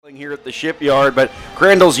Here at the Shipyard, but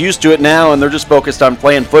Crandall's used to it now, and they're just focused on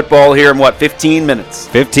playing football here in, 15 minutes?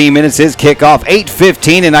 15 minutes is kickoff,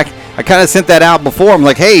 8:15, and I kind of sent that out before. I'm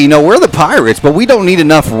like, hey, we're the Pirates, but we don't need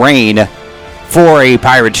enough rain for a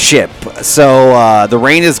pirate ship. So the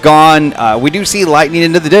rain is gone. We do see lightning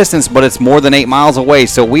into the distance, but it's more than 8 miles away,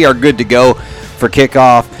 so we are good to go for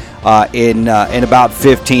kickoff in about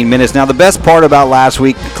 15 minutes. Now, the best part about last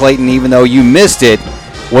week, Clayton, even though you missed it,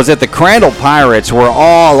 was that the Crandall Pirates were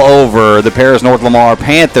all over the Paris North Lamar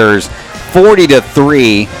Panthers,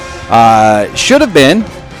 40-3. Should have been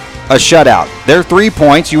a shutout. Their 3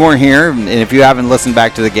 points, you weren't here, and if you haven't listened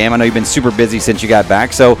back to the game, I know you've been super busy since you got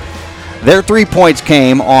back. So their 3 points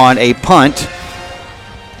came on a punt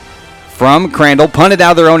from Crandall, punted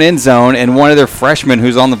out of their own end zone, and one of their freshmen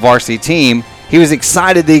who's on the varsity team, he was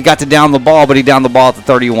excited that he got to down the ball, but he downed the ball at the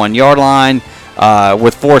 31-yard line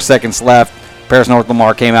with 4 seconds left. Paris North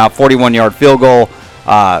Lamar came out, 41-yard field goal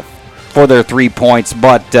for their 3 points.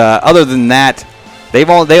 But other than that, they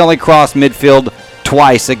only crossed midfield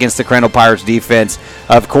twice against the Crandall Pirates defense.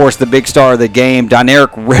 Of course, the big star of the game,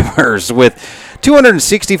 Doneric Rivers, with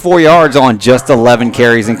 264 yards on just 11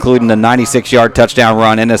 carries, including a 96-yard touchdown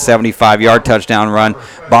run and a 75-yard touchdown run.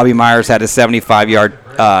 Bobby Myers had a 75-yard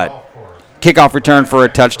kickoff return for a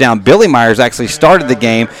touchdown. Billy Myers actually started the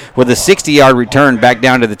game with a 60-yard return back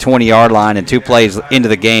down to the 20-yard line, and 2 plays into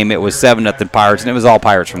the game, it was 7-0 Pirates, and it was all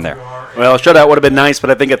Pirates from there. Well, a shutout would have been nice, but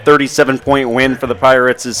I think a 37-point win for the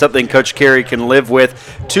Pirates is something Coach Carey can live with.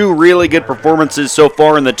 2 really good performances so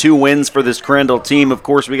far in the 2 wins for this Crandall team. Of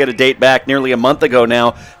course, we got to date back nearly a month ago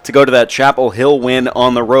now to go to that Chapel Hill win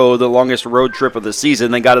on the road, the longest road trip of the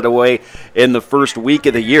season. They got it away in the first week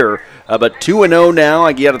of the year. But 2-0 now.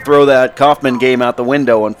 I got to throw that Kaufman game out the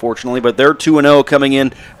window, unfortunately. But they're 2-0 coming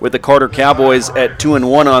in with the Carter Cowboys at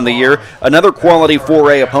 2-1 on the year. Another quality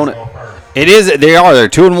 4A opponent. It is. They are. They're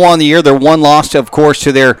 2-1 on the year. They're 1 loss, of course,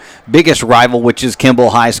 to their biggest rival, which is Kimball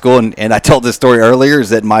High School. And I told this story earlier,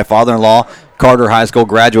 is that my father-in-law, Carter High School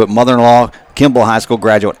graduate, mother-in-law, Kimball High School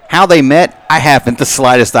graduate. How they met, I haven't the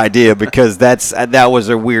slightest idea, because that was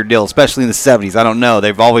a weird deal, especially in the 70s. I don't know.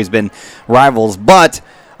 They've always been rivals, but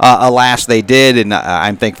alas, they did, and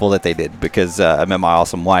I'm thankful that they did, because I met my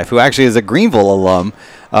awesome wife, who actually is a Greenville alum,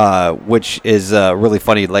 which is really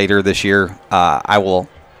funny. Later this year,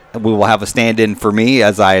 we will have a stand-in for me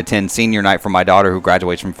as I attend senior night for my daughter who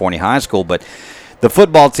graduates from Forney High School. But the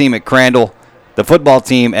football team at Crandall, the football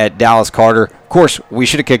team at Dallas Carter, of course, we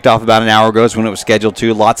should have kicked off about an hour ago when it was scheduled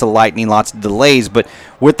to. Lots of lightning, lots of delays. But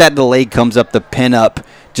with that delay comes up the pin-up,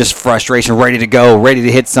 just frustration, ready to go, ready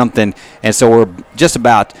to hit something. And so we're just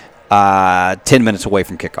about 10 minutes away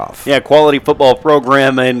from kickoff. Yeah, quality football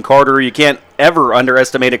program in Carter. You can't ever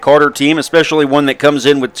underestimate a Carter team, especially one that comes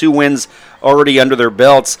in with 2 wins already under their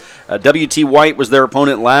belts. W.T. White was their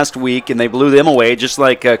opponent last week, and they blew them away, just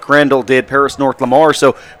like Crandall did Paris North Lamar.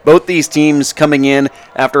 So both these teams coming in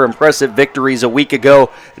after impressive victories a week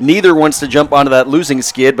ago. Neither wants to jump onto that losing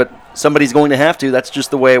skid, but somebody's going to have to. That's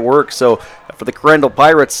just the way it works. So for the Crandall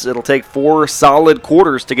Pirates, it'll take 4 solid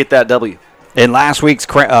quarters to get that W. And last week's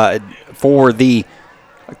for the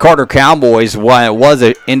Carter Cowboys, while it was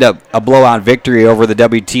end up a blowout victory over the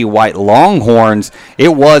W.T. White Longhorns, it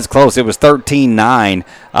was close. It was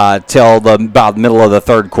 13-9 till about the middle of the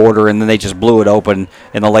third quarter, and then they just blew it open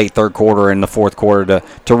in the late third quarter and the fourth quarter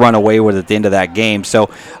to run away with it at the end of that game. So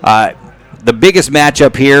the biggest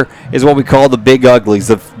matchup here is what we call the Big Uglies,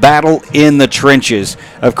 the battle in the trenches.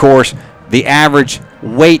 Of course, the average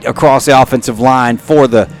weight across the offensive line for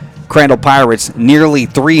the Crandall Pirates, nearly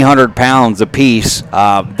 300 pounds apiece.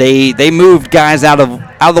 They moved guys out of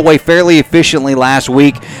the way fairly efficiently last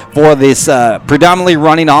week for this predominantly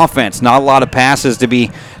running offense. Not a lot of passes to be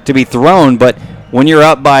thrown, but when you're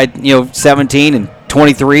up by 17 and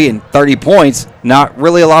 23 and 30 points, not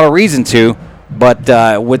really a lot of reason to.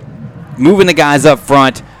 But with moving the guys up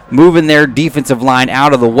front, moving their defensive line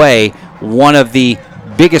out of the way, one of the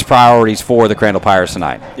biggest priorities for the Crandall Pirates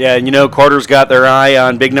tonight. Yeah, and Carter's got their eye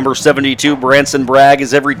on big number 72, Branson Bragg,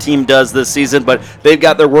 as every team does this season, but they've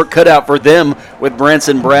got their work cut out for them with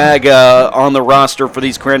Branson Bragg on the roster for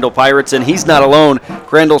these Crandall Pirates, and he's not alone.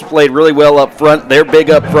 Crandall's played really well up front. They're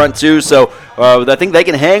big up front too, so I think they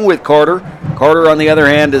can hang with Carter. Carter, on the other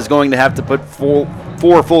hand, is going to have to put 4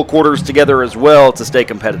 full quarters together as well to stay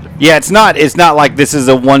competitive. Yeah, it's not like this is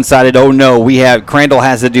a one-sided, Crandall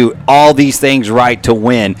has to do all these things right to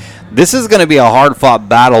win. This is going to be a hard-fought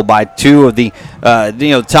battle by 2 of the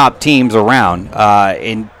top teams around,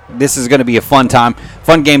 and this is going to be a fun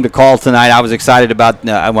game to call tonight. I was excited about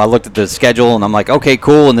when I looked at the schedule, and I'm like, okay,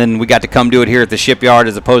 cool, and then we got to come do it here at the Shipyard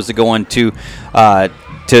as opposed to going to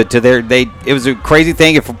to their it was a crazy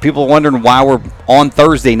thing. If people are wondering why we're on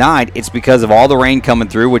Thursday night, it's because of all the rain coming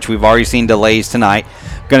through, which we've already seen delays tonight.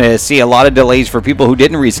 Going to see a lot of delays for people who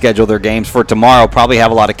didn't reschedule their games for tomorrow. Probably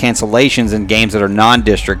have a lot of cancellations in games that are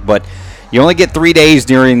non-district, but you only get 3 days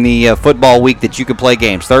during the football week that you can play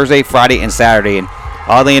games: Thursday, Friday, and Saturday. And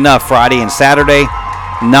oddly enough, Friday and Saturday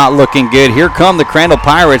not looking good. Here come the Crandall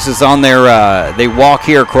Pirates. It's on their they walk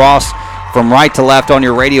here across from right to left on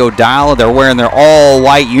your radio dial. They're wearing their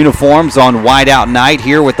all-white uniforms on whiteout night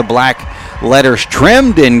here with the black letters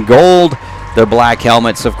trimmed in gold. Their black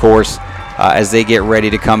helmets, of course, as they get ready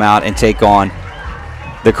to come out and take on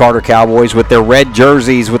the Carter Cowboys with their red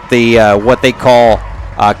jerseys with the what they call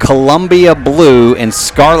Columbia blue and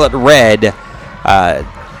scarlet red.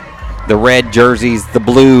 The red jerseys, the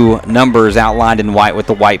blue numbers outlined in white with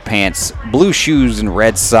the white pants, blue shoes and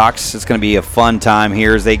red socks. It's going to be a fun time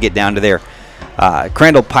here as they get down to their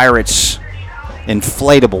Crandall Pirates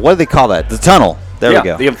inflatable. What do they call that? The tunnel. There we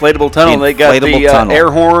go. The inflatable tunnel. They got the air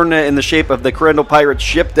horn in the shape of the Crandall Pirates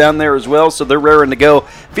ship down there as well, so they're raring to go.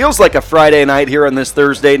 Feels like a Friday night here on this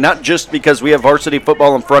Thursday, not just because we have varsity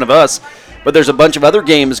football in front of us, but there's a bunch of other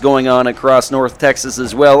games going on across North Texas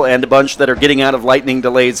as well, and a bunch that are getting out of lightning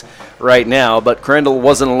delays right now. But Crandall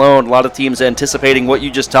wasn't alone. A lot of teams anticipating what you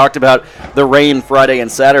just talked about, the rain Friday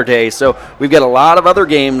and Saturday. So we've got a lot of other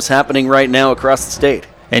games happening right now across the state.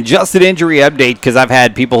 And just an injury update, because I've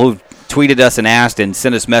had people who've tweeted us and asked and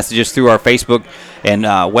sent us messages through our Facebook and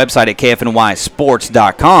website at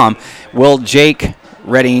kfnysports.com. Will Jake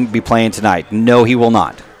Redding be playing tonight? No, he will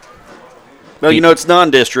not. Well, it's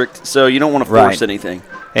non-district, so you don't want to force anything.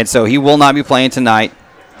 And so he will not be playing tonight.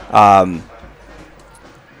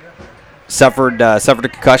 Suffered a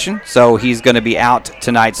concussion, so he's going to be out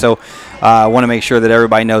tonight. So I want to make sure that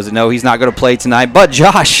everybody knows that, no, he's not going to play tonight. But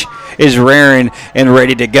Josh is raring and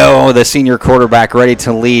ready to go, the senior quarterback ready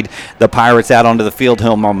to lead the Pirates out onto the field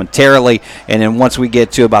here momentarily. And then once we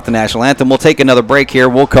get to about the national anthem, we'll take another break here.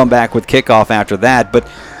 We'll come back with kickoff after that. But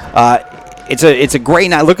it's a great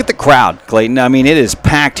night. Look at the crowd, Clayton. I mean, it is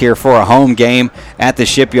packed here for a home game at the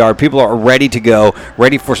Shipyard. People are ready to go,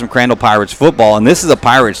 ready for some Crandall Pirates football. And this is a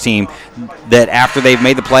Pirates team that after they've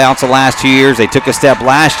made the playoffs the last 2 years, they took a step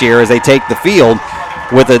last year as they take the field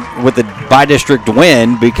with a bi-district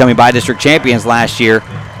win, becoming bi-district champions last year.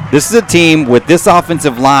 This is a team with this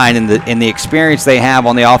offensive line and the experience they have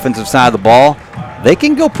on the offensive side of the ball. They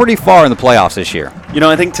can go pretty far in the playoffs this year.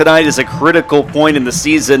 I think tonight is a critical point in the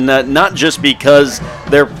season, not just because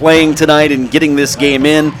they're playing tonight and getting this game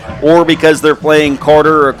in, or because they're playing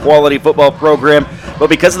Carter, a quality football program, but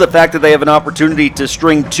because of the fact that they have an opportunity to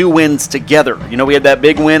string 2 wins together. We had that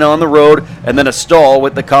big win on the road and then a stall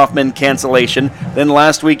with the Kaufman cancellation. Then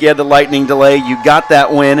last week you had the lightning delay. You got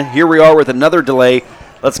that win. Here we are with another delay.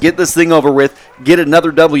 Let's get this thing over with, get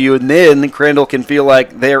another W, and then Crandall can feel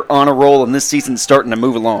like they're on a roll and this season's starting to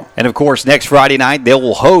move along. And, of course, next Friday night they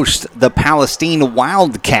will host the Palestine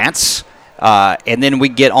Wildcats. And then we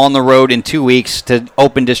get on the road in 2 weeks to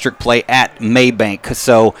open district play at Maybank.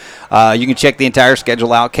 So you can check the entire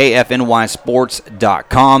schedule out,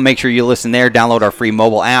 kfnysports.com. Make sure you listen there. Download our free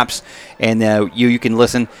mobile apps, and you can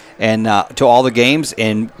listen and to all the games.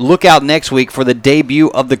 And look out next week for the debut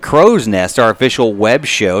of the Crow's Nest, our official web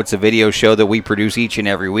show. It's a video show that we produce each and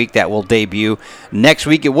every week that will debut next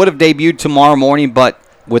week. It would have debuted tomorrow morning, but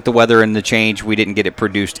with the weather and the change, we didn't get it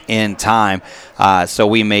produced in time. So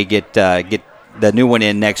we may get the new one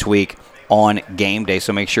in next week on game day.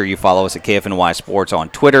 So make sure you follow us at KFNY Sports on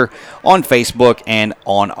Twitter, on Facebook, and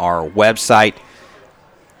on our website.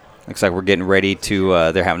 Looks like we're getting ready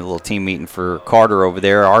to, they're having a little team meeting for Carter over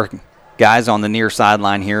there. Our guys on the near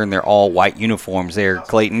sideline here in their all-white uniforms there,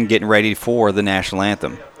 Clayton, getting ready for the national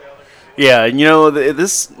anthem. Yeah,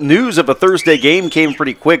 this news of a Thursday game came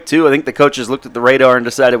pretty quick, too. I think the coaches looked at the radar and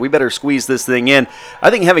decided we better squeeze this thing in.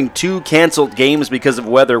 I think having 2 canceled games because of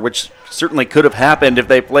weather, which certainly could have happened if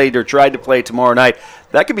they played or tried to play tomorrow night,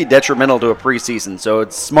 that could be detrimental to a preseason. So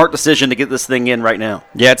it's a smart decision to get this thing in right now.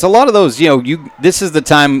 Yeah, it's a lot of those, this is the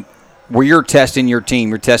time where you're testing your team,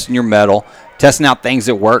 you're testing your mettle, testing out things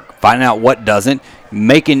that work, finding out what doesn't,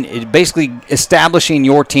 basically establishing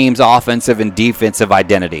your team's offensive and defensive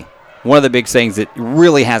identity. One of the big things that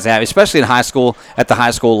really has to happen, especially in high school, at the high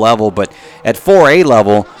school level, but at 4A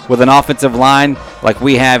level, with an offensive line like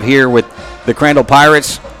we have here with the Crandall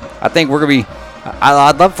Pirates, I think we're going to be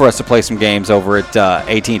I'd love for us to play some games over at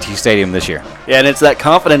AT&T Stadium this year. Yeah, and it's that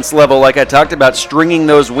confidence level, like I talked about, stringing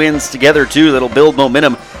those wins together, too, that'll build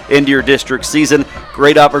momentum into your district season.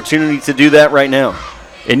 Great opportunity to do that right now.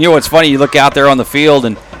 And what's funny, you look out there on the field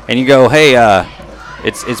and you go, hey,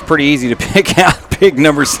 it's pretty easy to pick out big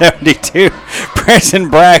number 72. Branson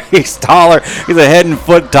Bragg, he's taller. He's a head and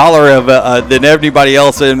foot taller than everybody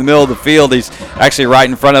else in the middle of the field. He's actually right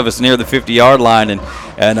in front of us near the 50-yard line, and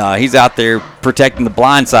he's out there protecting the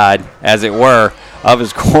blind side, as it were, of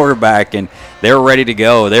his quarterback, and they're ready to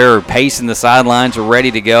go. They're pacing the sidelines. They're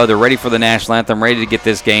ready to go. They're ready for the national anthem, ready to get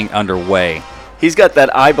this game underway. He's got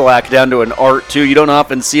that eye black down to an art, too. You don't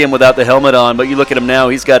often see him without the helmet on, but you look at him now,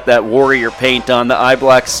 he's got that warrior paint on, the eye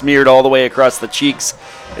black smeared all the way across the cheeks.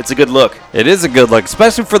 It's a good look. It is a good look,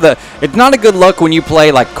 especially it's not a good look when you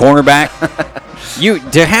play like cornerback.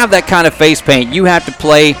 To have that kind of face paint, you have to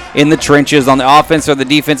play in the trenches on the offense or the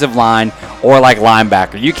defensive line or like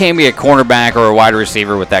linebacker. You can't be a cornerback or a wide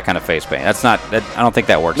receiver with that kind of face paint. I don't think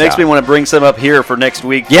that works. Makes me want to bring some up here for next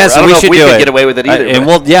week. Yes, I don't know should if we do can it. Get away with it either. And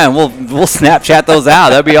we'll Snapchat those out.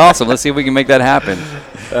 That'd be awesome. Let's see if we can make that happen.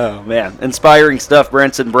 Oh, man. Inspiring stuff,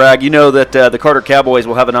 Branson Bragg. You know that the Carter Cowboys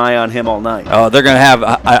will have an eye on him all night. Oh, they're going to have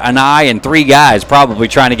an eye and 3 guys probably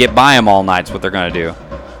trying to get by him all night is what they're going to do.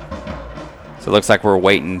 So it looks like we're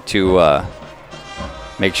waiting to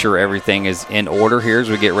make sure everything is in order here as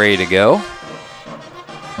we get ready to go.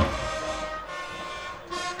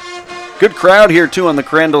 Good crowd here, too, on the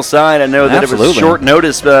Crandall side. I know that It was short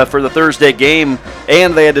notice for the Thursday game,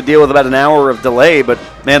 and they had to deal with about an hour of delay, but,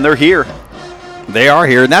 man, they're here. They are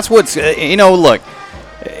here, and that's what's, look,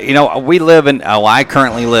 I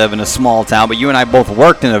currently live in a small town, but you and I both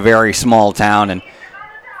worked in a very small town,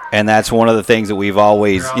 and that's one of the things that we've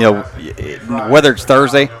always, whether it's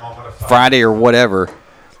Thursday, Friday, or whatever.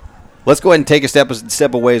 Let's go ahead and take a step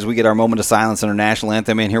away as we get our moment of silence and our national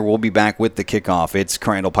anthem in here. We'll be back with the kickoff. It's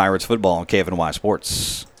Crandall Pirates football on KFNY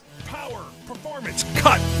Sports. Power, performance,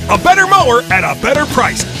 cut. A better mower at a better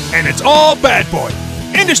price. And it's all Bad Boy.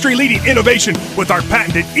 Industry-leading innovation with our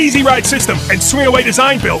patented Easy Ride system and swing-away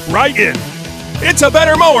design built right in. It's a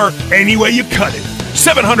better mower any way you cut it.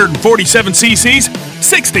 747 cc's,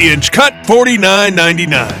 60-inch cut,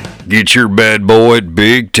 $49.99. Get your Bad Boy at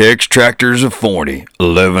Big Tex Tractors of Forney,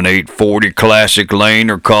 11840 Classic Lane,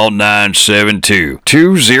 or call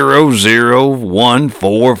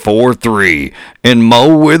 972-200-1443 and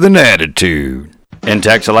mow with an attitude.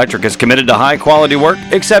 Intex Electric is committed to high-quality work,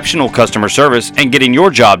 exceptional customer service, and getting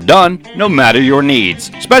your job done no matter your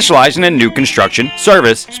needs. Specializing in new construction,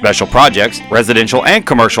 service, special projects, residential and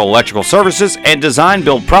commercial electrical services, and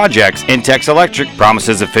design-build projects, Intex Electric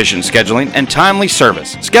promises efficient scheduling and timely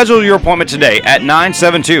service. Schedule your appointment today at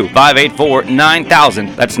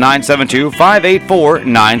 972-584-9000. That's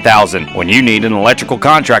 972-584-9000. When you need an electrical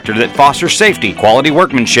contractor that fosters safety, quality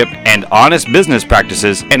workmanship, and honest business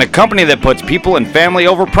practices, and a company that puts people and family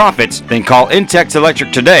over profits, then call Intex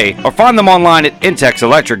Electric today or find them online at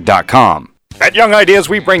intexelectric.com. At Young Ideas,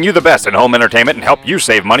 we bring you the best in home entertainment and help you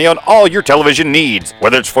save money on all your television needs.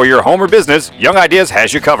 Whether it's for your home or business, Young Ideas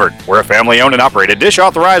has you covered. We're a family-owned and operated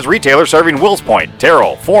dish-authorized retailer serving Wills Point,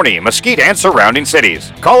 Terrell, Forney, Mesquite, and surrounding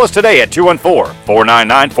cities. Call us today at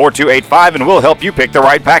 214-499-4285 and we'll help you pick the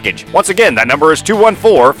right package. Once again, that number is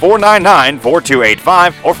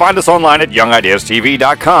 214-499-4285 or find us online at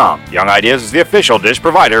YoungIdeasTV.com. Young Ideas is the official dish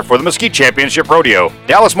provider for the Mesquite Championship Rodeo,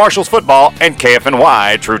 Dallas Marshals football, and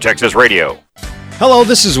KFNY True Texas Radio. Hello,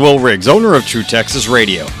 this is Will Riggs, owner of True Texas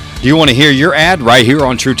Radio. Do you want to hear your ad right here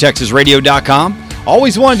on TrueTexasRadio.com?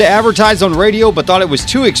 Always wanted to advertise on radio but thought it was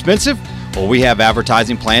too expensive? Well, we have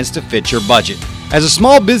advertising plans to fit your budget. As a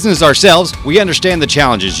small business ourselves, we understand the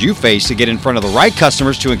challenges you face to get in front of the right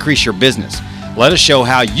customers to increase your business. Let us show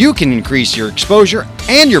how you can increase your exposure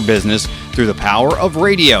and your business through the power of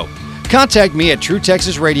radio. Contact me at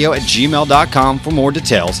TrueTexasRadio@gmail.com for more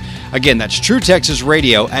details. Again, that's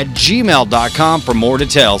TrueTexasRadio@gmail.com for more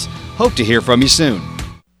details. Hope to hear from you soon.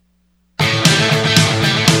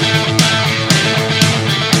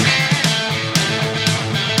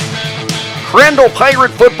 Crandall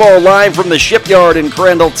Pirate Football live from the Shipyard in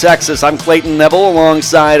Crandall, Texas. I'm Clayton Neville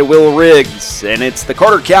alongside Will Riggs, and it's the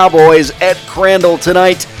Carter Cowboys at Crandall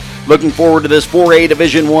tonight. Looking forward to this 4A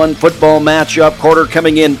Division I football matchup. Carter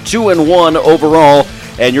coming in 2-1 overall,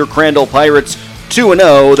 and your Crandall Pirates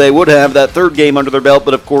 2-0. They would have that third game under their belt,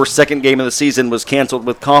 but of course, second game of the season was canceled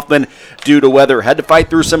with Kaufman due to weather. Had to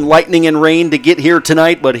fight through some lightning and rain to get here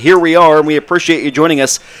tonight, but here we are, and we appreciate you joining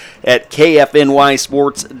us at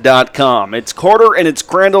KFNYSports.com. It's Carter and it's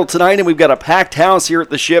Crandall tonight, and we've got a packed house here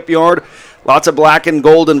at the Shipyard. Lots of black and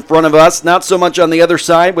gold in front of us, not so much on the other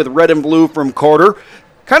side with red and blue from Carter.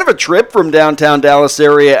 kind of a trip from downtown Dallas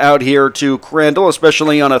area out here to Crandall,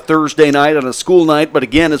 especially on a Thursday night, on a school night. But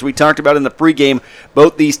again, as we talked about in the pregame,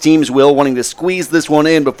 both these teams will wanting to squeeze this one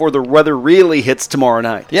in before the weather really hits tomorrow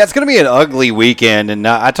night. Yeah, it's going to be an ugly weekend, and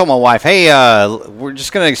I told my wife, hey, we're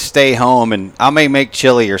just going to stay home, and I may make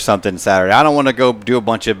chili or something Saturday. I don't want to go do a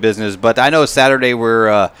bunch of business, but I know Saturday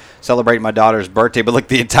we're celebrating my daughter's birthday. But look,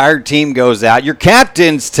 the entire team goes out. Your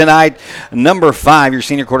captains tonight, number 5, your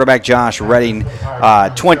senior quarterback Josh Redding,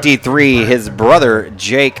 23, his brother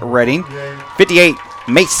Jake Redding, 58,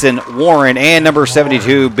 Mason Warren, and number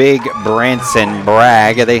 72, Big Branson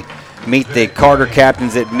Bragg. They meet the Carter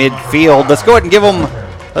captains at midfield. Let's go ahead and give them.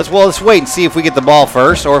 Let's wait and see if we get the ball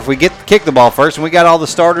first, or if we kick the ball first. And we got all the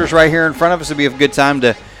starters right here in front of us. It'd be a good time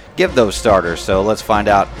to give those starters. So let's find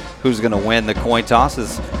out who's going to win the coin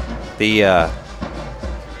tosses. The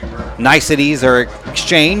niceties are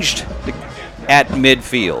exchanged at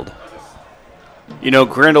midfield. You know,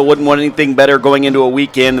 Crandall wouldn't want anything better going into a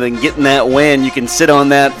weekend than getting that win. You can sit on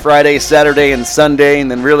that Friday, Saturday, and Sunday,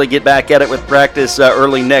 and then really get back at it with practice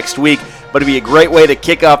early next week. But it'd be a great way to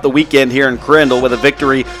kick off the weekend here in Crandall with a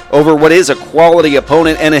victory over what is a quality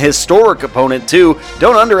opponent and a historic opponent, too.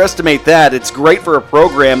 Don't underestimate that. It's great for a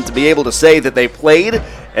program to be able to say that they played,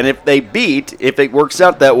 and if they beat, if it works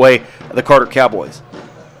out that way, the Carter Cowboys.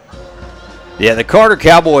 Yeah, the Carter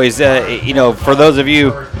Cowboys, for those of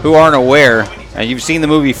you who aren't aware, you've seen the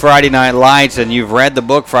movie Friday Night Lights, and you've read the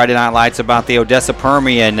book Friday Night Lights about the Odessa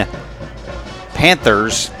Permian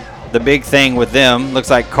Panthers. The big thing with them, looks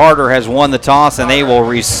like Carter has won the toss, and they will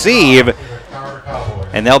receive,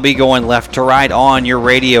 and they'll be going left to right on your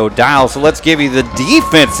radio dial. So let's give you the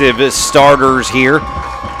defensive starters here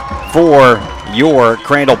for your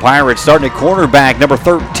Crandall Pirates. Starting at cornerback, number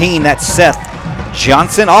 13, that's Seth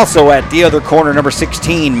Johnson. Also at the other corner, number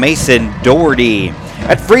 16, Mason Doherty.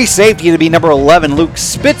 At free safety to be number 11, Luke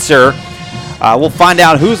Spitzer. We'll find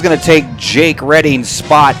out who's going to take Jake Redding's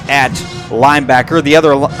spot at linebacker. The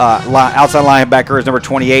other outside linebacker is number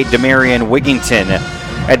 28, Demarion Wigington.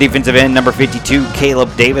 At defensive end, number 52,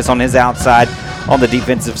 Caleb Davis on his outside. On the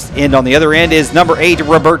defensive end, on the other end, is number 8,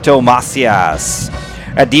 Roberto Macias.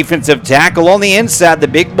 At defensive tackle on the inside, the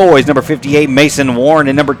big boys, number 58, Mason Warren,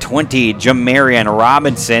 and number 20, Jamarian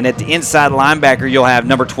Robinson. At the inside linebacker, you'll have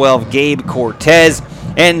number 12, Gabe Cortez,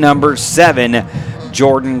 and number 7,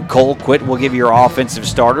 Jordan Colquitt. Will give you your offensive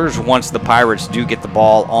starters once the Pirates do get the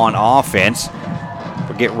ball on offense.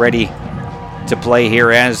 We'll get ready to play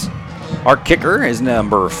here as our kicker is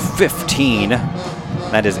number 15.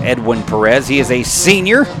 That is Edwin Perez. He is a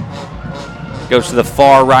senior. Goes to the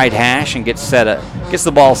far right hash and gets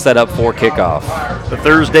the ball set up for kickoff. The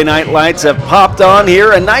Thursday night lights have popped on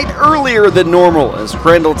here a night earlier than normal as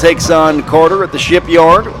Crandall takes on Carter at the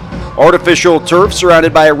Shipyard. Artificial turf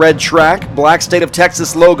surrounded by a red track, black State of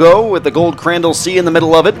Texas logo with the gold Crandall C in the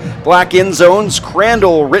middle of it, black end zones,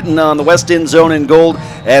 Crandall written on the west end zone in gold,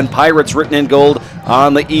 and Pirates written in gold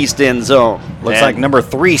on the east end zone. Looks like number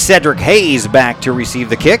 3, Cedric Hayes, back to receive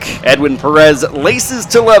the kick. Edwin Perez laces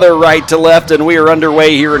to leather right to left, and we are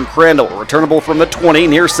underway here in Crandall. Returnable from the 20,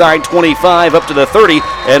 near side 25, up to the 30,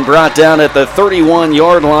 and brought down at the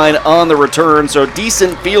 31-yard line on the return. So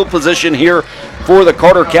decent field position here for the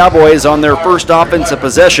Carter Cowboys on their first offensive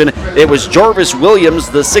possession. It was Jarvis Williams,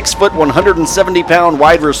 the 6-foot, 170-pound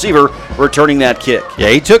wide receiver, returning that kick. Yeah,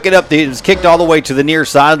 he took it up. It was kicked all the way to the near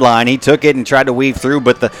sideline. He took it and tried to weave through,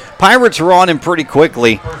 but the Pirates were on him pretty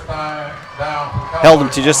quickly. Held him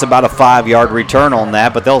to just about a 5-yard return on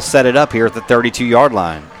that, but they'll set it up here at the 32-yard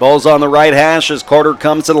line. Ball's on the right hash as Carter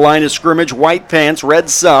comes to the line of scrimmage. White pants, red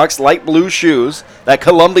socks, light blue shoes. That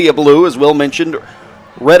Columbia blue, as Will mentioned,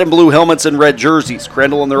 red and blue helmets and red jerseys.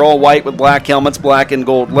 Crandall, and they're all white with black helmets, black and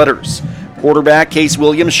gold letters. Quarterback, Case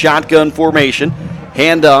Williams, shotgun formation.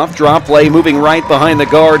 Handoff, drop play, moving right behind the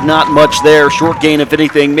guard. Not much there. Short gain, if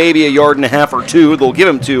anything, maybe 1.5 yards or 2. They'll give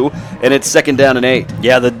him 2, and it's 2nd down and 8.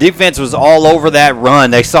 Yeah, the defense was all over that run.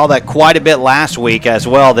 They saw that quite a bit last week as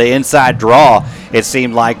well. The inside draw, it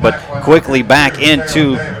seemed like, but quickly back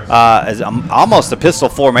into almost a pistol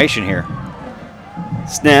formation here.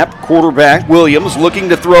 Snap, quarterback, Williams looking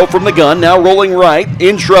to throw from the gun, now rolling right,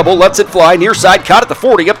 in trouble, lets it fly, near side, caught at the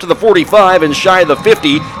 40, up to the 45, and shy of the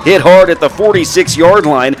 50, hit hard at the 46-yard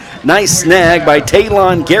line. Nice snag by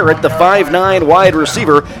Talon Garrett, the 5'9" wide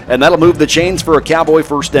receiver, and that'll move the chains for a Cowboy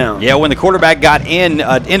first down. Yeah, when the quarterback got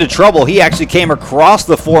into trouble, he actually came across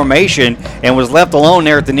the formation and was left alone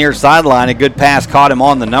there at the near sideline. A good pass caught him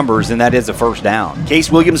on the numbers, and that is a first down.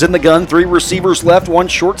 Case Williams in the gun, 3 receivers left, 1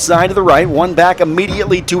 short side to the right, 1 back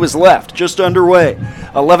immediately to his left, just underway.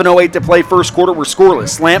 11:08 to play first quarter, we're scoreless.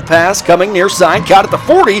 Slant pass coming near side, caught at the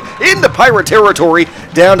 40, into Pirate territory,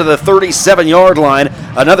 down to the 37-yard line.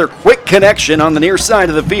 Another quick connection on the near side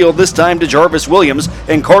of the field, this time to Jarvis Williams,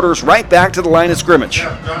 and Carter's right back to the line of scrimmage.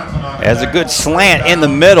 As a good slant in the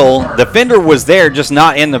middle. Defender was there, just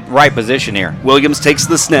not in the right position here. Williams takes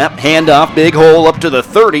the snap, handoff, big hole up to the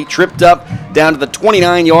 30, tripped up down to the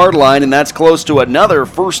 29-yard line, and that's close to another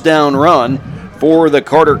first down run for the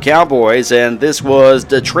Carter Cowboys, and this was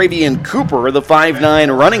DeTravian Cooper, the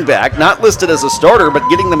 5'9" running back, not listed as a starter, but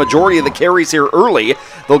getting the majority of the carries here early.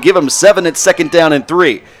 They'll give him 7 at second down and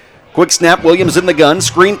 3. Quick snap, Williams in the gun,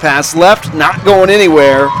 screen pass left, not going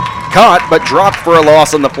anywhere. Caught, but dropped for a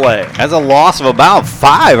loss on the play. Has a loss of about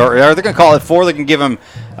 5, or they're going to call it 4. They can give him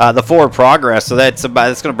the forward progress, so that's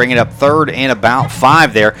going to bring it up 3rd and about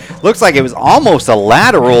 5 there. Looks like it was almost a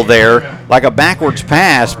lateral there, like a backwards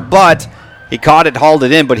pass, but he caught it, hauled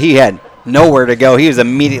it in, but he had nowhere to go. He was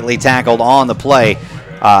immediately tackled on the play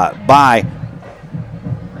by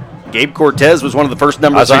Gabe Cortez was one of the first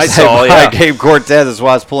numbers I saw. Gabe Cortez is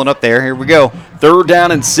why I was pulling up there. Here we go. 3rd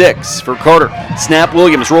down and 6 for Carter. Snap,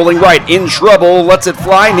 Williams rolling right, in trouble, lets it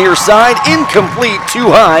fly near side, incomplete, too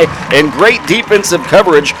high, and great defensive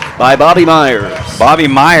coverage by Bobby Myers. Bobby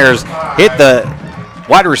Myers hit the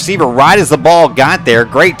wide receiver right as the ball got there.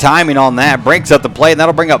 Great timing on that. Breaks up the play, and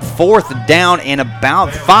that'll bring up 4th down and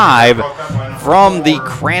about 5 from the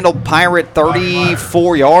Crandall Pirate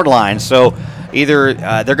 34-yard line. So either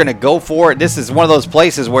they're going to go for it. This is one of those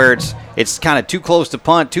places where it's kind of too close to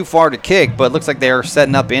punt, too far to kick, but it looks like they're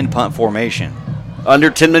setting up in punt formation. Under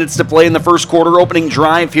 10 minutes to play in the first quarter. Opening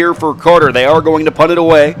drive here for Carter. They are going to punt it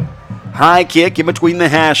away. High kick in between the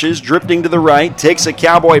hashes, drifting to the right, takes a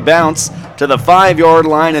Cowboy bounce to the 5-yard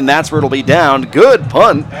line, and that's where it'll be down. Good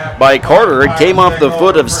punt by Carter. It came off the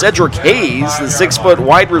foot of Cedric Hayes, the 6-foot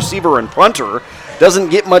wide receiver and punter. Doesn't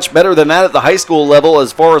get much better than that at the high school level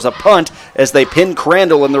as far as a punt, as they pin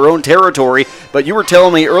Crandall in their own territory. But you were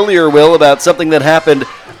telling me earlier, Will, about something that happened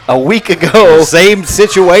a week ago. Same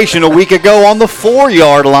situation a week ago on the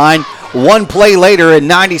 4-yard line. One play later at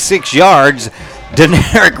 96 yards,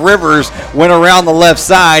 Deneric Rivers went around the left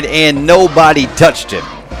side and nobody touched him.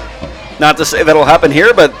 Not to say that'll happen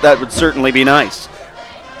here, but that would certainly be nice.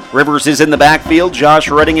 Rivers is in the backfield. Josh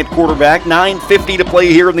Redding at quarterback. 9:50 to play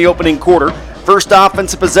here in the opening quarter. First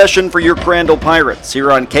offensive possession for your Crandall Pirates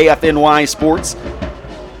here on KFNY Sports.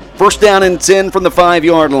 First down and 10 from the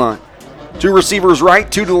 5-yard line. 2 receivers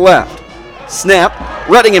right, 2 to the left. Snap.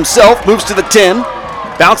 Redding himself moves to the 10.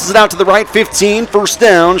 Bounces it out to the right, 15, first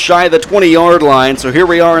down, shy of the 20-yard line. So here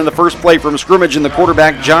we are in the first play from scrimmage, and the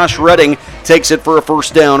quarterback, Josh Redding, takes it for a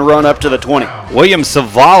first down run up to the 20. William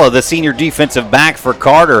Savala, the senior defensive back for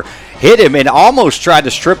Carter, hit him and almost tried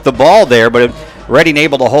to strip the ball there, but Redding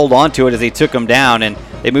able to hold on to it as he took him down, and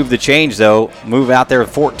they moved the change, though, move out there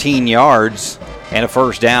 14 yards and a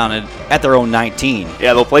first down at their own 19.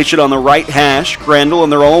 Yeah, they'll place it on the right hash. Crandall,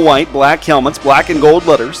 and they're all white, black helmets, black and gold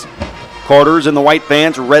letters. Carter's in the white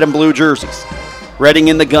pants, red and blue jerseys. Redding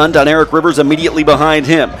in the gun, Deneric Rivers immediately behind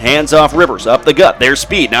him. Hands off Rivers, up the gut, there's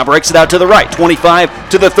speed. Now breaks it out to the right, 25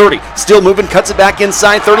 to the 30. Still moving, cuts it back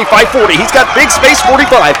inside, 35, 40. He's got big space,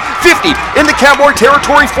 45, 50. Into Cowboy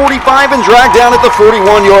territory, 45, and dragged down at the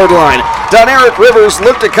 41-yard line. Deneric Rivers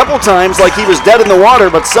looked a couple times like he was dead in the water,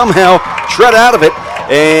 but somehow tread out of it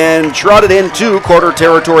and trotted into Carter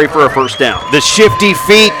territory for a first down. The shifty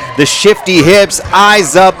feet, the shifty hips,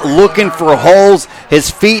 eyes up, looking for holes. His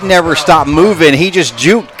feet never stopped moving. He just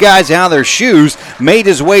juked guys out of their shoes, made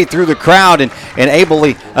his way through the crowd, and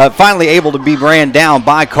finally able to be ran down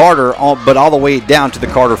by Carter, but all the way down to the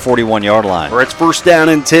Carter 41-yard line. Where it's first down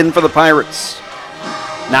and 10 for the Pirates.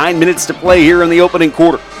 9 minutes to play here in the opening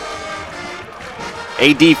quarter.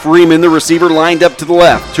 A.D. Freeman, the receiver, lined up to the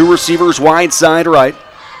left. 2 receivers wide side right.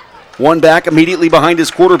 1 back immediately behind his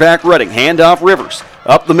quarterback, Redding. Handoff Rivers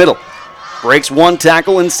up the middle. Breaks 1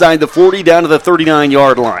 tackle inside the 40 down to the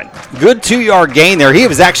 39-yard line. Good 2-yard gain there. He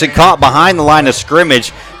was actually caught behind the line of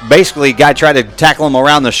scrimmage. basically guy tried to tackle him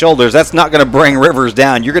around the shoulders. That's not going to bring Rivers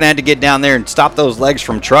down. You're going to have to get down there and stop those legs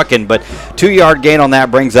from trucking. But 2-yard gain on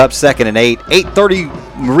that brings up 2nd and 8.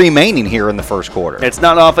 8:30 remaining here in the first quarter. It's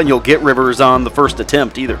not often you'll get Rivers on the first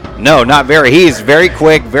attempt either. No, not very. He's very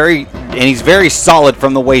quick, and he's very solid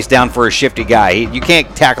from the waist down for a shifty guy. You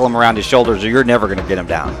can't tackle him around his shoulders or you're never going to get him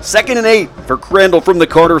down. 2nd and 8 for Crandall from the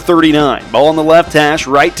Carter 39. Ball on the left hash,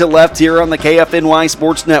 right to left here on the KFNY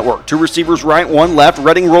Sports Network. 2 receivers right, 1 left.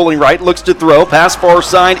 Redding rolling right, looks to throw. Pass far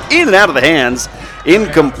side, in and out of the hands.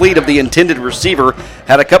 Incomplete of the intended receiver.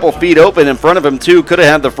 Had a couple feet open in front of him, too. Could have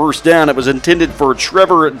had the first down. It was intended for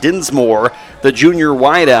Trevor Dinsmore, the junior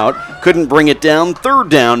wideout. Couldn't bring it down. 3rd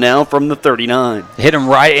down now from the 39. Hit him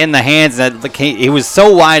right in the hands. He was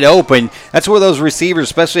so wide open. That's where those receivers,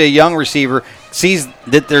 especially a young receiver, sees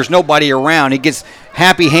that there's nobody around. He gets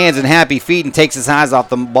happy hands and happy feet and takes his eyes off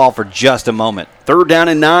the ball for just a moment. 3rd down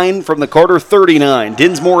and 9 from the Carter 39.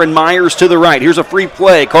 Dinsmore and Myers to the right. Here's a free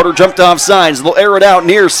play. Carter jumped off sides. They'll air it out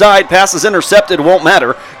near side. Pass is intercepted. Won't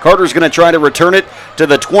matter. Carter's going to try to return it to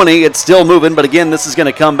the 20. It's still moving, but again, this is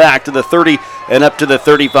going to come back to the 30 and up to the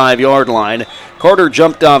 35-yard line. Carter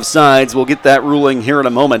jumped off sides. We'll get that ruling here in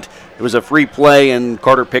a moment. It was a free play, and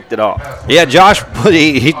Carter picked it off. Yeah, Josh,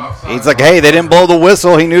 he's like, hey, they didn't blow the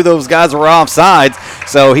whistle. He knew those guys were off sides,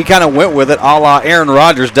 so he kind of went with it, a la Aaron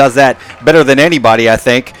Rodgers does that better than anybody, I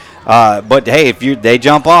think. But, hey, if they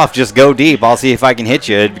jump off, just go deep. I'll see if I can hit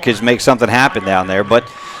you because make something happen down there.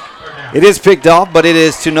 But it is picked off, but it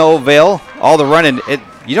is to no avail. All the running,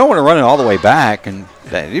 you don't want to run it all the way back, and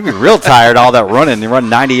you'd be real tired all that running. You run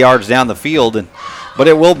 90 yards down the field, but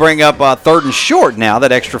it will bring up 3rd and short now,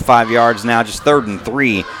 that extra 5 yards now, just 3rd and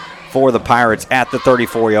 3 for the Pirates at the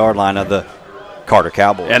 34-yard line of the Carter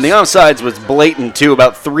Cowboys. And the offsides was blatant, too.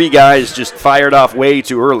 About 3 guys just fired off way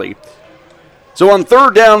too early. So on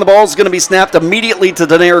 3rd down, the ball's going to be snapped immediately to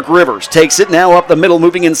Deneric Rivers. Takes it now up the middle,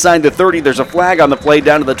 moving inside the 30. There's a flag on the play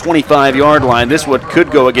down to the 25-yard line. This one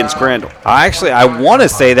could go against Crandall. I want to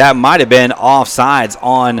say that might have been offsides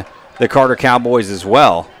on the Carter Cowboys as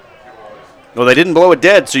well. Well, they didn't blow it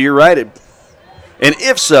dead, so you're right. And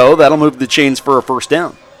if so, that'll move the chains for a first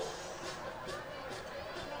down.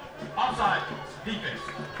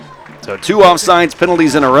 So 2 offsides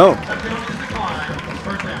penalties in a row.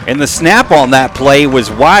 And the snap on that play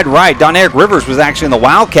was wide right. Deneric Rivers was actually in the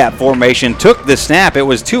Wildcat formation, took the snap. It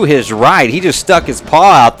was to his right. He just stuck his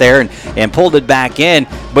paw out there and pulled it back in,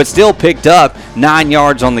 but still picked up 9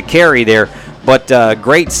 yards on the carry there. But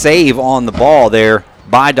great save on the ball there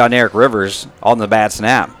by Deneric Rivers on the bad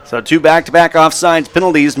snap. So 2 back-to-back offsides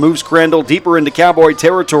penalties moves Crandall deeper into Cowboy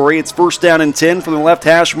territory. It's 1st down and 10 from the left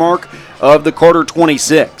hash mark of the Carter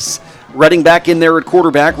 26. Redding back in there at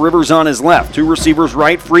quarterback. Rivers on his left. 2 receivers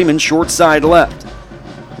right. Freeman short side left.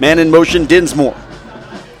 Man in motion, Dinsmore.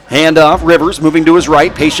 Handoff, Rivers moving to his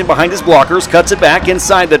right, patient behind his blockers, cuts it back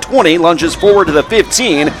inside the 20, lunges forward to the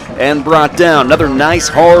 15, and brought down. Another nice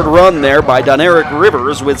hard run there by Deneric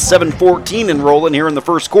Rivers with 7:14 enrolling here in the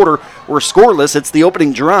first quarter. We're scoreless. It's the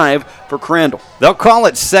opening drive for Crandall. They'll call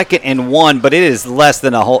it 2nd and 1, but it is less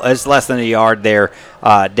than it's less than a yard there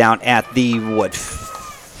down at the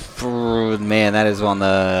man, that is on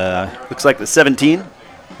the looks like the 17.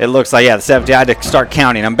 It looks like, yeah, the 17. I had to start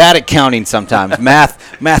counting. I'm bad at counting sometimes.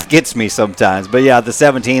 Math gets me sometimes. But, yeah, the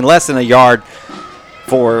 17, less than a yard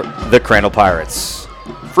for the Crandall Pirates.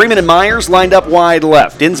 Freeman and Myers lined up wide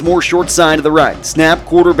left. Dinsmore short side to the right. Snap,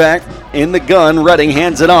 quarterback in the gun. Redding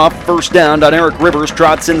hands it off. 1st down. Deneric Rivers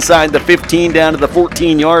trots inside the 15 down to the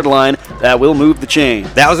 14-yard line. That will move the chain.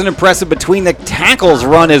 That was an impressive between the tackles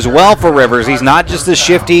run as well for Rivers. He's not just a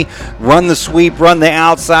shifty, run the sweep, run the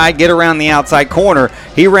outside, get around the outside corner.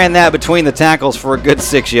 He ran that between the tackles for a good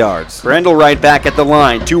 6 yards. Crandall right back at the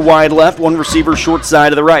line. 2 wide left, 1 receiver short side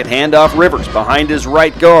to the right. Handoff Rivers behind his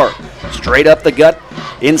right guard. Straight up the gut,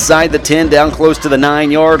 inside the 10, down close to the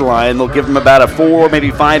 9-yard line. They'll give him about a 4, maybe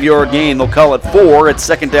 5-yard gain. They'll call it 4. It's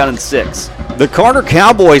 2nd down and 6. The Carter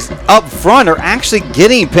Cowboys up front are actually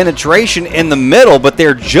getting penetration in the middle, but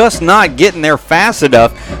they're just not getting there fast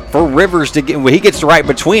enough for Rivers to get. He gets right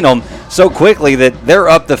between them so quickly that they're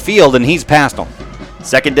up the field and he's past them.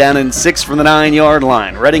 2nd down and 6 from the 9-yard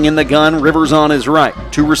line. Redding in the gun, Rivers on his right.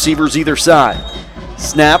 2 receivers either side.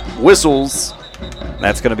 Snap, whistles.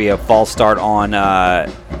 That's going to be a false start on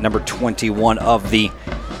number 21 of the.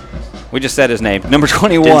 We just said his name. Number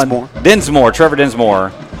 21. Dinsmore. Trevor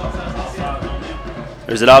Dinsmore.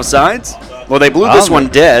 Is it offsides? Well, they blew this one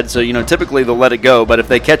dead, so typically they'll let it go. But if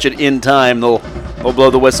they catch it in time, they'll blow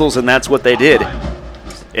the whistles, and that's what they did.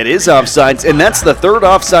 It is offsides, and that's the 3rd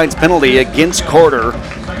offsides penalty against Carter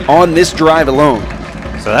on this drive alone.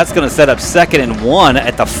 So that's going to set up 2nd and 1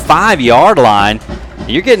 at the 5-yard line.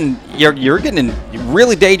 You're getting in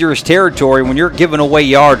really dangerous territory when you're giving away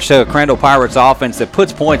yards to a Crandall Pirates offense that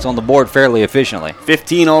puts points on the board fairly efficiently.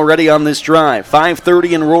 15 already on this drive.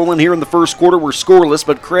 5:30 and rolling here in the first quarter. We're scoreless,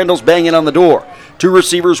 but Crandall's banging on the door. 2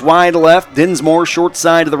 receivers wide left, Dinsmore short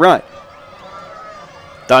side to the right.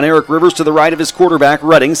 Don Eric Rivers to the right of his quarterback,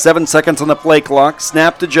 Redding. 7 seconds on the play clock.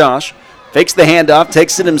 Snap to Josh. Fakes the handoff,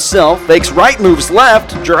 takes it himself, fakes right, moves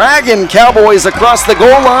left, dragging Cowboys across the goal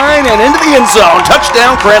line and into the end zone.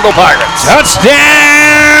 Touchdown, Crandall Pirates.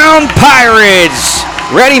 Touchdown, Pirates!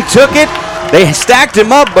 Redding took it. They stacked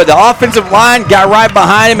him up, but the offensive line got right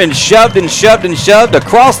behind him and shoved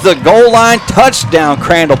across the goal line. Touchdown,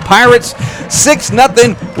 Crandall Pirates.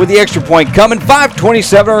 6-0 with the extra point coming.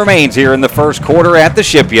 5:27 remains here in the first quarter at the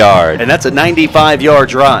Shipyard. And that's a 95-yard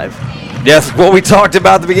drive. Yes, what we talked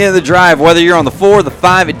about at the beginning of the drive, whether you're on the 4 or the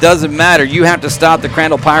 5, it doesn't matter. You have to stop the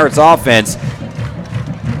Crandall Pirates offense.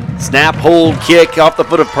 Snap, hold, kick off the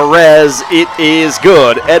foot of Perez. It is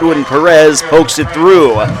good. Edwin Perez pokes it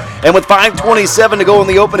through. And with 5:27 to go in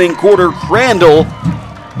the opening quarter, Crandall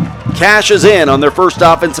cashes in on their first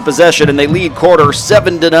offensive possession, and they lead Carter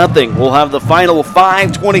 7-0. We'll have the final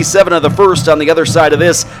 5:27 of the first on the other side of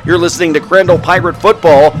this. You're listening to Crandall Pirate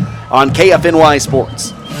Football on KFNY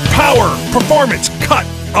Sports. Power, performance, cut.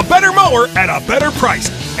 A better mower at a better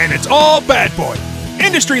price. And it's all Bad Boy.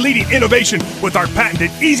 Industry-leading innovation with our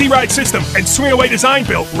patented Easy Ride system and swing away design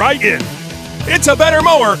built right in. It's a better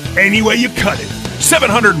mower any way you cut it.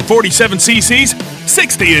 747 cc's,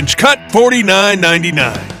 60-inch cut,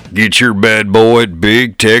 $49.99. Get your Bad Boy at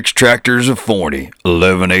Big Tex Tractors of Forney,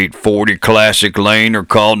 11840 Classic Lane, or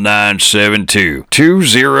call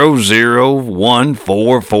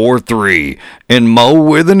 972-200-1443 and mow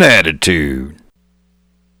with an attitude.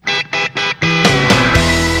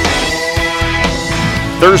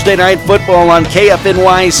 Thursday night football on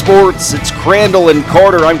KFNY Sports. It's Crandall and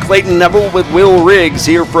Carter. I'm Clayton Neville with Will Riggs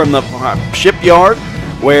here from the Shipyard,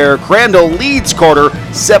 where Crandall leads Carter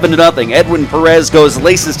 7-0. Edwin Perez goes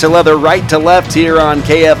laces to leather, right to left here on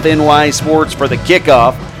KFNY Sports for the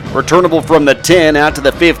kickoff. Returnable from the 10 out to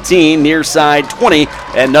the 15, near side 20,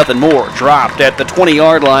 and nothing more. Dropped at the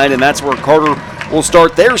 20-yard line, and that's where Carter will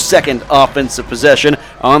start their second offensive possession.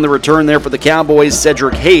 On the return there for the Cowboys,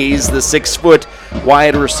 Cedric Hayes, the 6-foot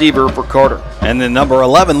wide receiver for Carter. And then number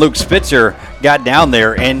 11, Luke Spitzer, got down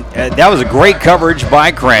there, and that was a great coverage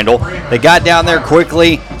by Crandall. They got down there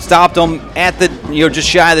quickly, stopped them at the, just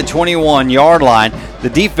shy of the 21-yard line. The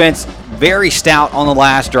defense very stout on the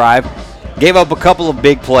last drive. Gave up a couple of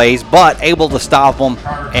big plays, but able to stop them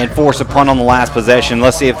and force a punt on the last possession.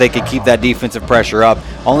 Let's see if they can keep that defensive pressure up.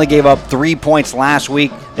 Only gave up 3 points last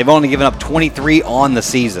week. They've only given up 23 on the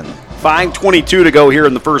season. 5:22 to go here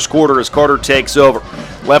in the first quarter as Carter takes over.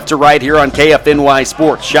 Left to right here on KFNY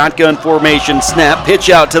Sports. Shotgun formation, snap, pitch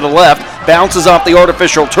out to the left, bounces off the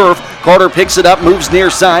artificial turf. Carter picks it up, moves near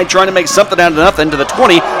side, trying to make something out of nothing to the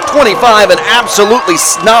 20, 25, and absolutely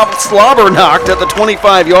slobber knocked at the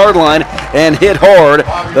 25-yard line and hit hard.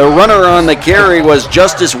 The runner on the carry was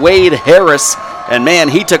Justice Wade Harris. And, man,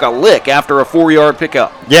 he took a lick after a 4-yard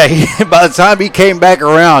pickup. Yeah, by the time he came back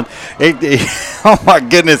around, oh, my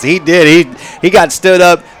goodness, he did. He got stood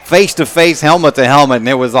up face-to-face, helmet to helmet, and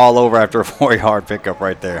it was all over after a 4-yard pickup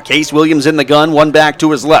right there. Case Williams in the gun, one back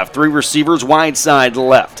to his left. 3 receivers wide side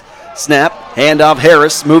left. Snap, handoff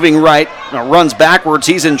Harris, moving right, runs backwards.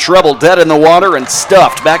 He's in trouble, dead in the water, and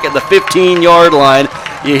stuffed back at the 15-yard line.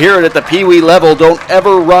 You hear it at the Pee Wee level, don't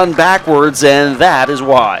ever run backwards, and that is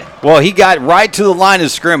why. Well, he got right to the line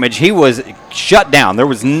of scrimmage. He was shut down. There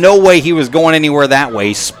was no way he was going anywhere that way.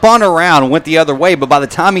 He spun around and went the other way, but by the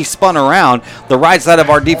time he spun around, the right side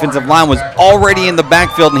of our defensive line was already in the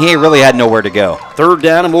backfield, and he really had nowhere to go. 3rd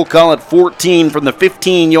down, and we'll call it 14 from the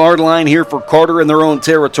 15-yard line here for Carter in their own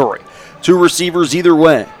territory. 2 receivers either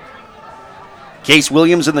way. Case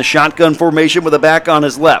Williams in the shotgun formation with a back on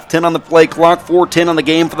his left. 10 on the play clock, 4:10 on the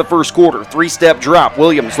game for the first quarter. 3-step drop.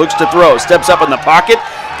 Williams looks to throw, steps up in the pocket,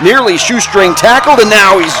 nearly shoestring tackled, and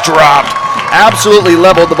now he's dropped. Absolutely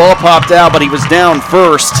leveled. The ball popped out, but he was down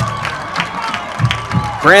first.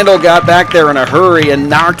 Crandall got back there in a hurry and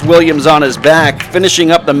knocked Williams on his back.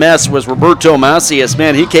 Finishing up the mess was Roberto Macias.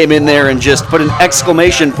 Man, he came in there and just put an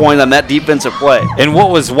exclamation point on that defensive play. And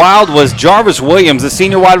what was wild was Jarvis Williams, the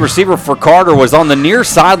senior wide receiver for Carter, was on the near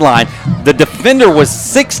sideline. The defender was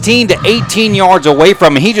 16 to 18 yards away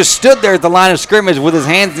from him. He just stood there at the line of scrimmage with his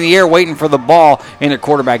hands in the air waiting for the ball, and the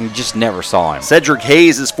quarterback just never saw him. Cedric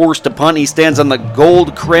Hayes is forced to punt. He stands on the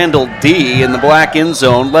gold Crandall D in the black end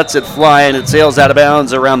zone, lets it fly, and it sails out of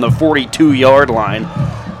bounds around the 42-yard line.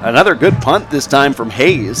 Another good punt this time from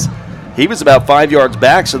Hayes. He was about 5 yards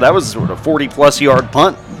back, so that was sort of 40-plus yard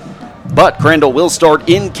punt. But Crandall will start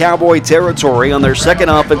in Cowboy territory on their second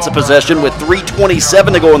offensive possession with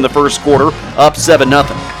 3:27 to go in the first quarter, up 7-0.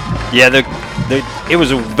 Yeah, it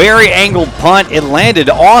was a very angled punt. It landed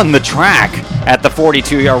on the track at the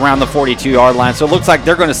around the 42-yard line. So it looks like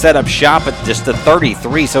they're going to set up shop at just the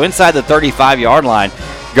 33. So inside the 35-yard line,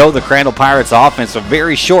 go the Crandall Pirates offense. A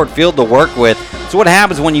very short field to work with. So what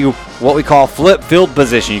happens when you, what we call flip field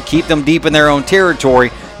position, you keep them deep in their own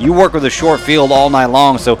territory, you work with a short field all night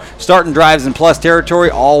long. So starting drives in plus territory,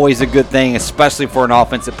 always a good thing, especially for an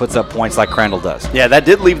offense that puts up points like Crandall does. Yeah, that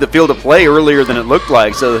did leave the field of play earlier than it looked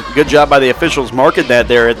like. So good job by the officials marking that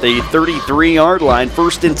there at the 33-yard line.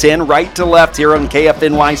 1st and 10, right to left here on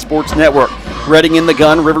KFNY Sports Network. Redding in the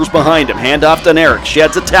gun, Rivers behind him. Handoff to Eric.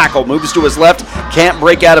 Sheds a tackle, moves to his left, can't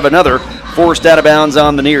break out of another. Forced out of bounds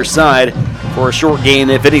on the near side for a short gain,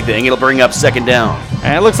 if anything. It'll bring up 2nd down.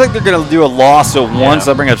 And it looks like they're going to do a loss of 1, so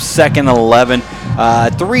they'll bring up 2nd and 11.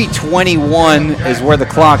 3:21 is where the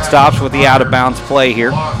clock stops with the out-of-bounds play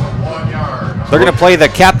here. They're going to play the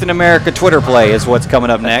Captain America Twitter play is what's coming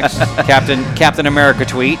up next. Captain America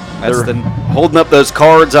tweet. They're holding up those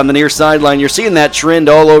cards on the near sideline. You're seeing that trend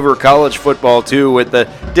all over college football, too, with the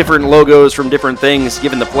different logos from different things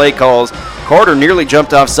given the play calls. Carter nearly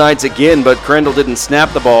jumped off sides again, but Crandall didn't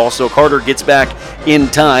snap the ball, so Carter gets back in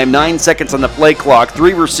time. 9 seconds on the play clock.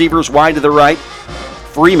 3 receivers wide to the right.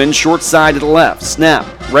 Freeman short side to the left. Snap.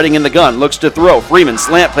 Redding in the gun. Looks to throw. Freeman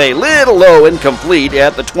slant play. Little low, incomplete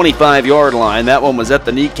at the 25-yard line. That one was at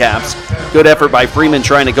the kneecaps. Good effort by Freeman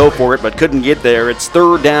trying to go for it, but couldn't get there. It's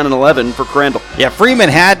 3rd down and 11 for Crandall. Yeah, Freeman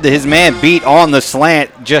had his man beat on the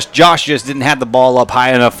slant. Josh just didn't have the ball up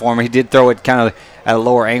high enough for him. He did throw it kind of at a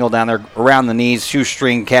lower angle down there around the knees.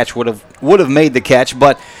 Shoestring catch would have made the catch,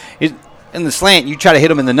 but in the slant, you try to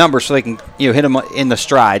hit him in the number so they can hit him in the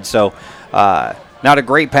stride. So not a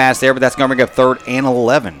great pass there, but that's going to bring up 3rd and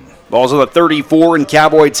 11. Ball's on the 34 in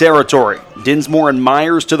Cowboy territory. Dinsmore and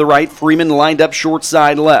Myers to the right. Freeman lined up short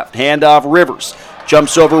side left. Handoff Rivers.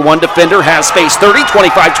 Jumps over one defender. Has space 30,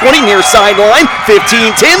 25, 20 near sideline.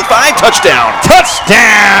 15, 10, 5. Touchdown.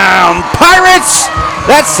 Touchdown, Pirates!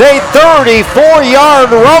 That's a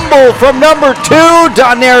 34-yard rumble from number 2.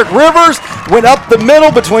 Eric Rivers went up the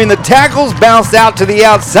middle between the tackles, bounced out to the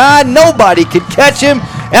outside. Nobody could catch him.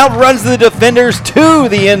 Outruns the defenders to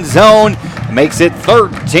the end zone. Makes it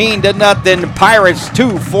 13-0. Pirates,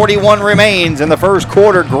 2:41 remains in the first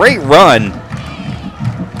quarter. Great run.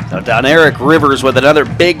 Now Eric Rivers with another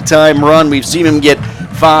big-time run. We've seen him get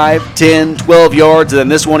 5, 10, 12 yards, and then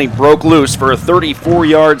this one he broke loose for a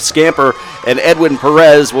 34-yard scamper, and Edwin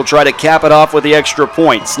Perez will try to cap it off with the extra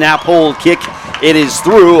point. Snap, hold, kick. It is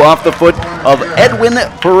through off the foot of Edwin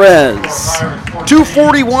Perez.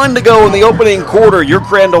 2:41 to go in the opening quarter. Your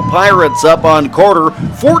Crandall Pirates up on Carter,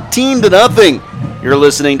 14-0. You're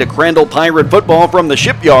listening to Crandall Pirate football from the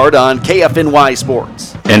Shipyard on KFNY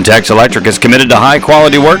Sports. Intex Electric is committed to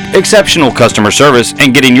high-quality work, exceptional customer service,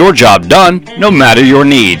 and getting your job done no matter your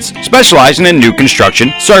needs. Specializing in new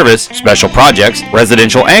construction, service, special projects,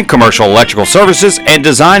 residential and commercial electrical services, and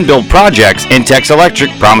design-build projects, Intex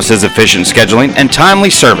Electric promises efficient scheduling and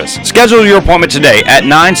timely service. Schedule your appointment today at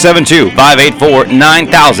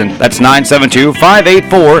 972-584-9000. That's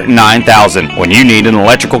 972-584-9000. When you need an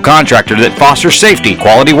electrical contractor that fosters safety,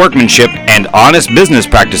 quality workmanship, and honest business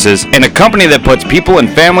practices, and a company that puts people and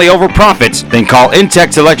family over profits, then call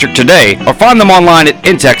Intex Electric today or find them online at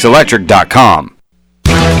intexelectric.com.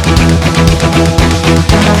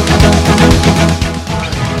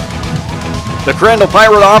 The Crandall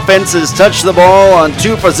Pirate offense has touched the ball on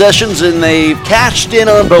 2 possessions, and they've cashed in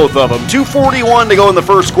on both of them. 2:41 to go in the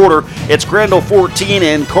first quarter. It's Crandall 14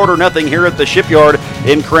 and Carter nothing here at the Shipyard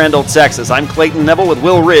in Crandall, Texas. I'm Clayton Neville with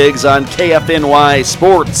Will Riggs on KFNY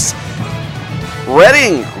Sports.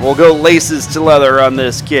 Redding will go laces to leather on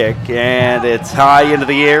this kick, and it's high into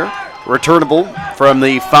the air. Returnable from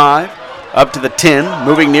the 5 up to the 10,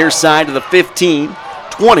 moving near side to the 15.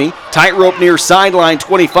 20, tightrope near sideline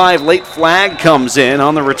 25, late flag comes in.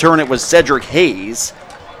 On the return, it was Cedric Hayes.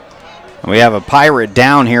 We have a Pirate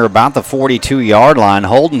down here about the 42-yard line,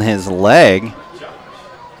 holding his leg.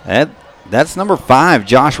 That's number 5,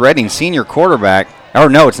 Josh Redding, senior quarterback. Or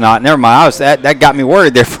no, it's not. Never mind. That got me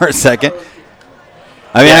worried there for a second.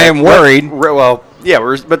 I am worried.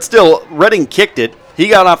 But still, Redding kicked it. He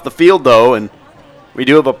got off the field, though, and we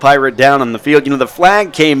do have a Pirate down on the field. The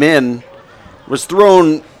flag came in, was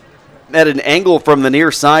thrown at an angle from the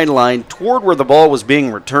near sideline toward where the ball was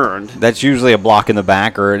being returned. That's usually a block in the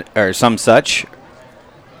back or some such.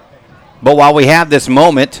 But while we have this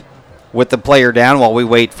moment, with the player down while we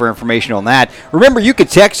wait for information on that. Remember, you can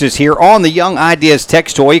text us here on the Young Ideas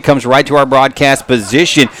text toy. It comes right to our broadcast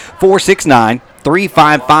position.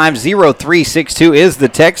 469-355-0362 is the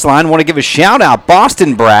text line. Want to give a shout-out.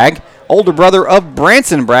 Boston Bragg, older brother of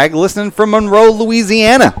Branson Bragg, listening from Monroe,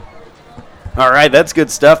 Louisiana. All right, that's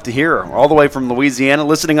good stuff to hear. All the way from Louisiana,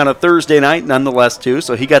 listening on a Thursday night, nonetheless, too.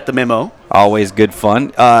 So he got the memo. Always good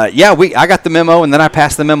fun. I got the memo, and then I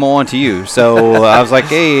passed the memo on to you. So I was like,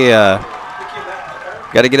 hey,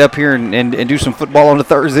 got to get up here and do some football on a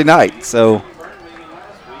Thursday night. So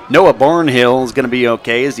Noah Barnhill is going to be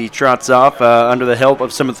okay as he trots off under the help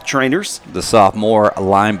of some of the trainers. The sophomore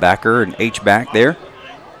linebacker and H-back there.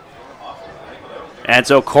 And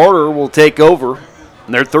so Carter will take over.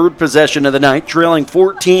 Their third possession of the night, trailing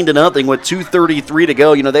 14-0 with 2:33 to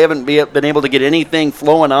go. You know, they haven't been able to get anything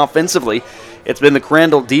flowing offensively. It's been the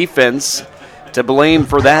Crandall defense to blame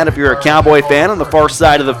for that. If you're a Cowboy fan on the far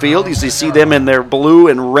side of the field, you see them in their blue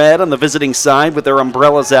and red on the visiting side with their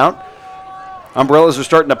umbrellas out. Umbrellas are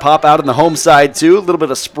starting to pop out on the home side, too. A little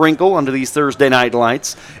bit of sprinkle under these Thursday night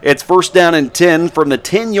lights. It's 1st down and 10 from the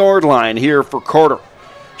 10-yard line here for Carter.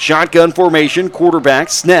 Shotgun formation, quarterback,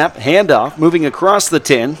 snap, handoff, moving across the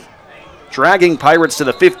 10, dragging Pirates to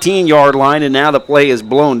the 15-yard line, and now the play is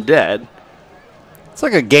blown dead. It's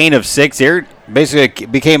like a gain of 6 here. Basically,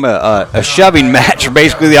 it became a shoving match.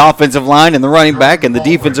 Basically, the offensive line and the running back and the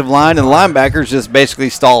defensive line and the linebackers just basically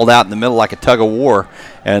stalled out in the middle like a tug of war,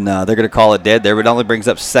 and they're going to call it dead there, but it only brings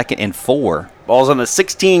up 2nd and 4. Ball's on the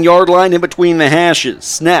 16-yard line in between the hashes.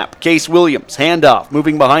 Snap, Case Williams, handoff,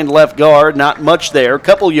 moving behind left guard, not much there,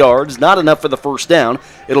 couple yards, not enough for the first down.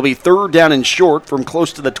 It'll be 3rd down and short from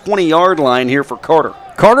close to the 20-yard line here for Carter.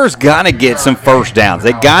 Carter's got to get some first downs.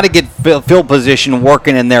 They got to get field position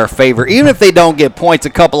working in their favor. Even if they don't get points, a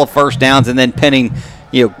couple of first downs, and then pinning,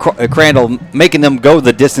 Crandall, making them go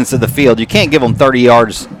the distance of the field. You can't give them 30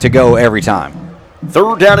 yards to go every time.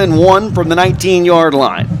 3rd down and 1 from the 19-yard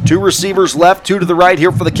line. 2 receivers left, 2 to the right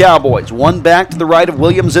here for the Cowboys. 1 back to the right of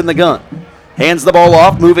Williams in the gun. Hands the ball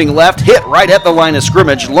off, moving left, hit right at the line of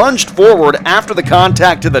scrimmage, lunged forward after the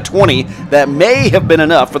contact to the 20. That may have been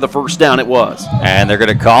enough for the first down. It was. And they're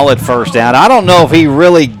going to call it first down. I don't know if he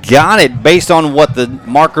really got it based on what the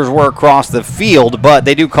markers were across the field, but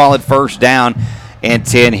they do call it first down and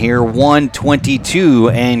 10 here,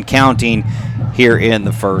 1:22 and counting here in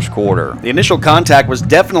the first quarter. The initial contact was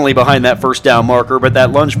definitely behind that first down marker, but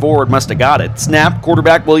that lunge forward must have got it. Snap,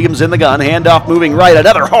 quarterback Williams in the gun, handoff moving right,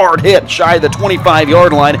 another hard hit shy of the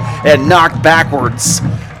 25-yard line and knocked backwards.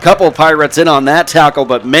 Couple Pirates in on that tackle,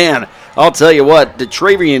 but man, I'll tell you what,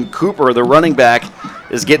 DeTravian Cooper, the running back,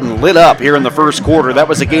 is getting lit up here in the first quarter. That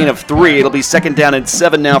was a gain of 3. It'll be 2nd down and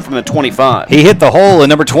 7 now from the 25. He hit the hole in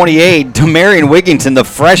number 28. Demarion Wigginton, the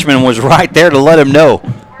freshman, was right there to let him know.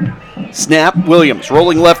 Snap, Williams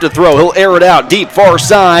rolling left to throw. He'll air it out deep, far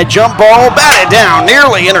side. Jump ball, batted down,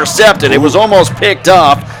 nearly intercepted. It was almost picked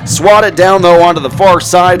off. Swatted down, though, onto the far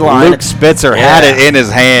sideline. Luke Spitzer had it in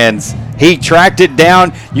his hands. He tracked it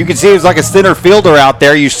down. You can see he was like a center fielder out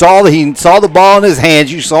there. He saw the ball in his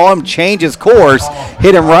hands. You saw him change his course,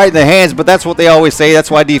 hit him right in the hands. But that's what they always say.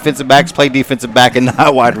 That's why defensive backs play defensive back and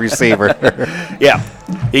not wide receiver. Yeah,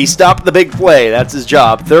 he stopped the big play. That's his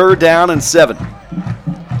job. 3rd down and 7.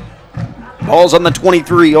 Ball's on the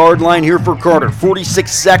 23-yard line here for Carter.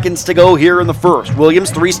 46 seconds to go here in the first.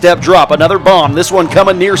 Williams, 3-step drop, another bomb. This one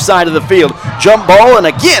coming near side of the field. Jump ball, and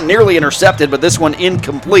again, nearly intercepted, but this one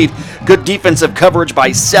incomplete. Good defensive coverage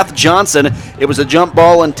by Seth Johnson. It was a jump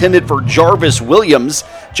ball intended for Jarvis Williams.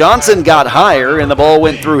 Johnson got higher, and the ball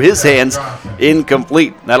went through his hands.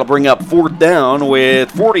 Incomplete. That'll bring up 4th down with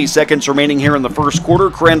 40 seconds remaining here in the first quarter.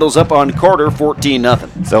 Crandall's up on Carter,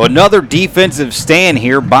 14-0. So another defensive stand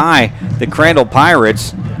here by the Crandall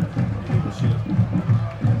Pirates.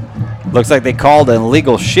 Looks like they called an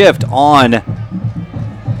illegal shift on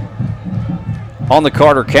the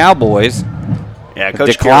Carter Cowboys. Yeah,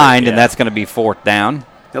 Coach declined, Carey, and that's going to be 4th down.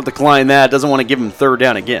 He'll decline that. Doesn't want to give him 3rd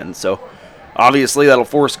down again. So obviously that'll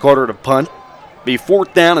force Carter to punt. Be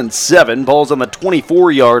 4th down and 7. Ball's on the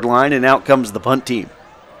 24-yard line, and out comes the punt team.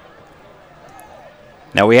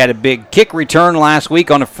 Now, we had a big kick return last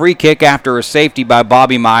week on a free kick after a safety by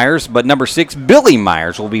Bobby Myers, but number 6, Billy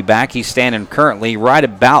Myers, will be back. He's standing currently right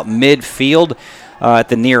about midfield at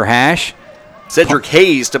the near hash. Cedric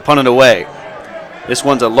Hayes to punt it away. This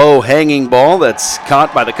one's a low-hanging ball that's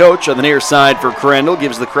caught by the coach on the near side for Crandall.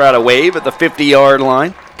 Gives the crowd a wave at the 50-yard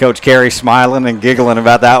line. Coach Carey smiling and giggling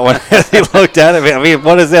about that one as he looked at it. I mean,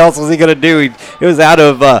 what else was he going to do? It was out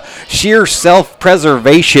of sheer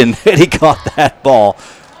self-preservation that he caught that ball.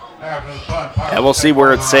 And we'll see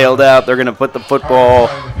where it sailed out. They're going to put the football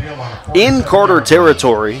in Carter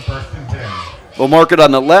territory. We'll mark it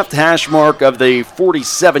on the left hash mark of the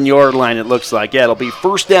 47-yard line, it looks like. Yeah, it'll be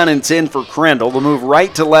first down and 10 for Crandall. They'll move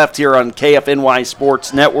right to left here on KFNY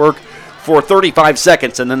Sports Network for 35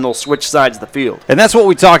 seconds, and then they'll switch sides of the field. And that's what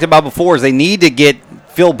we talked about before, is they need to get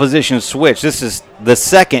field position switch. This is the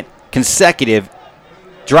second consecutive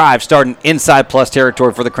drive starting inside plus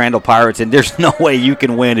territory for the Crandall Pirates, and there's no way you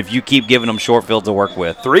can win if you keep giving them short field to work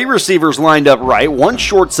with. 3 receivers lined up right, 1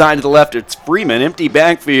 short side to the left. It's Freeman, empty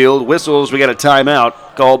backfield, whistles. We got a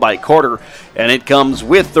timeout called by Carter, and it comes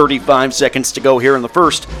with 35 seconds to go here in the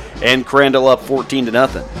first, and Crandall up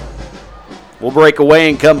 14-0. We'll break away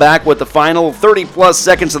and come back with the final 30-plus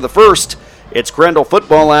seconds of the first. It's Crandall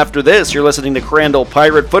football after this. You're listening to Crandall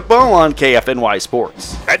Pirate Football on KFNY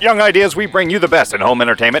Sports. At Young Ideas, we bring you the best in home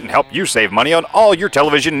entertainment and help you save money on all your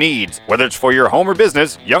television needs. Whether it's for your home or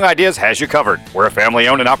business, Young Ideas has you covered. We're a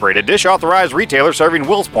family-owned and operated dish-authorized retailer serving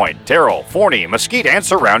Wills Point, Terrell, Forney, Mesquite, and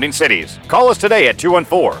surrounding cities. Call us today at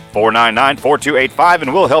 214-499-4285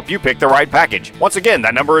 and we'll help you pick the right package. Once again,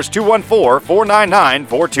 that number is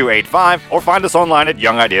 214-499-4285 or find us online at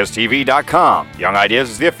YoungIdeasTV.com. Young Ideas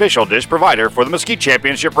is the official dish provider for the Mesquite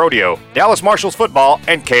Championship Rodeo, Dallas Marshals football,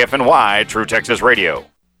 and KFNY True Texas Radio.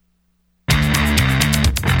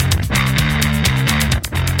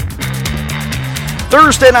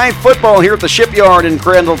 Thursday night football here at the Shipyard in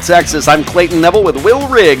Crandall, Texas. I'm Clayton Neville with Will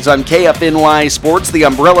Riggs on KFNY Sports. The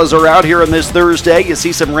umbrellas are out here on this Thursday. You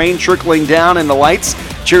see some rain trickling down in the lights.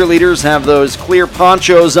 Cheerleaders have those clear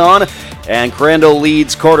ponchos on. And Crandall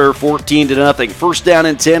leads Carter 14-0. First down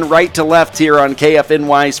and 10, right to left here on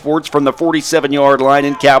KFNY Sports from the 47-yard line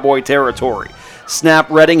in Cowboy territory. Snap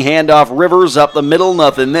Redding, handoff Rivers up the middle,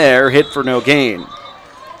 nothing there. Hit for no gain.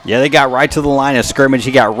 Yeah, they got right to the line of scrimmage.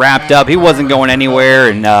 He got wrapped up. He wasn't going anywhere,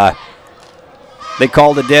 and they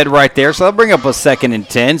called it dead right there. So they'll bring up a 2nd and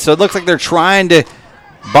 10. So it looks like they're trying to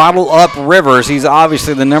bottle up Rivers. He's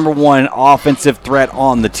obviously the number 1 offensive threat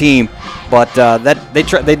on the team. But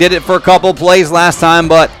they did it for a couple plays last time,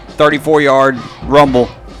 but 34-yard rumble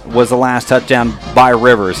was the last touchdown by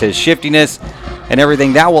Rivers. His shiftiness and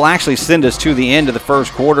everything, that will actually send us to the end of the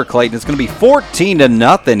first quarter, Clayton. It's going to be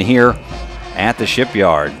 14-0 here at the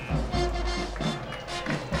Shipyard.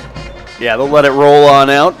 Yeah, they'll let it roll on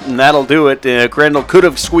out, and that'll do it. Crandall could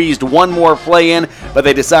have squeezed one more play in, but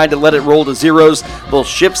they decided to let it roll to zeros. They'll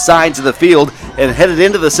shift sides of the field, and headed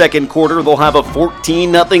into the second quarter, they'll have a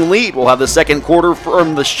 14-0 lead. We'll have the second quarter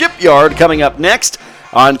from the Shipyard coming up next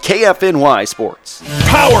on KFNY Sports.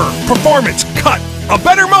 Power, performance, cut. A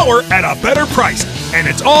better mower at a better price. And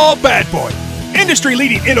it's all Bad Boy.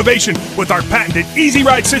 Industry-leading innovation with our patented Easy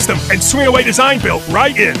Ride system and swing away design built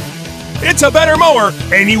right in. It's a better mower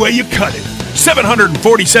any way you cut it.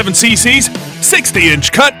 747 cc's,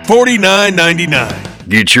 60-inch cut, $49.99.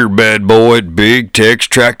 Get your Bad Boy at Big Tex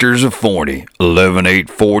Tractors of Forney,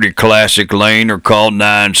 11840 Classic Lane, or call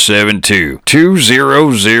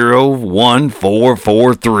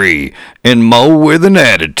 972-200-1443 and mow with an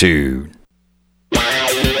attitude.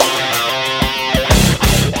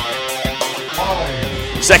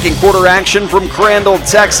 Second quarter action from Crandall,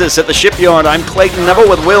 Texas at the Shipyard. I'm Clayton Neville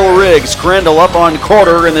with Will Riggs. Crandall up on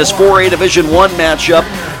Carter in this 4A Division I matchup,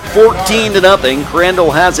 14-0.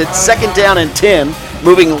 Crandall has it 2nd down and 10,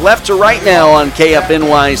 moving left to right now on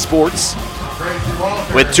KFNY Sports.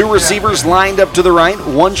 With 2 receivers lined up to the right,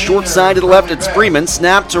 1 short side to the left. It's Freeman,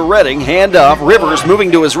 snap to Redding, handoff. Rivers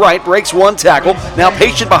moving to his right, breaks 1 tackle. Now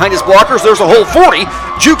patient behind his blockers. There's a whole 40.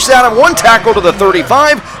 Jukes out of 1 tackle to the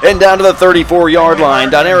 35 and down to the 34-yard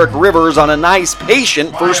line. Doneric Rivers on a nice,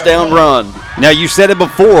 patient first down run. Now, you said it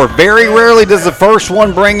before. Very rarely does the first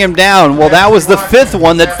one bring him down. Well, that was the 5th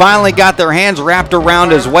one that finally got their hands wrapped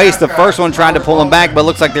around his waist. The first one tried to pull him back, but it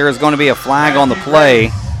looks like there is going to be a flag on the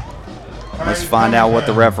play. Let's find out what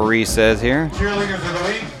the referee says here.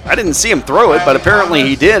 I didn't see him throw it, but apparently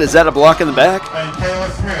he did. Is that a block in the back?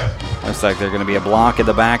 Looks like there's going to be a block in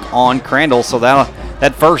the back on Crandall, so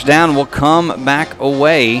that first down will come back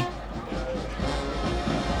away.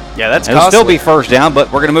 Yeah, that's It'll still be first down,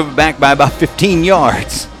 but we're going to move it back by about 15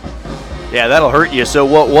 yards. Yeah, that'll hurt you. So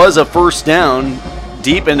what was a first down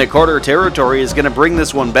deep into Carter territory is going to bring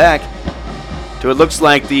this one back to, it looks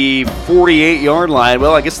like, the 48-yard line.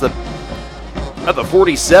 Well, I guess the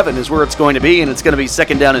 47 is where it's going to be, and it's going to be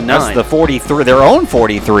 2nd down and 9. That's the 43, their own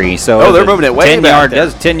 43. So they're moving it way back.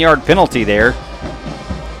 There's a 10-yard penalty there.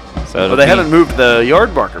 So they haven't moved the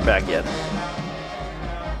yard marker back yet.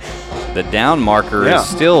 The down marker is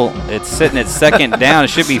still, it's sitting at 2nd down. It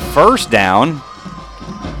should be first down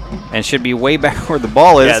and should be way back where the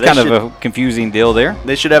ball is. It's kind of a confusing deal there.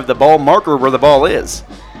 They should have the ball marker where the ball is.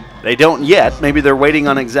 They don't yet. Maybe they're waiting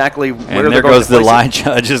on exactly where And they're there going goes to the place line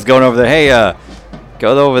judge just going over there. Hey,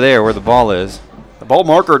 go over there where the ball is. The ball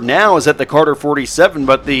marker now is at the Carter 47,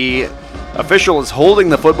 but the official is holding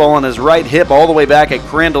the football on his right hip all the way back at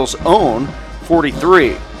Crandall's own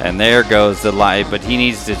 43. And there goes the line, but he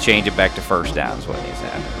needs to change it back to first down is what needs to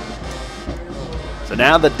happen. So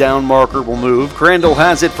now the down marker will move. Crandall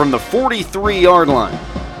has it from the 43-yard line.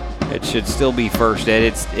 It should still be first, Ed.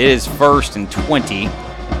 It is 1st and 20.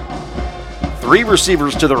 3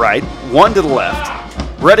 receivers to the right, 1 to the left.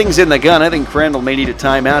 Redding's in the gun. I think Crandall may need a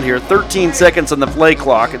timeout here. 13 seconds on the play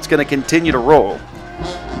clock. It's going to continue to roll.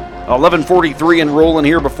 11:43 and rolling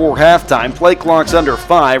here before halftime. Play clock's under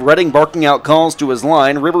 5. Redding barking out calls to his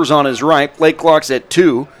line. Rivers on his right. Play clock's at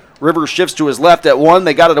 2. Rivers shifts to his left at 1.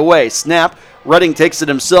 They got it away. Snap. Redding takes it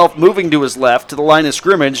himself, moving to his left to the line of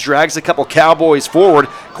scrimmage. Drags a couple Cowboys forward,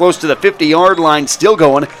 close to the 50-yard line, still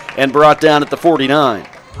going, and brought down at the 49.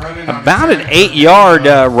 About an 8-yard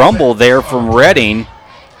rumble there from Redding.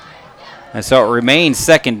 And so it remains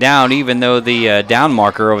second down, even though the down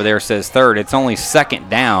marker over there says third. It's only second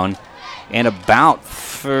down and about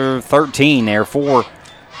 13 there for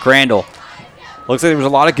Crandall. Looks like there was a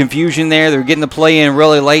lot of confusion there. They were getting the play in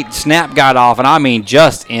really late. Snap got off, and I mean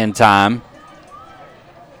just in time.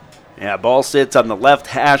 Yeah, ball sits on the left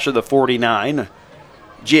hash of the 49.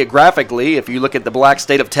 Geographically, if you look at the Black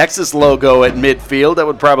State of Texas logo at midfield, that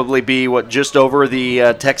would probably be, just over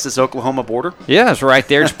the Texas-Oklahoma border? Yeah, it's right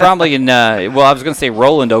there. It's probably in, I was going to say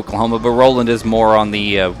Roland, Oklahoma, but Roland is more on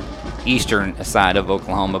the eastern side of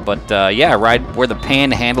Oklahoma. But, right where the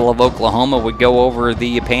panhandle of Oklahoma would go over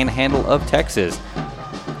the panhandle of Texas.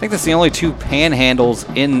 I think that's the only 2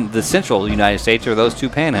 panhandles in the central United States are those 2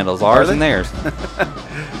 panhandles, ours and theirs.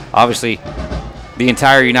 Obviously, the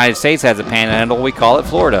entire United States has a panhandle. We call it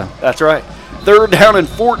Florida. That's right. 3rd down and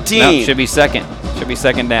 14. No, should be second. Should be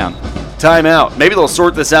second down. Timeout. Maybe they'll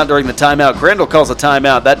sort this out during the timeout. Crandall calls a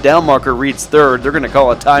timeout. That down marker reads 3rd. They're going to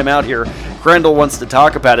call a timeout here. Crandall wants to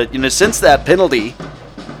talk about it. Since that penalty,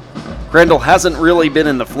 Crandall hasn't really been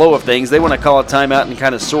in the flow of things. They want to call a timeout and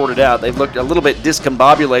kind of sort it out. They've looked a little bit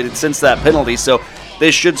discombobulated since that penalty, so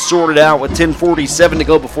they should sort it out with 10:47 to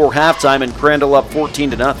go before halftime and Crandall up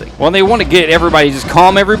 14-0. Well, they want to get everybody, just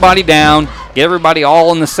calm everybody down, get everybody all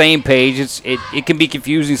on the same page. It can be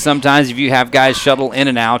confusing sometimes if you have guys shuttle in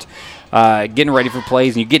and out, getting ready for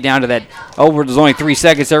plays, and you get down to that, there's only 3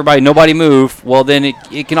 seconds, nobody move. Well, then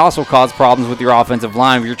it can also cause problems with your offensive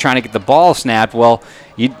line if you're trying to get the ball snapped. Well,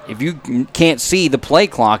 if you can't see the play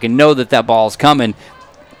clock and know that ball's coming,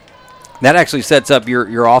 that actually sets up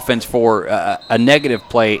your offense for a negative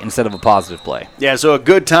play instead of a positive play. Yeah, so a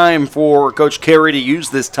good time for Coach Carey to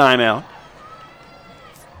use this timeout.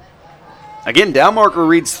 Again, down marker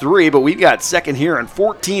reads 3, but we've got second here and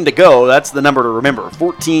 14 to go. That's the number to remember.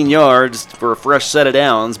 14 yards for a fresh set of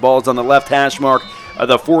downs. Ball's on the left hash mark of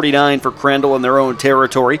the 49 for Crandall in their own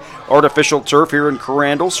territory. Artificial turf here in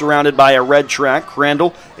Crandall, surrounded by a red track.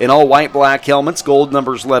 Crandall in all white-black helmets, gold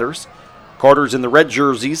numbers, letters. Carter's in the red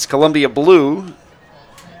jerseys, Columbia blue,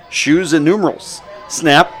 shoes and numerals.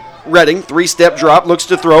 Snap, Redding, 3-step drop, looks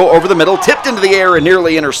to throw over the middle, tipped into the air and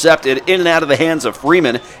nearly intercepted, in and out of the hands of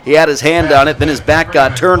Freeman. He had his hand on it, then his back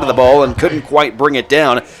got turned to the ball and couldn't quite bring it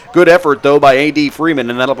down. Good effort, though, by A.D. Freeman,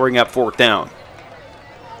 and that'll bring up 4th down.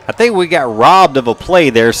 I think we got robbed of a play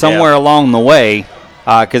there somewhere along the way,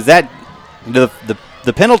 because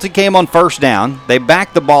the penalty came on first down. They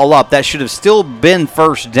backed the ball up. That should have still been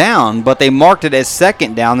first down, but they marked it as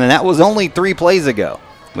second down, and that was only 3 plays ago.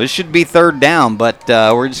 This should be 3rd down, but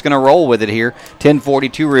we're just going to roll with it here.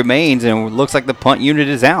 10:42 remains, and it looks like the punt unit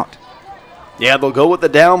is out. Yeah, they'll go with the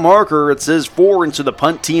down marker. It says 4, and so the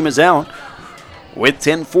punt team is out with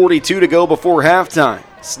 10:42 to go before halftime.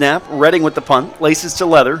 Snap, Redding with the punt, laces to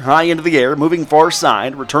leather, high into the air, moving far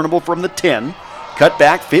side, returnable from the 10, cut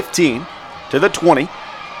back 15 to the 20.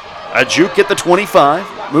 A juke at the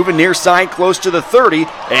 25, moving near side close to the 30,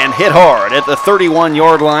 and hit hard at the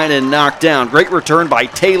 31-yard line and knocked down. Great return by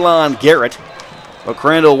Talon Garrett. But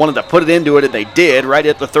Crandall wanted to put it into it, and they did, right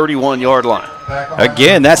at the 31-yard line.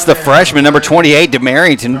 Again, that's the freshman, number 28,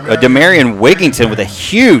 Demarion Wigington, with a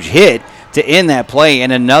huge hit to end that play,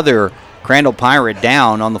 and another Crandall Pirate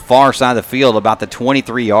down on the far side of the field about the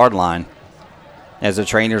 23-yard line as the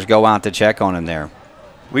trainers go out to check on him there.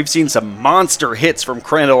 We've seen some monster hits from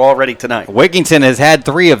Crandall already tonight. Wigington has had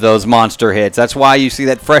 3 of those monster hits. That's why you see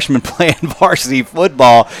that freshman playing varsity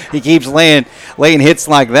football. He keeps laying hits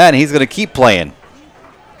like that, and he's going to keep playing.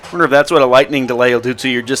 I wonder if that's what a lightning delay will do to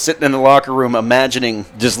you. You're just sitting in the locker room imagining,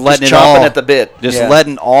 just letting it chomping all at the bit,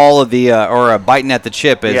 letting all of the or biting at the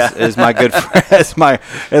chip, as my good as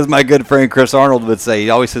my good friend Chris Arnold would say. He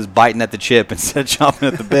always says biting at the chip instead of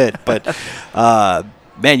chomping at the bit. But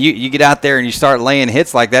man, you get out there and you start laying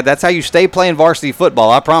hits like that. That's how you stay playing varsity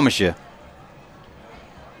football. I promise you.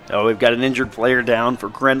 Oh, we've got an injured player down for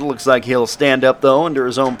Crendel. Looks like he'll stand up, though, under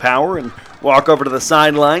his own power and walk over to the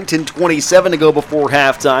sideline. 10:27 to go before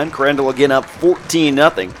halftime. Crendel again up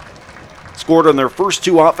 14-0. Scored on their first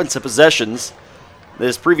 2 offensive possessions.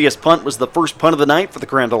 This previous punt was the first punt of the night for the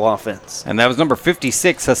Crendel offense. And that was number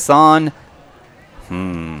 56, Hassan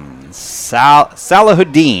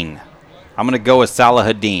Salahuddin. I'm going to go with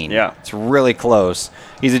Salahuddin. Yeah. It's really close.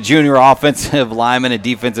 He's a junior offensive lineman, a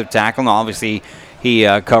defensive tackle, and obviously he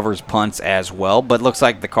covers punts as well, but looks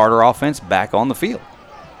like the Carter offense back on the field.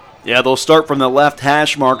 Yeah, they'll start from the left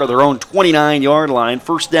hash mark of their own 29-yard line.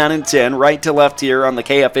 First down and 10, right to left here on the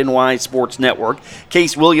KFNY Sports Network.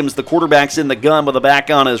 Case Williams, the quarterback's in the gun with the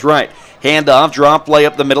back on his right. Handoff, drop play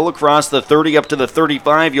up the middle across the 30 up to the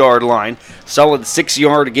 35-yard line. Solid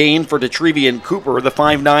 6-yard gain for Detrevian Cooper, the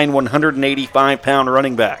 5'9", 185-pound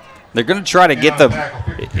running back. They're going to try to get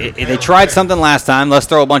they tried something last time. Let's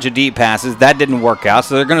throw a bunch of deep passes. That didn't work out,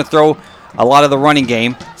 so they're going to throw a lot of the running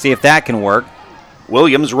game, see if that can work.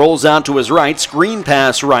 Williams rolls out to his right, screen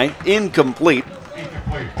pass right, incomplete.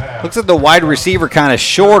 Looks like the wide receiver kind of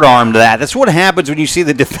short-armed that. That's what happens when you see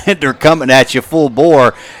the defender coming at you full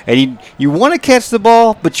bore, and you want to catch the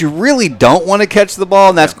ball, but you really don't want to catch the ball,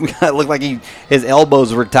 and that's it looked like his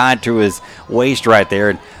elbows were tied to his waist right there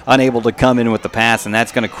and unable to come in with the pass, and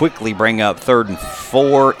that's going to quickly bring up 3rd and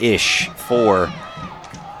 4-ish for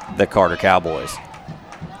the Carter Cowboys.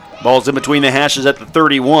 Ball's in between the hashes at the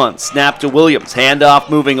 31. Snap to Williams.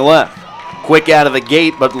 Handoff moving left. Quick out of the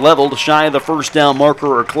gate, but leveled shy of the first down marker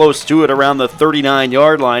or close to it around the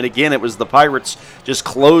 39-yard line. Again, it was the Pirates just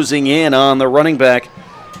closing in on the running back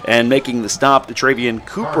and making the stop to Detrevian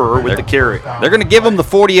Cooper with the carry. They're going to give him the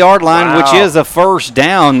 40-yard line, which is a first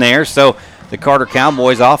down there. So the Carter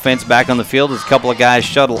Cowboys offense back on the field as a couple of guys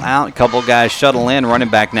shuttle out, a couple of guys shuttle in. Running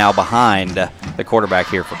back now behind the quarterback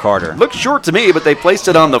here for Carter. Looked short to me, but they placed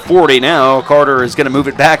it on the 40 now. Carter is going to move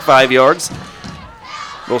it back 5 yards.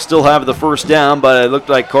 They'll still have the first down, but it looked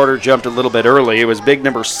like Carter jumped a little bit early. It was big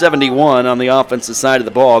number 71 on the offensive side of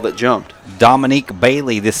the ball that jumped. Dominique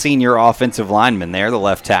Bailey, the senior offensive lineman there, the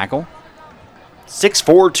left tackle.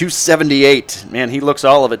 6'4", 278. Man, he looks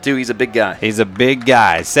all of it, too. He's a big guy. He's a big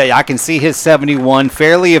guy. Say, I can see his 71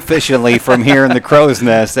 fairly efficiently from here in the Crow's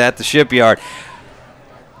Nest at the shipyard.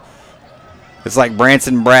 It's like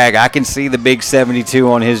Branson Bragg. I can see the big 72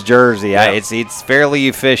 on his jersey. Yeah. It's fairly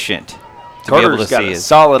efficient. Carter's got a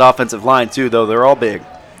solid offensive line, too, though. They're all big.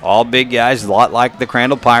 All big guys, a lot like the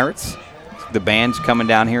Crandall Pirates. The band's coming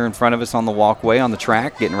down here in front of us on the walkway on the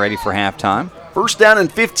track, getting ready for halftime. First down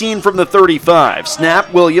and 15 from the 35.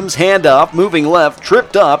 Snap, Williams, handoff, moving left,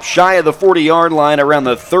 tripped up, shy of the 40-yard line around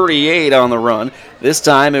the 38 on the run. This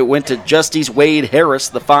time it went to Justice Wade Harris,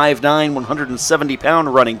 the 5'9",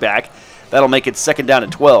 170-pound running back. That'll make it second down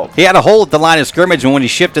and 12. He had a hole at the line of scrimmage, and when he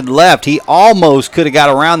shifted left, he almost could have got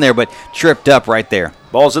around there, but tripped up right there.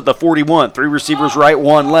 Ball's at the 41. 3 receivers right,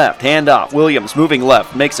 1 left. Handoff. Williams moving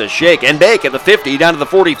left. Makes a shake and bake at the 50. Down to the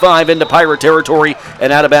 45 into Pirate territory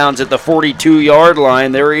and out of bounds at the 42-yard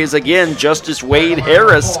line. There he is again. Justice Wade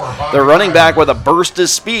Harris, the running back with a burst of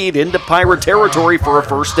speed into Pirate territory for a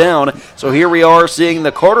first down. So here we are seeing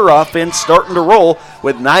the Carter offense starting to roll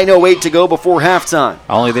with 9:08 to go before halftime.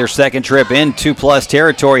 Only their second trip in 2+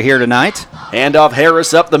 territory here tonight. Handoff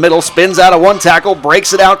Harris up the middle. Spins out of one tackle.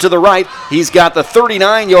 Breaks it out to the right. He's got the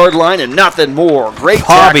 39-yard line and nothing more. Great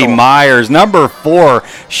Bobby tackle. Myers, number 4,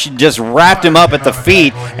 she just wrapped him up at the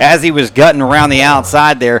feet as he was gutting around the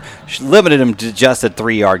outside there. She limited him to just a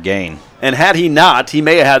 3-yard gain. And had he not, he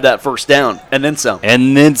may have had that first down and then some.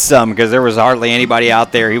 And then some, because there was hardly anybody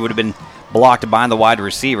out there. He would have been blocked behind the wide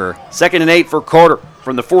receiver. 2nd and 8 for Carter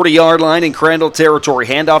from the 40-yard line in Crandall territory.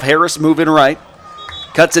 Handoff Harris moving right.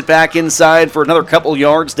 Cuts it back inside for another couple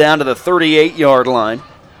yards down to the 38-yard line.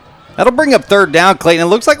 That'll bring up third down, Clayton. It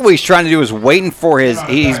looks like what he's trying to do is waiting for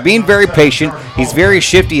he's being very patient. He's very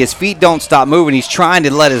shifty. His feet don't stop moving. He's trying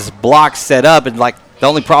to let his blocks set up, and like the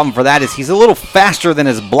only problem for that is he's a little faster than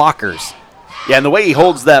his blockers. Yeah, and the way he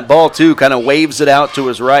holds that ball, too, kind of waves it out to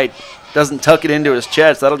his right. doesn't tuck it into his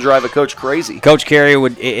chest, that'll drive a coach crazy. Coach Carey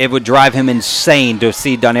would drive him insane to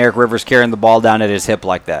see Duneric Rivers carrying the ball down at his hip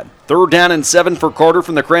like that. 3rd down and 7 for Carter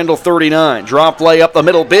from the Crandall 39. Draw play up the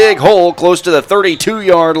middle, big hole close to the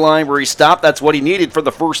 32-yard line where he stopped. That's what he needed for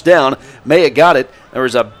the first down. Maya got it. There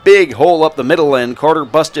was a big hole up the middle, and Carter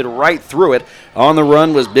busted right through it. On the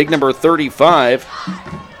run was big number 35,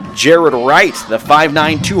 Jared Wright, the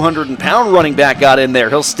 5'9", 200-pound running back, got in there.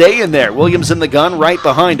 He'll stay in there. Williams in the gun right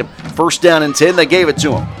behind him. 1st down and 10, they gave it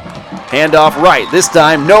to him. Handoff Wright, this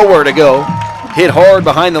time nowhere to go. Hit hard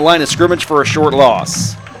behind the line of scrimmage for a short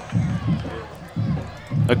loss.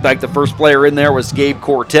 Looked like the first player in there was Gabe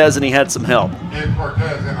Cortez, and he had some help. Gabe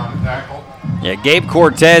Cortez in on the tackle. Yeah, Gabe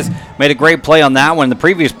Cortez made a great play on that one. The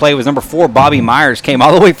previous play was number 4, Bobby Myers, came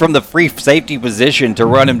all the way from the free safety position to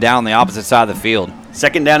run him down the opposite side of the field.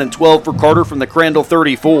 2nd down and 12 for Carter from the Crandall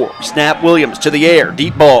 34. Snap Williams to the air.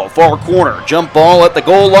 Deep ball, far corner. Jump ball at the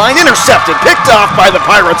goal line. Intercepted, picked off by the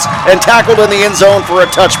Pirates, and tackled in the end zone for a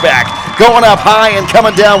touchback. Going up high and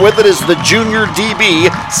coming down with it is the junior DB,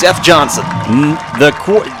 Seth Johnson.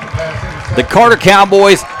 The Carter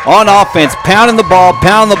Cowboys on offense, pounding the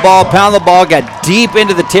ball, got deep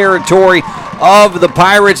into the territory of the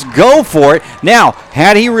Pirates. Go for it. Now,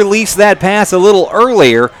 had he released that pass a little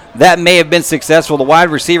earlier, that may have been successful. The wide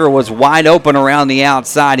receiver was wide open around the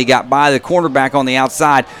outside. He got by the cornerback on the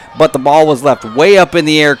outside, but the ball was left way up in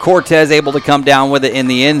the air. Cortez able to come down with it in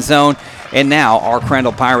the end zone. And now our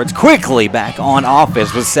Crandall Pirates quickly back on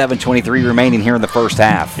offense with 7:23 remaining here in the first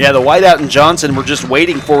half. Yeah, the wideout and Johnson were just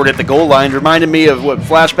waiting for it at the goal line. Reminded me of what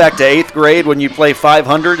flashback to 8th grade when you play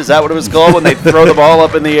 500. Is that what it was called? When they throw the ball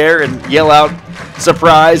up in the air and yell out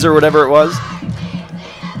surprise or whatever it was?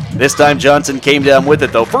 This time Johnson came down with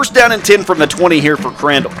it, though. 1st down and 10 from the 20 here for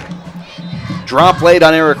Crandall. Drop late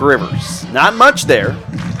on Eric Rivers. Not much there.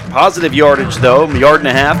 Positive yardage, though. 1.5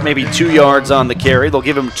 yards, maybe 2 yards on the carry. They'll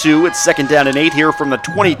give him 2. It's 2nd down and 8 here from the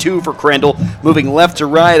 22 for Crandall, moving left to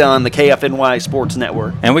right on the KFNY Sports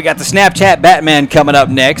Network. And we got the Snapchat Batman coming up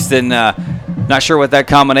next, and not sure what that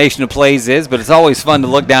combination of plays is, but it's always fun to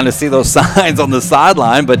look down to see those signs on the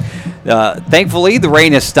sideline. But thankfully, the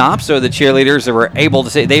rain has stopped, so the cheerleaders were able to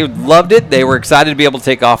say they loved it. They were excited to be able to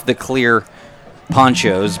take off the clear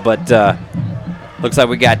ponchos, but looks like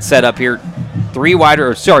we got set up here. 2 wide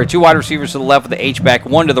receivers to the left with the H-back,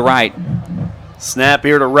 1 to the right. Snap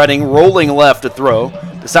here to Redding, rolling left to throw.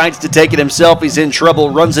 Decides to take it himself. He's in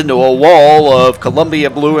trouble, runs into a wall of Columbia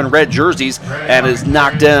blue and red jerseys, and is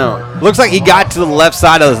knocked down. Looks like he got to the left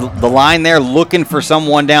side of the line there looking for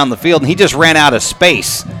someone down the field, and he just ran out of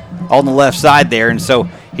space on the left side there, and so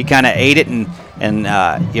he kind of ate it and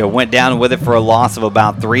went down with it for a loss of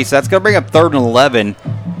about 3. So that's going to bring up 3rd and 11.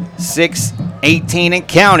 6:18 and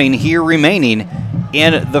counting here remaining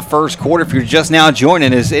in the first quarter. If you're just now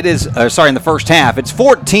joining us, in the first half, it's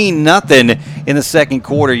 14-0 in the second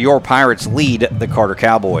quarter. Your Pirates lead the Carter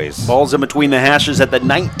Cowboys. Ball's in between the hashes at the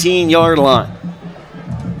 19-yard line.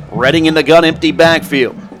 Redding in the gun, empty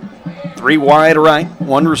backfield. 3 wide right,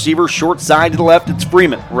 1 receiver short side to the left. It's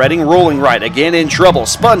Freeman. Redding rolling right, again in trouble.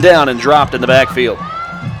 Spun down and dropped in the backfield.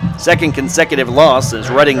 2nd consecutive loss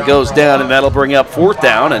as Redding goes down, and that'll bring up 4th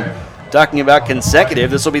down. And talking about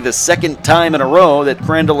consecutive, this will be the 2nd time in a row that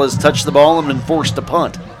Crandall has touched the ball and been forced to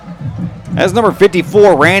punt. As number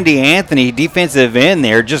 54, Randy Anthony, defensive end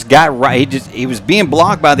there, just got right. He was being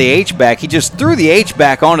blocked by the H-back. He just threw the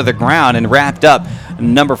H-back onto the ground and wrapped up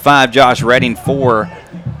number 5, Josh Redding, for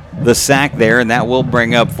the sack there, and that will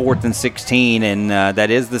bring up 4th and 16. And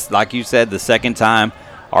that is, this, like you said, the 2nd time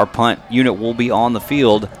our punt unit will be on the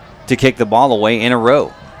field to kick the ball away in a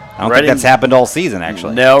row. I don't think that's happened all season,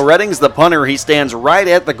 actually. No, Redding's the punter. He stands right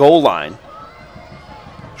at the goal line.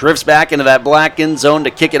 Drifts back into that black end zone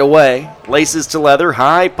to kick it away. Laces to leather,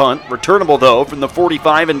 high punt. Returnable, though, from the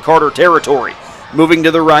 45 in Carter territory. Moving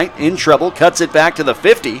to the right, in trouble, cuts it back to the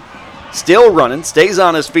 50. Still running, stays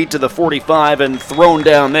on his feet to the 45 and thrown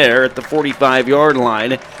down there at the 45-yard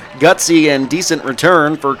line. Gutsy and decent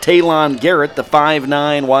return for Talon Garrett, the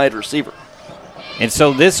 5'9" wide receiver. And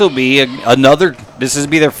so this will be this will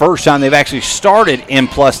be their first time they've actually started in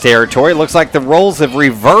plus territory. It looks like the roles have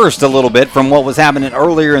reversed a little bit from what was happening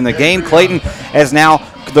earlier in the game. Clayton, as now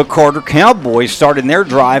the Carter Cowboys started their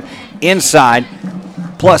drive inside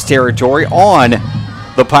plus territory on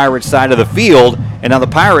the Pirates side of the field. And now the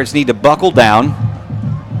Pirates need to buckle down,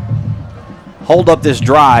 hold up this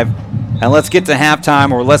drive, and let's get to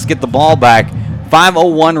halftime, or let's get the ball back.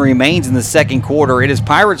 5:01 remains in the second quarter. It is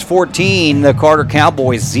Pirates 14, the Carter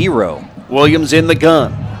Cowboys 0. Williams in the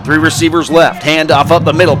gun. 3 receivers left. Handoff up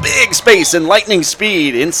the middle. Big space and lightning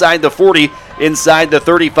speed. Inside the 40 inside the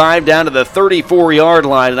 35 down to the 34-yard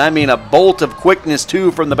line. And I mean a bolt of quickness,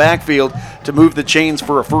 too, from the backfield to move the chains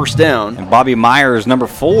for a first down. And Bobby Myers, number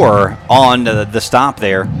 4, on the stop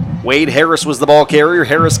there. Wade Harris was the ball carrier.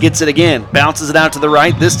 Harris gets it again. Bounces it out to the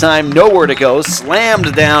right. This time nowhere to go.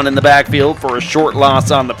 Slammed down in the backfield for a short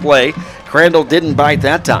loss on the play. Crandall didn't bite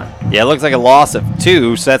that time. Yeah, it looks like a loss of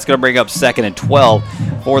 2, so that's going to bring up 2nd and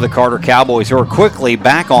 12 for the Carter Cowboys, who are quickly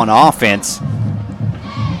back on offense.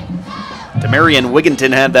 Demarion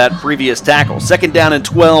Wigginton had that previous tackle. 2nd down and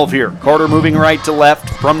 12 here. Carter moving right to left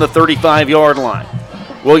from the 35-yard line.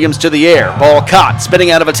 Williams to the air. Ball caught.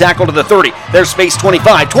 Spinning out of a tackle to the 30. There's space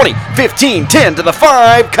 25, 20, 15, 10 to the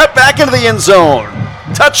 5. Cut back into the end zone.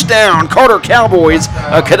 Touchdown, Carter Cowboys.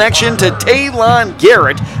 A connection to Taylon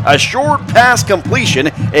Garrett. A short pass completion,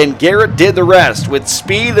 and Garrett did the rest with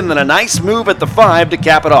speed and then a nice move at the 5 to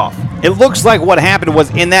cap it off. It looks like what happened was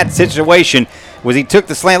in that situation was he took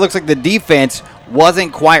the slant. It looks like the defense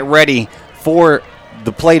wasn't quite ready for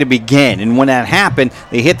the play to begin. And when that happened,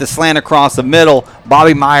 they hit the slant across the middle.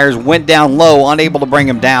 Bobby Myers went down low, unable to bring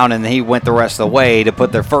him down, and he went the rest of the way to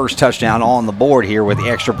put their first touchdown on the board here with the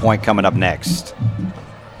extra point coming up next.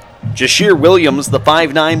 Jashir Williams, the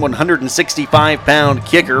 5'9", 165-pound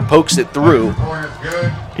kicker, pokes it through.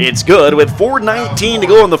 It's good. With 4:19 to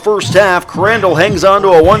go in the first half, Crandall hangs on to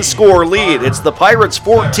a one-score lead. It's the Pirates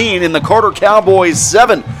 14 and the Carter Cowboys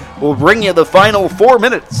 7. We'll bring you the final 4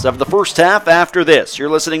 minutes of the first half after this. You're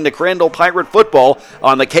listening to Crandall Pirate Football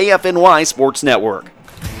on the KFNY Sports Network.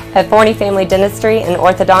 At Forney Family Dentistry and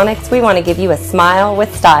Orthodontics, we want to give you a smile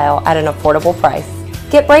with style at an affordable price.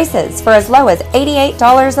 Get braces for as low as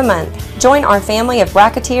 $88 a month. Join our family of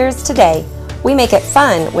racketeers today. We make it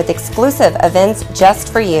fun with exclusive events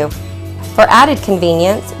just for you. For added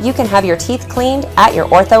convenience, you can have your teeth cleaned at your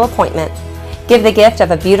ortho appointment. Give the gift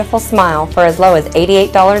of a beautiful smile for as low as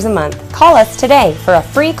 $88 a month. Call us today for a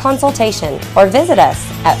free consultation or visit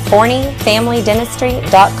us at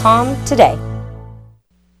ForneyFamilyDentistry.com today.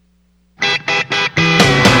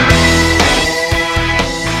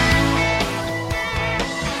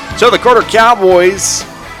 So the Carter Cowboys,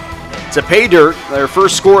 to pay dirt, their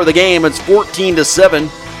first score of the game, it's 14-7.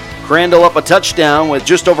 Crandall up a touchdown with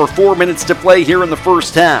just over 4 minutes to play here in the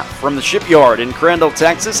first half. From the Shipyard in Crandall,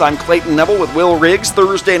 Texas, I'm Clayton Neville with Will Riggs.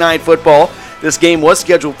 Thursday night football. This game was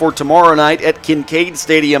scheduled for tomorrow night at Kincaid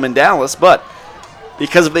Stadium in Dallas, but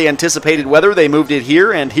because of the anticipated weather, they moved it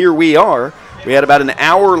here, and here we are. We had about an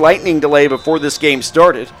hour lightning delay before this game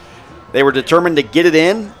started. They were determined to get it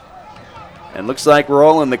in, and looks like we're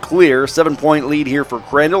all in the clear. 7-point lead here for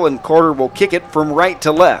Crandall, and Carter will kick it from right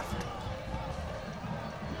to left.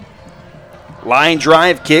 Line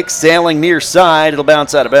drive kick, sailing near side. It'll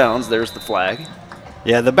bounce out of bounds. There's the flag.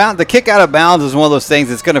 Yeah, the kick out of bounds is one of those things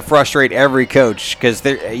that's going to frustrate every coach because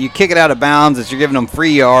you kick it out of bounds, you're giving them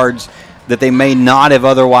free yards that they may not have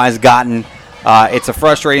otherwise gotten. It's a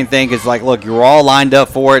frustrating thing because, like, look, you're all lined up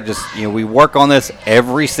for it. Just, we work on this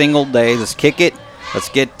every single day. Let's kick it. Let's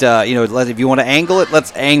get, if you want to angle it,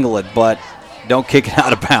 let's angle it, but don't kick it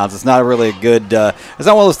out of bounds. It's not really a good, it's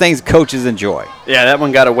not one of those things coaches enjoy. Yeah, that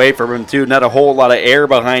one got away from him, too. Not a whole lot of air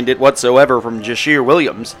behind it whatsoever from Jashir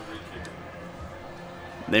Williams.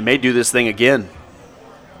 They may do this thing again.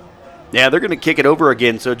 Yeah, they're going to kick it over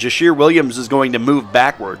again, so Jashir Williams is going to move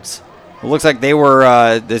backwards. It looks like they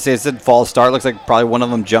were, they said false start. Looks like probably one of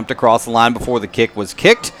them jumped across the line before the kick was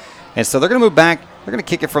kicked. And so they're going to move back. They're going to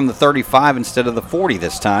kick it from the 35 instead of the 40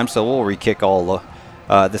 this time. So we'll re-kick all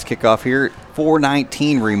this kickoff here.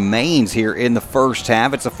 4:19 remains here in the first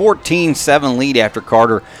half. It's a 14-7 lead after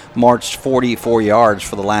Carter marched 44 yards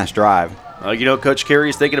for the last drive. Coach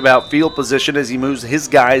Carey's thinking about field position as he moves his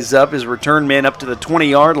guys up, his return men up to the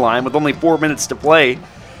 20-yard line with only 4 minutes to play.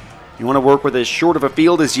 You want to work with as short of a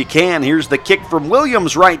field as you can. Here's the kick from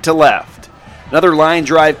Williams right to left. Another line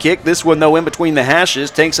drive kick. This one, though, in between the hashes.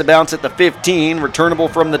 Takes a bounce at the 15. Returnable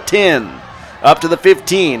from the 10. Up to the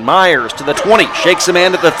 15. Myers to the 20. Shakes a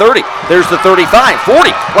man at the 30. There's the 35.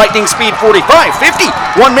 40. Lightning speed 45. 50.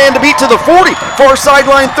 One man to beat to the 40. Far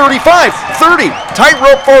sideline 35. 30.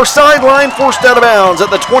 Tightrope far sideline. Forced out of bounds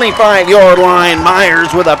at the 25-yard line.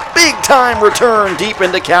 Myers with a big-time return deep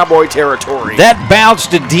into Cowboy territory. That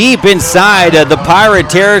bounced deep inside the Pirate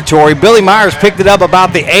territory. Billy Myers picked it up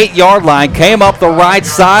about the 8-yard line. Came up the right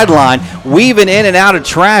sideline. Weaving in and out of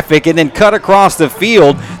traffic and then cut across the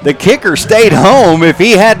field. The kicker stayed home. If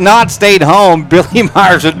he had not stayed home, Billy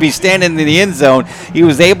Myers would be standing in the end zone. He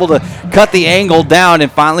was able to cut the angle down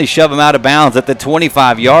and finally shove him out of bounds at the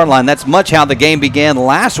 25-yard line. That's much how the game began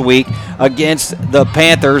last week against the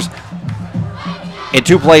Panthers. And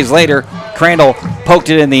 2 plays later, Crandall poked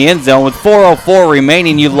it in the end zone with 4:04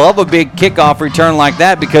 remaining. You love a big kickoff return like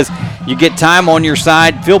that because you get time on your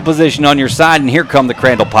side, field position on your side, and here come the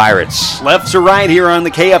Crandall Pirates. Left to right here on the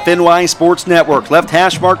KFNY Sports Network. Left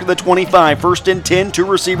hash mark of the 25. First and 10, two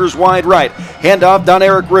receivers wide right. Handoff, Don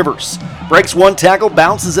Eric Rivers. Breaks one tackle,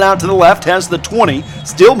 bounces it out to the left, has the 20,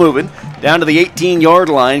 still moving. Down to the 18-yard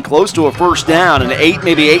line, close to a first down. An 8,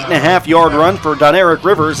 maybe 8.5-yard run for Don Eric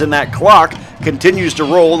Rivers, and that clock continues to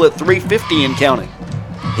roll at 3:50 and counting.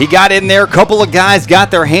 He got in there. A couple of guys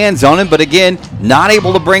got their hands on him, but again, not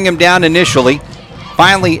able to bring him down initially.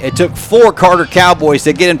 Finally, it took 4 Carter Cowboys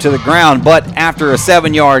to get him to the ground, but after a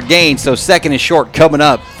 7-yard gain, so second and short coming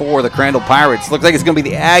up for the Crandall Pirates. Looks like it's going to be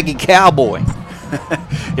the Aggie Cowboy.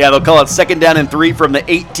 Yeah, they'll call it second down and 3 from the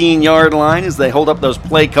 18-yard line as they hold up those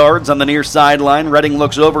play cards on the near sideline. Redding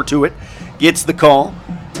looks over to it, gets the call.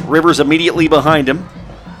 Rivers immediately behind him.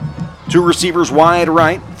 Two receivers wide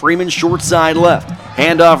right, Freeman short side left.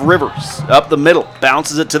 Handoff Rivers up the middle,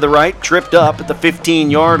 bounces it to the right, tripped up at the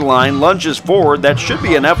 15-yard line, lunges forward. That should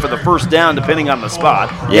be enough for the first down depending on the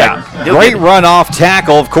spot. Yeah, great run-off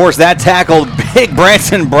tackle. Of course, that tackle, big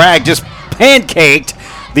Branson Bragg just pancaked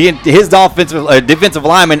his defensive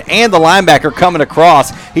lineman and the linebacker coming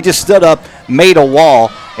across. He just stood up, made a wall,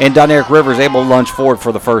 and Don Eric Rivers able to lunge forward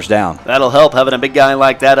for the first down. That'll help having a big guy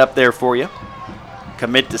like that up there for you.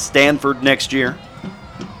 Commit to Stanford next year.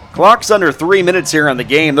 Clock's under 3 minutes here on the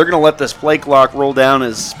game. They're going to let this play clock roll down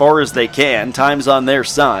as far as they can. Time's on their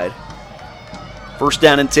side. First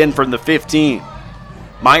down and 10 from the 15.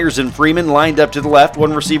 Myers and Freeman lined up to the left,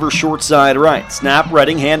 one receiver short side right. Snap,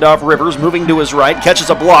 Redding, handoff Rivers, moving to his right,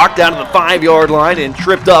 catches a block down to the 5-yard line and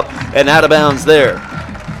tripped up and out of bounds there.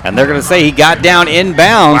 And they're going to say he got down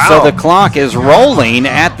inbounds, so the clock is rolling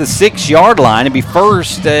at the 6-yard line. It'd be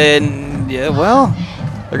first and,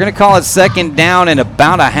 they're going to call it second down and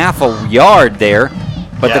about a half a yard there.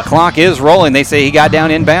 But the clock is rolling. They say he got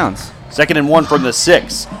down inbounds. Second and 1 from the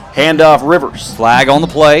 6. Handoff Rivers. Flag on the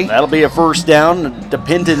play. That'll be a first down,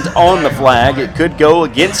 dependent on the flag. It could go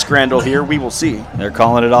against Crandall here. We will see. They're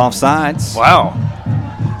calling it offsides. Wow.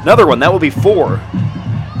 Another one. That will be 4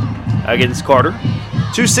 against Carter.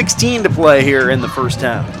 2:16 to play here in the first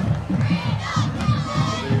half.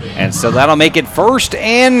 And so that'll make it first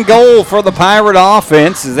and goal for the Pirate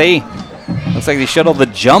offense as looks like they shuttled the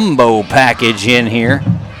jumbo package in here.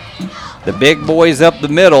 The big boys up the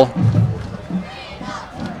middle.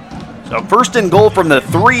 So first and goal from the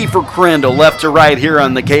 3 for Crandall, left to right here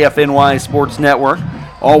on the KFNY Sports Network.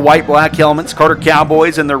 All white, black helmets, Carter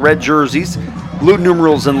Cowboys in their red jerseys, blue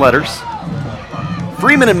numerals and letters.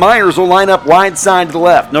 Freeman and Myers will line up wide side to the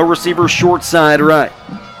left. No receiver short side right.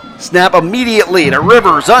 Snap immediately to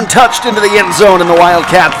Rivers, untouched into the end zone in the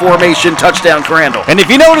Wildcat formation. Touchdown, Crandall. And if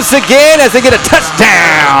you notice again, as they get a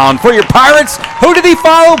touchdown for your Pirates, who did he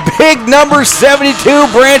follow? Big number 72,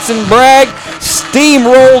 Branson Bragg,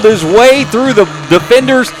 steamrolled his way through the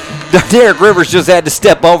defenders. Derek Rivers just had to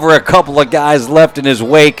step over a couple of guys left in his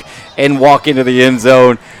wake and walk into the end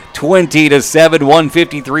zone. 20-7,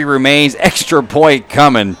 153 remains. Extra point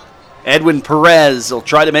coming. Edwin Perez will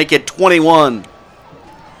try to make it 21.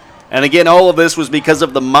 And again, all of this was because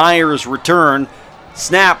of the Myers return.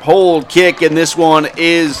 Snap, hold, kick, and this one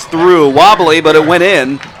is through. Wobbly, but it went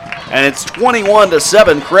in. And it's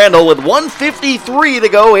 21-7. Crandall with 1:53 to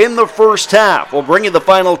go in the first half. We'll bring you the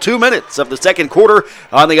final 2 minutes of the second quarter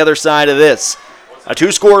on the other side of this. A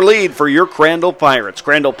 2-score lead for your Crandall Pirates.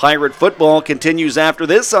 Crandall Pirate football continues after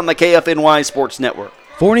this on the KFNY Sports Network.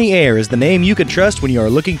 Fournier is the name you can trust when you are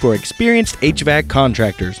looking for experienced HVAC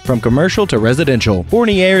contractors. From commercial to residential,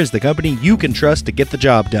 Fournier is the company you can trust to get the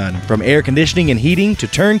job done. From air conditioning and heating to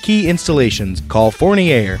turnkey installations, call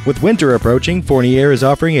Fournier. With winter approaching, Fournier is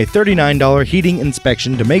offering a $39 heating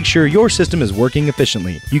inspection to make sure your system is working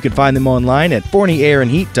efficiently. You can find them online at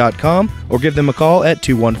fournierandheat.com or give them a call at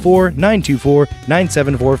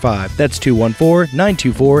 214-924-9745. That's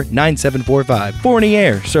 214-924-9745.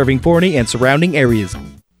 Fournier, serving Forney and surrounding areas.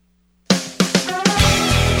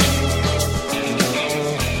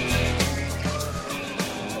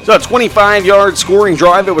 So a 25-yard scoring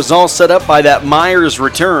drive. It was all set up by that Myers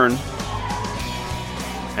return.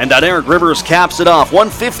 And Don Eric Rivers caps it off.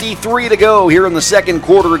 1:53 to go here in the second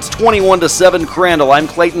quarter. It's 21-7 Crandall. I'm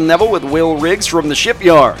Clayton Neville with Will Riggs from the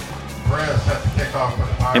Shipyard.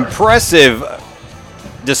 Impressive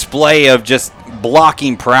display of just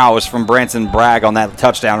blocking prowess from Branson Bragg on that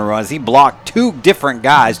touchdown run. He blocked 2 different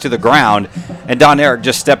guys to the ground, and Don Eric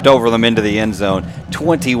just stepped over them into the end zone.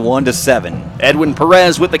 21-7. Edwin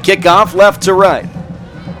Perez with the kickoff, left to right.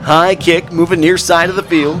 High kick, moving near side of the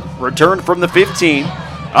field. Returned from the 15,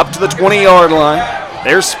 up to the 20-yard line.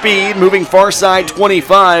 Their speed moving far side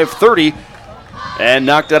 25-30 and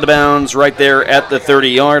knocked out of bounds right there at the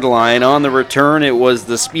 30-yard line. On the return, it was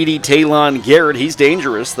the speedy Talon Garrett. He's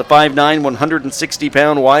dangerous, the 5'9",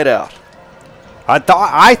 160-pound wideout.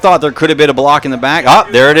 I thought there could have been a block in the back.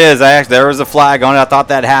 Oh, there it is. There was a flag on it. I thought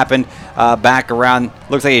that happened back around.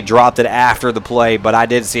 Looks like he dropped it after the play, but I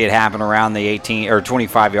did see it happen around the 18 or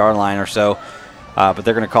 25-yard line or so. But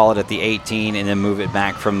they're going to call it at the 18 and then move it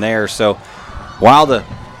back from there. So while the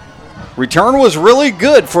return was really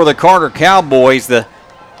good for the Carter Cowboys, the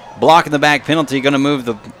block in the back penalty going to move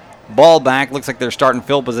the ball back. Looks like their starting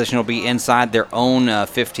field position will be inside their own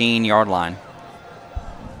 15-yard line.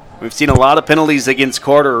 We've seen a lot of penalties against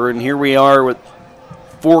Carter, and here we are with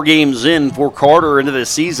 4 games in for Carter into the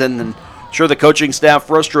season. And sure, the coaching staff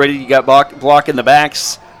frustrated. You got block in the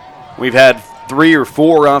backs. We've had 3 or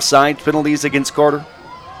 4 offside penalties against Carter.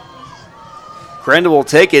 Crandall will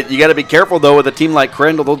take it. You got to be careful, though, with a team like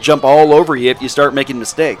Crandall. They'll jump all over you if you start making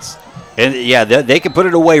mistakes. And yeah, they can put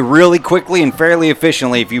it away really quickly and fairly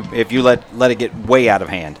efficiently if you let it get way out of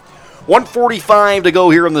hand. 1:45 to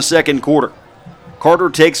go here in the second quarter.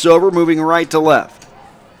 Carter takes over, moving right to left.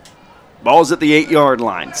 Ball's at the 8-yard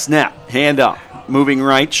line. Snap, handoff, moving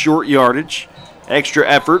right, short yardage. Extra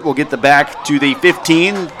effort will get the back to the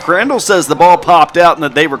 15. Crandall says the ball popped out and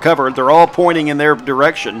that they recovered. They're all pointing in their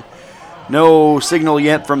direction. No signal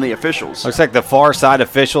yet from the officials. Looks like the far side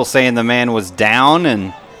official saying the man was down,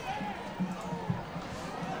 and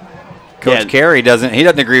Coach Carey doesn't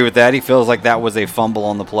agree with that. He feels like that was a fumble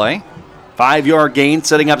on the play. 5-yard gain,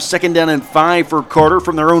 setting up 2nd down and 5 for Carter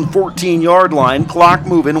from their own 14-yard line. Clock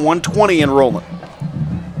moving, 1:20 and rolling.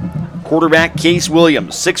 Quarterback Case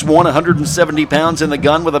Williams, 6'1", 170 pounds in the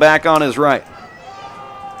gun with a back on his right.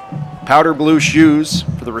 Powder blue shoes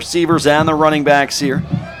for the receivers and the running backs here.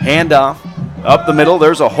 Handoff up the middle.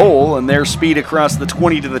 There's a hole, and their speed across the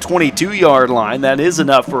 20 to the 22-yard line. That is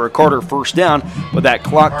enough for a Carter first down, but that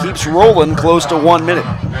clock keeps rolling close to 1 minute.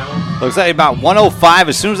 Looks like about 1:05.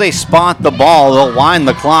 As soon as they spot the ball, they'll wind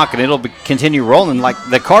the clock, and it'll continue rolling. Like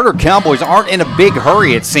the Carter Cowboys aren't in a big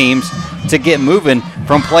hurry, it seems, to get moving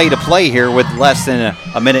from play to play here with less than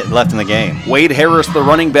a minute left in the game. Wade Harris, the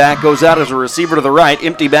running back, goes out as a receiver to the right.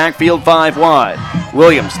 Empty backfield, 5 wide.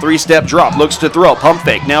 Williams, 3-step drop, looks to throw. Pump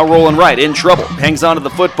fake, now rolling right, in trouble. Hangs on to the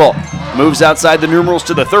football. Moves outside the numerals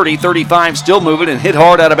to the 30, 35, still moving, and hit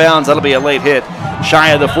hard out of bounds. That'll be a late hit, shy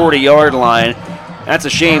of the 40-yard line. That's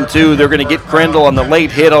a shame, too. They're going to get Crandall on the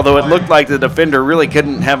late hit, although it looked like the defender really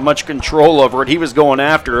couldn't have much control over it. He was going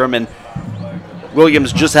after him, and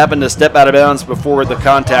Williams just happened to step out of bounds before the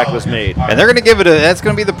contact was made. And they're going to give it that's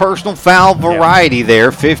going to be the personal foul variety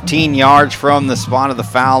there. 15 yards from the spot of the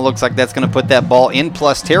foul. Looks like that's going to put that ball in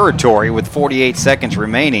plus territory with 48 seconds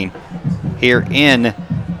remaining here in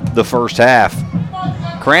the first half.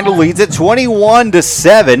 Crandall leads it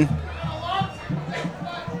 21-7.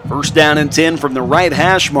 First down and 10 from the right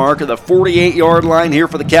hash mark of the 48-yard line here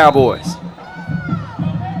for the Cowboys.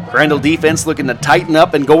 Crandall defense looking to tighten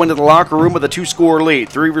up and go into the locker room with a 2-score lead.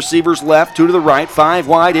 3 receivers left, 2 to the right, 5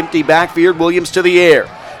 wide, empty backfield, Williams to the air.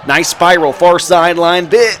 Nice spiral, far sideline,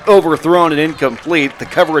 bit overthrown and incomplete. The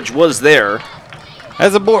coverage was there.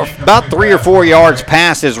 As about 3 or 4 yards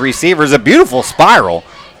past his receivers, a beautiful spiral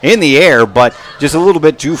in the air, but just a little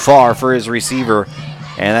bit too far for his receiver.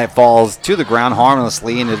 And that falls to the ground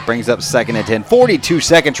harmlessly, and it brings up 2nd and 10. 42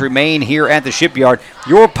 seconds remain here at the Shipyard.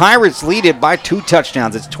 Your Pirates lead it by 2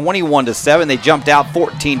 touchdowns. It's 21-7. They jumped out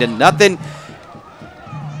 14-0.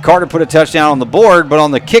 Carter put a touchdown on the board, but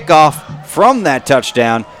on the kickoff from that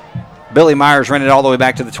touchdown, Billy Myers ran it all the way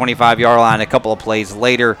back to the 25-yard line. A couple of plays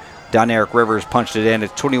later, Don Eric Rivers punched it in.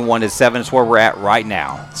 It's 21-7. It's where we're at right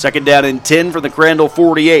now. 2nd down and 10 for the Crandall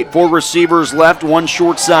 48. 4 receivers left, 1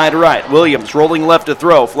 short side right. Williams rolling left to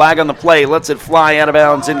throw. Flag on the play. Lets it fly out of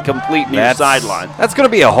bounds, incomplete near sideline. That's going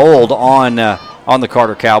to be a hold on the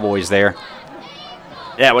Carter Cowboys there.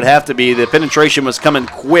 Yeah, it would have to be. The penetration was coming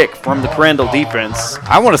quick from the Crandall defense.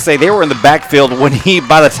 I want to say they were in the backfield when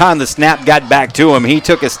by the time the snap got back to him, he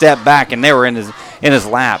took a step back and they were in his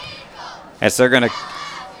lap. As they're going to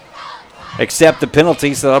accept the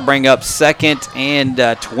penalty, so that'll bring up 2nd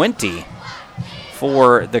and 20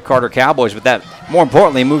 for the Carter Cowboys. But that, more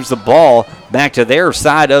importantly, moves the ball back to their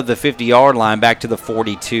side of the 50-yard line, back to the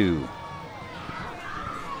 42.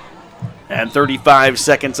 And 35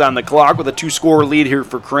 seconds on the clock with a 2-score lead here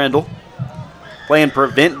for Crandall. Playing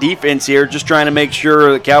prevent defense here, just trying to make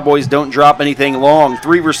sure the Cowboys don't drop anything long.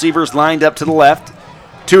 3 receivers lined up to the left,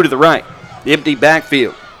 2 to the right. The empty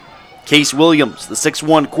backfield. Case Williams, the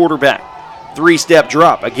 6'1 quarterback. 3-step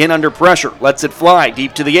drop, again under pressure, lets it fly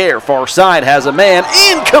deep to the air. Far side has a man,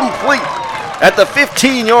 incomplete. at the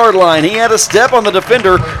 15-yard line. He had a step on the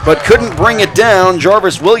defender, but couldn't bring it down.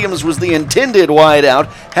 Jarvis Williams was the intended wide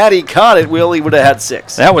out. Had he caught it, Will, he would have had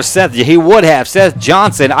 6. That was Seth. He would have. Seth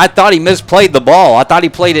Johnson, I thought he misplayed the ball. I thought he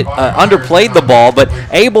underplayed the ball, but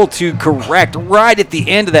able to correct right at the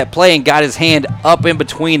end of that play and got his hand up in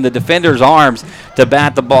between the defender's arms to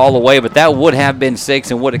bat the ball away. But that would have been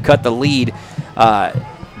 6 and would have cut the lead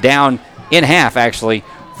down in half, actually,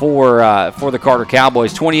 for the Carter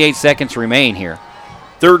Cowboys. 28 seconds remain here.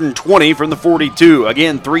 3rd and 20 from the 42.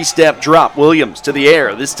 Again, 3-step drop. Williams to the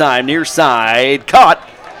air. This time near side. Caught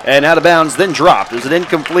and out of bounds, then dropped. Was it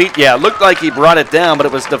incomplete? Yeah, it looked like he brought it down, but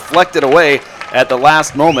it was deflected away at the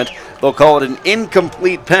last moment. They'll call it an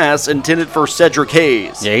incomplete pass intended for Cedric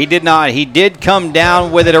Hayes. Yeah, he did not. He did come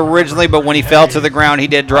down with it originally, but when he fell to the ground, he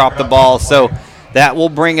did drop the ball. So that will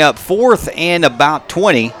bring up 4th and about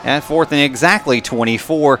 20, and 4th and exactly 20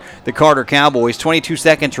 for the Carter Cowboys. 22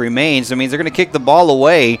 seconds remains. That means they're going to kick the ball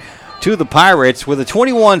away to the Pirates with a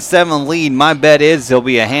 21-7 lead. My bet is there'll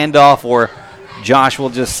be a handoff, or Josh will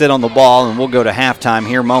just sit on the ball, and we'll go to halftime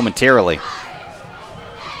here momentarily.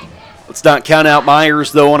 Let's not count out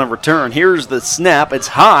Myers, though, on a return. Here's the snap. It's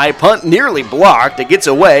high. Punt nearly blocked. It gets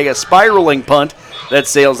away. A spiraling punt that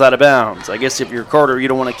sails out of bounds. I guess if you're Carter, you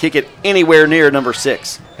don't want to kick it anywhere near number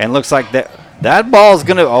 6. And looks like that ball's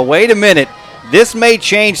going to, oh, wait a minute. This may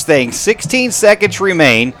change things. 16 seconds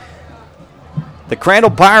remain. The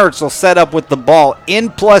Crandall Pirates will set up with the ball in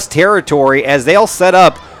plus territory as they'll set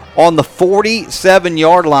up on the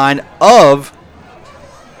 47-yard line of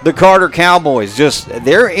the Carter Cowboys.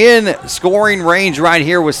 They're in scoring range right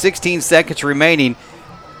here with 16 seconds remaining.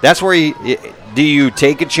 That's where do you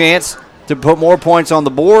take a chance to put more points on the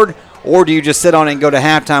board, or do you just sit on it and go to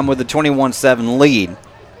halftime with a 21-7 lead?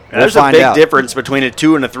 There's a big difference between a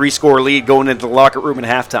 2 and a 3-score lead going into the locker room at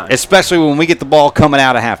halftime. Especially when we get the ball coming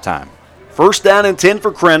out of halftime. 1st down and 10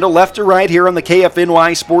 for Crandall, left to right here on the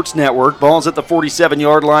KFNY Sports Network. Ball's at the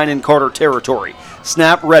 47-yard line in Carter territory.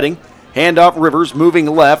 Snap, Redding. Handoff, Rivers, moving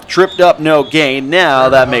left. Tripped up, no gain. Now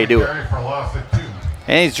that may do it.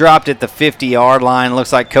 And he's dropped at the 50-yard line.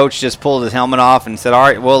 Looks like Coach just pulled his helmet off and said, all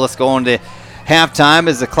right, well, let's go into halftime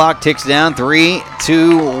as the clock ticks down. 3,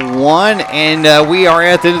 2, 1, and we are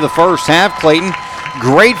at the end of the first half. Clayton,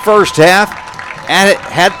 great first half.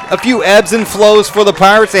 Had a few ebbs and flows for the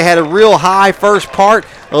Pirates. They had a real high first part,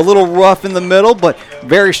 a little rough in the middle, but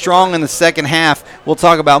very strong in the second half. We'll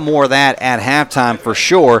talk about more of that at halftime for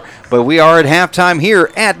sure. But we are at halftime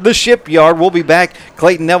here at the Shipyard. We'll be back.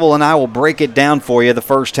 Clayton Neville and I will break it down for you the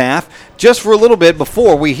first half just for a little bit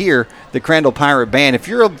before we hear the Crandall Pirate Band. If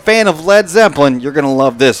you're a fan of Led Zeppelin, you're going to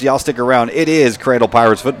love this. Y'all stick around. It is Crandall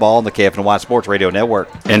Pirates football on the KFNY Sports Radio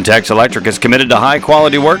Network. Intex Electric is committed to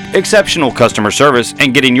high-quality work, exceptional customer service,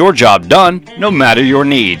 and getting your job done no matter your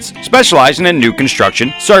needs. Specializing in new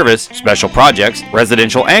construction, service, special projects,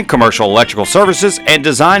 residential and commercial electrical services, and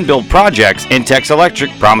design-build projects, Intex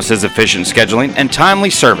Electric promises efficient scheduling and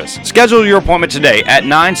timely service. Schedule your appointment today at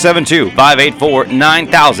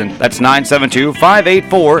 972-584-9000. That's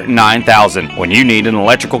 972-584-9000. When you need an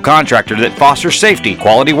electrical contractor that fosters safety,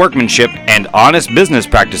 quality workmanship, and honest business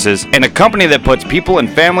practices, and a company that puts people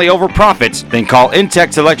and family over profits, then call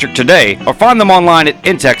Intex Electric today or find them online at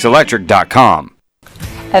intexelectric.com.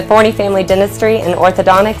 At Forney Family Dentistry and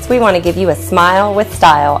Orthodontics, we want to give you a smile with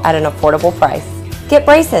style at an affordable price. Get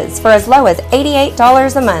braces for as low as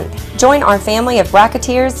 $88 a month. Join our family of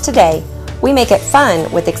racketeers today. We make it fun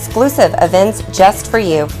with exclusive events just for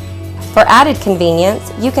you. For added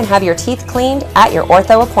convenience, you can have your teeth cleaned at your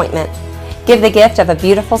ortho appointment. Give the gift of a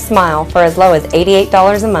beautiful smile for as low as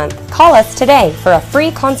 $88 a month. Call us today for a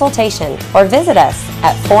free consultation or visit us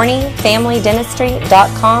at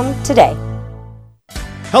ForneyFamilyDentistry.com today.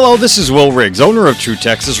 Hello, this is Will Riggs, owner of True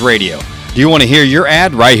Texas Radio. Do you want to hear your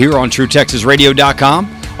ad right here on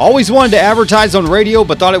TrueTexasRadio.com? Always wanted to advertise on radio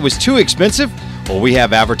but thought it was too expensive? Well, we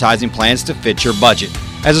have advertising plans to fit your budget.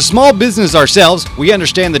 As a small business ourselves, we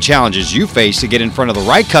understand the challenges you face to get in front of the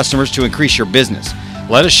right customers to increase your business.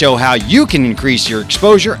 Let us show how you can increase your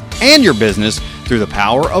exposure and your business through the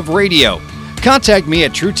power of radio. Contact me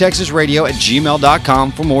at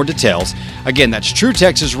TrueTexasRadio@gmail.com for more details. Again, that's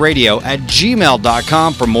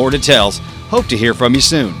TrueTexasRadio@gmail.com for more details. Hope to hear from you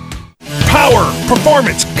soon. Power,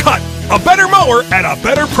 performance, cut. A better mower at a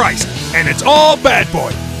better price. And it's all Bad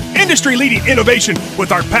Boy. Industry-leading innovation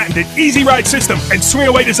with our patented Easy Ride system and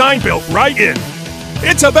swing-away design built right in.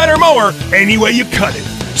 It's a better mower any way you cut it.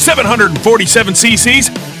 747 cc's,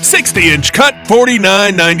 60-inch cut,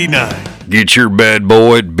 $49.99. Get your bad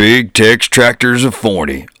boy at Big Tex Tractors of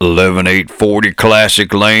Forney, 11840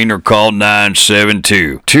 Classic Lane, or call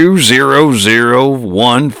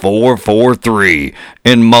 972-200-1443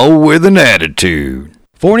 and mow with an attitude.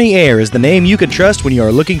 Forney Air is the name you can trust when you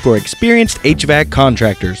are looking for experienced HVAC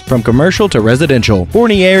contractors. From commercial to residential,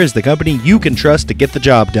 Forney Air is the company you can trust to get the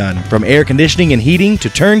job done. From air conditioning and heating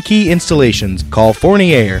to turnkey installations, call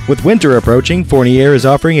Forney Air. With winter approaching, Forney Air is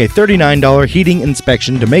offering a $39 heating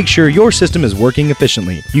inspection to make sure your system is working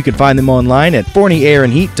efficiently. You can find them online at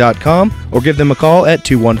ForneyAirandHeat.com or give them a call at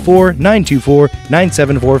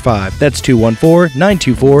 214-924-9745. That's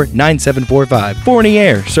 214-924-9745. Forney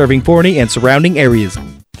Air, serving Forney and surrounding areas.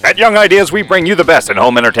 At Young Ideas, we bring you the best in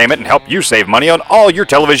home entertainment and help you save money on all your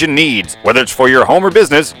television needs. Whether it's for your home or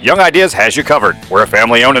business, Young Ideas has you covered. We're a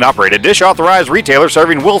family-owned and operated dish-authorized retailer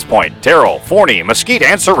serving Wills Point, Terrell, Forney, Mesquite,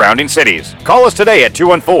 and surrounding cities. Call us today at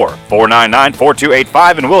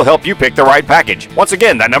 214-499-4285 and we'll help you pick the right package. Once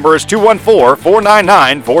again, that number is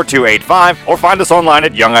 214-499-4285 or find us online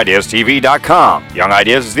at YoungIdeasTV.com. Young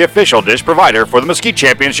Ideas is the official dish provider for the Mesquite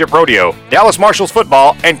Championship Rodeo, Dallas Marshals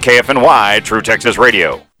football, and KFNY True Texas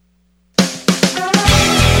Radio.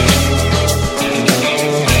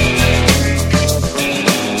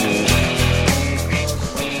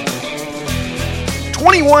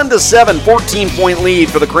 21-7, 14-point lead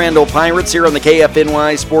for the Crandall Pirates here on the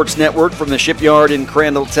KFNY Sports Network from the Shipyard in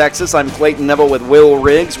Crandall, Texas. I'm Clayton Neville with Will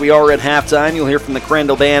Riggs. We are at halftime. You'll hear from the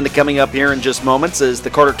Crandall Band coming up here in just moments as the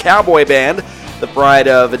Carter Cowboy Band, the pride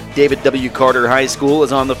of David W. Carter High School,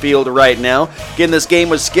 is on the field right now. Again, this game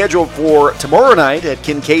was scheduled for tomorrow night at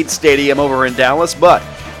Kincaid Stadium over in Dallas, but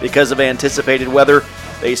because of anticipated weather,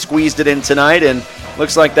 they squeezed it in tonight, and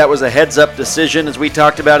looks like that was a heads-up decision. As we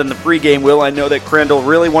talked about in the pregame, Will, I know that Crandall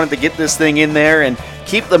really wanted to get this thing in there and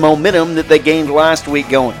keep the momentum that they gained last week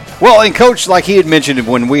going. Well, and Coach, like he had mentioned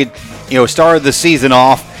when we started the season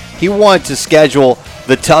off, he wanted to schedule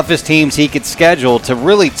the toughest teams he could schedule to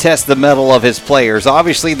really test the mettle of his players.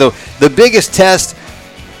 Obviously, the biggest test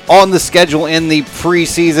on the schedule in the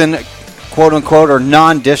preseason, quote-unquote, or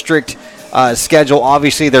non-district schedule,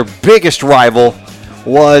 obviously their biggest rival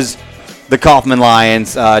was the Kaufman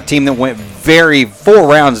Lions, a team that went 4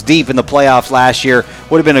 rounds deep in the playoffs last year.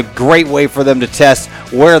 Would have been a great way for them to test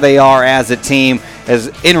where they are as a team as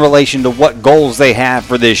in relation to what goals they have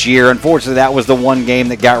for this year. Unfortunately, that was the one game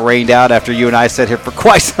that got rained out after you and I sat here for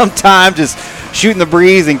quite some time just shooting the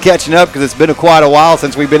breeze and catching up because it's been quite a while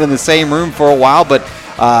since we've been in the same room for a while. But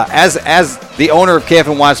as the owner of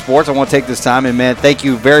KFNY Sports, I want to take this time and, man, thank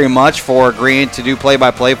you very much for agreeing to do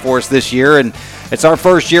play-by-play for us this year. And it's our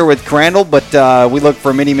first year with Crandall, but we look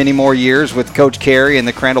for many, many more years with Coach Carey and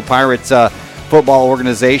the Crandall Pirates football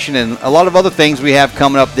organization and a lot of other things we have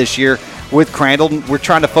coming up this year with Crandall. We're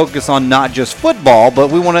trying to focus on not just football,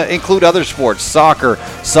 but we want to include other sports, soccer,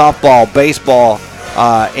 softball, baseball,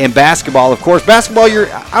 and basketball. Of course, basketball,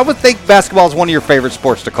 I would think basketball is one of your favorite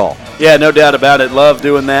sports to call. Yeah, no doubt about it. Love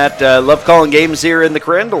doing that. Love calling games here in the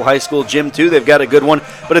Crandall High School gym, too. They've got a good one.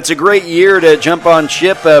 But it's a great year to jump on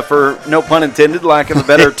ship, for no pun intended, lack of a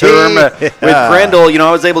better term. With Crandall,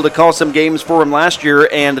 I was able to call some games for them last year,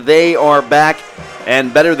 and they are back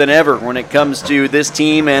and better than ever when it comes to this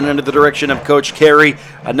team and under the direction of Coach Carey.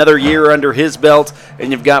 Another year under his belt,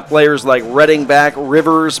 and you've got players like Redding back,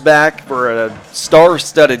 Rivers back for a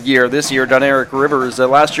star-studded year this year. Don Eric Rivers,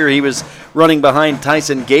 last year he was running behind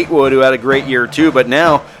Tyson Gatewood, who had a great year too, but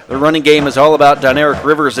now the running game is all about Don Eric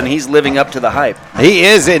Rivers, and he's living up to the hype. He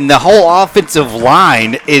is, and the whole offensive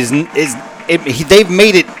line they've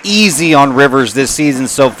made it easy on Rivers this season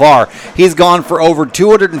so far. He's gone for over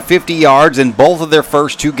 250 yards in both of their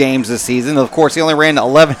first 2 games this season. Of course, he only ran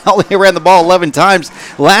the ball 11 times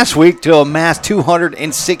last week to amass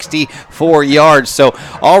 264 yards. So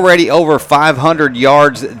already over 500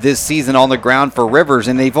 yards this season on the ground for Rivers,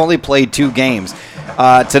 and they've only played 2 games.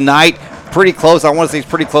 Tonight, pretty close. I want to say it's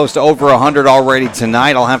pretty close to over 100 already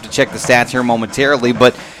tonight. I'll have to check the stats here momentarily,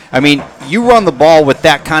 but I mean, you run the ball with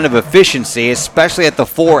that kind of efficiency, especially at the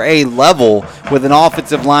 4A level with an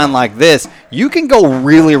offensive line like this, you can go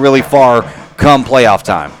really, really far come playoff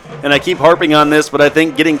time. And I keep harping on this, but I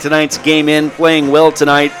think getting tonight's game in, playing well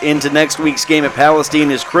tonight into next week's game at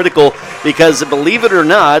Palestine is critical because, believe it or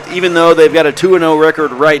not, even though they've got a 2-0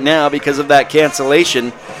 record right now because of that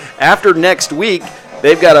cancellation, after next week,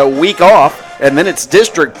 they've got a week off, and then it's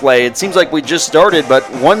district play. It seems like we just started, but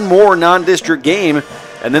one more non-district game,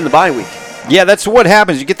 and then the bye week. Yeah, that's what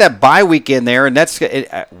happens. You get that bye week in there, and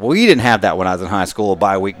we didn't have that when I was in high school, a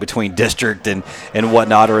bye week between district and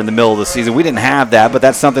whatnot, or in the middle of the season. We didn't have that, but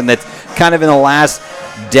that's something that's kind of in the last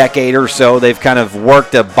decade or so, they've kind of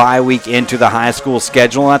worked a bye week into the high school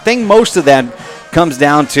schedule, and I think most of that comes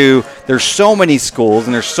down to there's so many schools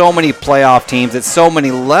and there's so many playoff teams at so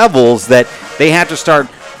many levels that they have to start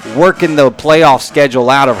working the playoff schedule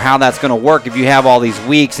out of how that's going to work if you have all these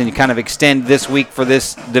weeks and you kind of extend this week for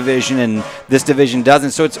this division and this division doesn't.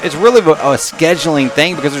 So it's really a scheduling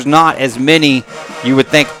thing because there's not as many, you would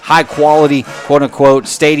think, high quality, quote unquote,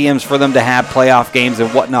 stadiums for them to have playoff games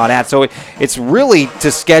and whatnot at. So it's really to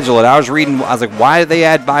schedule it. I was like, why did they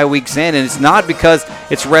add bye weeks in? And it's not because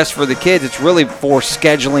it's rest for the kids. It's really for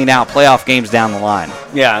scheduling out playoff games down the line.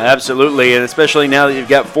 Yeah, absolutely. And especially now that you've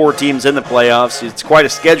got 4 teams in the playoffs, it's quite a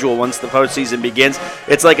schedule once the postseason begins.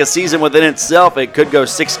 It's like a season within itself. It could go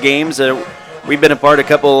 6 games. We've been a part of a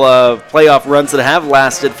couple playoff runs that have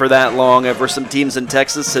lasted for that long for some teams in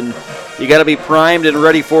Texas, and you got to be primed and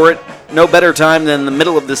ready for it. No better time than the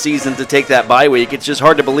middle of the season to take that bye week. It's just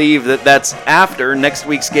hard to believe that that's after next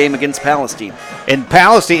week's game against Palestine. And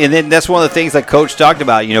Palestine, and then that's one of the things that Coach talked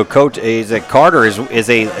about. You know, Coach Carter is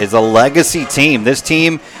a legacy team. This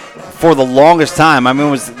team, for the longest time, I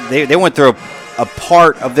mean, they went through a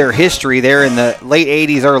part of their history there in the late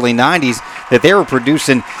 80s, early 90s, that they were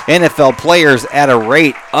producing NFL players at a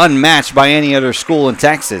rate unmatched by any other school in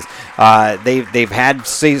Texas. They've had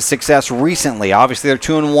success recently. Obviously, they're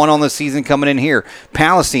 2-1 on the season coming in here.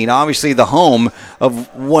 Palestine, obviously the home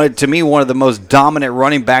of one of the most dominant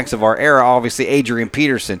running backs of our era, obviously Adrian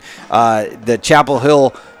Peterson. The Chapel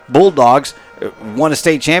Hill Bulldogs won a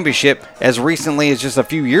state championship as recently as just a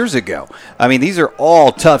few years ago. I mean, these are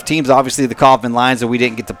all tough teams. Obviously, the Kaufman Lions that we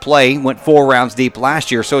didn't get to play went 4 rounds deep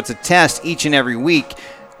last year, so it's a test each and every week,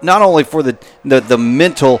 not only for the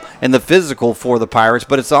mental and the physical for the Pirates,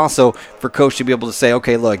 but it's also for Coach to be able to say,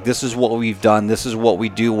 okay, look, this is what we've done. This is what we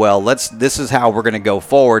do well. This is how we're going to go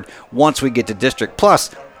forward once we get to district.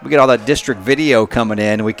 Plus, we get all that district video coming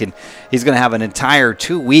in. He's going to have an entire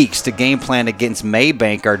 2 weeks to game plan against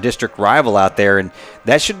Maybank, our district rival out there, and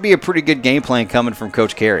that should be a pretty good game plan coming from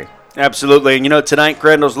Coach Carey. Absolutely. And, tonight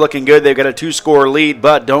Crandall's looking good. They've got a 2-score lead,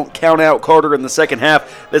 but don't count out Carter in the second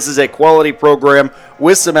half. This is a quality program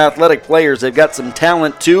with some athletic players. They've got some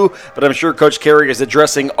talent, too, but I'm sure Coach Carey is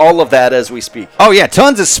addressing all of that as we speak. Oh, yeah,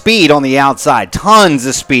 tons of speed on the outside, tons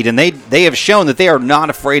of speed, and they have shown that they are not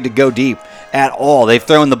afraid to go deep at all. They've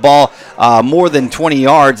thrown the ball more than 20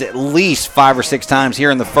 yards at least 5 or 6 times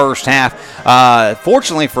here in the first half.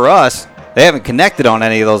 Fortunately for us, they haven't connected on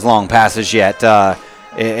any of those long passes yet.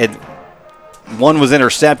 One was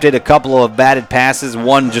intercepted, a couple of batted passes,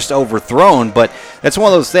 one just overthrown, but that's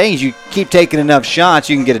one of those things. You keep taking enough shots,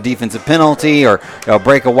 you can get a defensive penalty or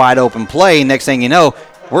break a wide open play. Next thing you know,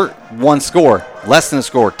 we're 1 score, less than a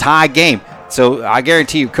score, tie game. So I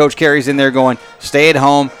guarantee you Coach Carey's in there going, stay at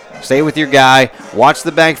home, stay with your guy, watch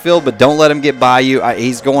the backfield, but don't let him get by you.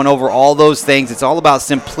 He's going over all those things. It's all about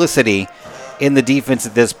simplicity in the defense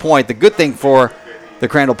at this point. The good thing for the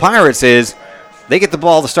Crandall Pirates is they get the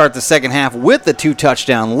ball to start the second half with the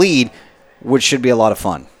 2-touchdown lead, which should be a lot of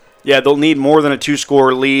fun. Yeah, they'll need more than a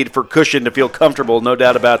 2-score lead for cushion to feel comfortable, no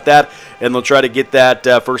doubt about that, and they'll try to get that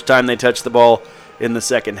first time they touch the ball in the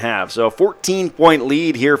second half. So a 14-point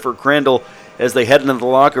lead here for Crandall as they head into the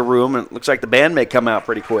locker room, and it looks like the band may come out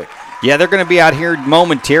pretty quick. Yeah, they're going to be out here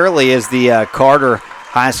momentarily as the Carter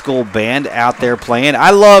High School band out there playing. I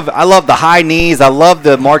love the high knees. I love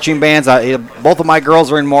the marching bands. Both of my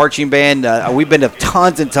girls are in marching band. We've been to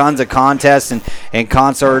tons and tons of contests and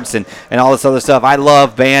concerts and all this other stuff. I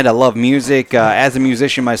love band. I love music. As a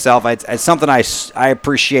musician myself, it's something I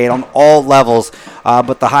appreciate on all levels,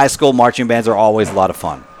 but the high school marching bands are always a lot of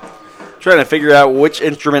fun. Trying to figure out which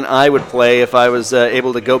instrument I would play if I was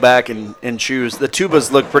able to go back and choose. The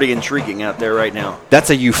tubas look pretty intriguing out there right now.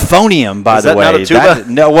 That's a euphonium, by the way. Is that not a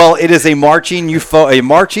tuba? Well, it is a marching tuba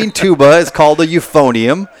is called a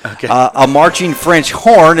euphonium. Okay. A marching French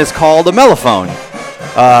horn is called a mellophone.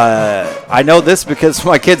 I know this because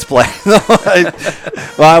my kids play.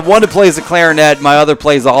 One plays the clarinet, my other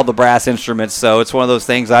plays all the brass instruments, so it's one of those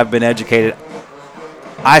things I've been educated.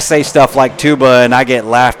 I say stuff like tuba, and I get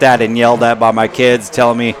laughed at and yelled at by my kids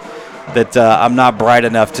telling me that I'm not bright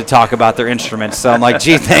enough to talk about their instruments. So I'm like,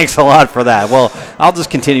 gee, thanks a lot for that. Well, I'll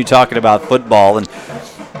just continue talking about football. And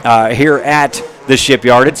here at the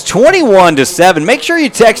Shipyard, it's 21-7. Make sure you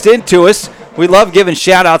text into us. We love giving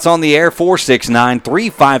shout-outs on the air,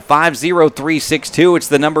 469-355-0362. It's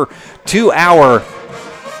the number 2-hour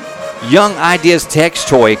Young Ideas text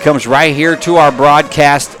toy. It comes right here to our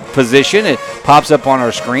broadcast position. pops up on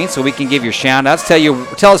our screen so we can give you shout-outs.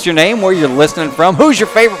 Tell us your name, where you're listening from, who's your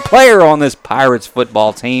favorite player on this Pirates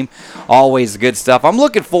football team. Always good stuff. I'm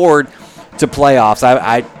looking forward to playoffs.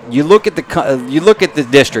 You look at the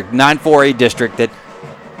district, 9-4A district that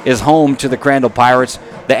is home to the Crandall Pirates.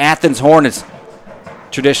 The Athens Hornets,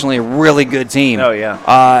 traditionally a really good team. Oh, yeah.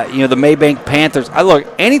 The Maybank Panthers. Look,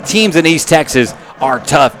 any teams in East Texas are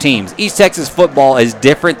tough teams. East Texas football is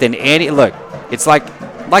different than any. Look, it's like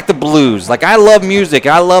the blues. Like, I love music.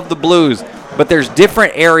 I love the blues. But there's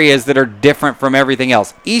different areas that are different from everything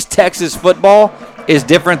else. East Texas football is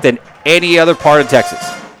different than any other part of Texas.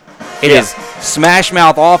 It is smash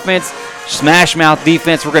mouth offense, smash mouth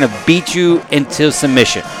defense. We're going to beat you into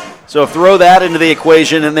submission. So throw that into the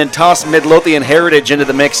equation and then toss Midlothian Heritage into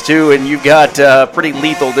the mix too, and you've got a pretty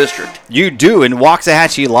lethal district. You do, and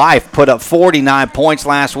Waxahachie Life put up 49 points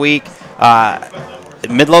last week.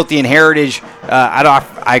 Midlothian Heritage,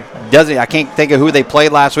 I can't think of who they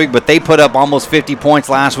played last week, but they put up almost 50 points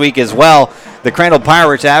last week as well. The Crandall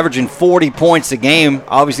Pirates averaging 40 points a game.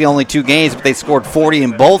 Obviously only 2 games, but they scored 40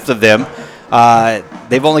 in both of them.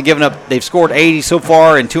 They've scored 80 so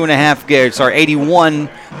far in 2.5 games. 81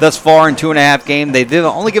 thus far in 2.5 games. They've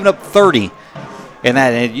only given up 30 in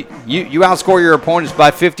that. And you outscore your opponents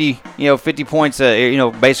by 50 points,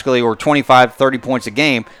 basically, or 25, 30 points a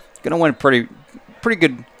game. You're going to win a pretty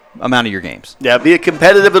good amount of your games. Yeah,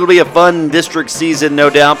 it'll be a fun district season, no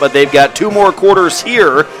doubt, but they've got 2 more quarters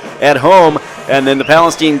here at home, and then the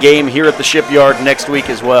Palestine game here at the Shipyard next week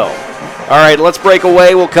as well. All right, let's break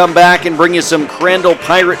away. We'll come back and bring you some Crandall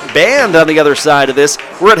Pirate Band on the other side of this.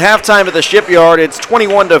 We're at halftime at the Shipyard. It's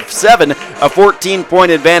 21-7, a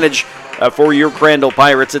 14-point advantage for your Crandall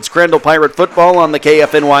Pirates. It's Crandall Pirate football on the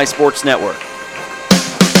KFNY Sports Network.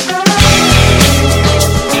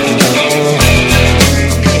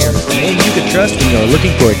 You can trust when you're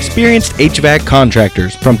looking for experienced HVAC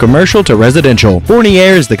contractors. From commercial to residential,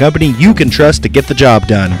 Fournier is the company you can trust to get the job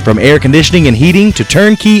done. From air conditioning and heating to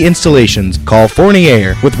turnkey installations, call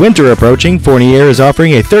Fournier. With winter approaching, Fournier is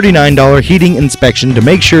offering a $39 heating inspection to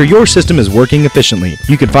make sure your system is working efficiently.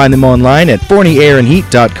 You can find them online at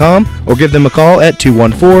fournierandheat.com or give them a call at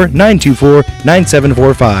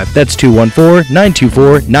 214-924-9745. That's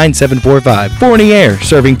 214-924-9745. Fournier,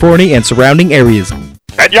 serving Forney and surrounding areas.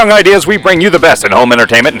 At Young Ideas, we bring you the best in home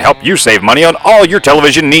entertainment and help you save money on all your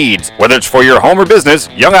television needs. Whether it's for your home or business,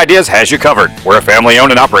 Young Ideas has you covered. We're a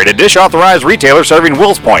family-owned and operated dish-authorized retailer serving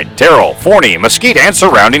Wills Point, Terrell, Forney, Mesquite, and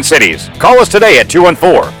surrounding cities. Call us today at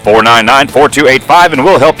 214-499-4285 and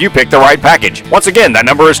we'll help you pick the right package. Once again, that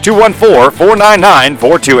number is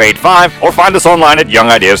 214-499-4285 or find us online at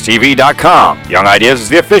YoungIdeasTV.com. Young Ideas is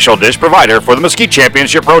the official dish provider for the Mesquite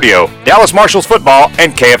Championship Rodeo, Dallas Marshals football,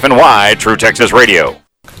 and KFNY True Texas Radio.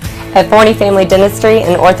 At Forney Family Dentistry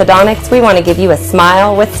and Orthodontics, we want to give you a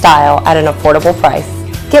smile with style at an affordable price.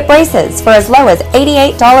 Get braces for as low as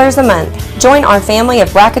 $88 a month. Join our family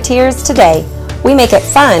of racketeers today. We make it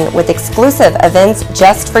fun with exclusive events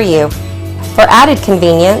just for you. For added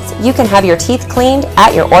convenience, you can have your teeth cleaned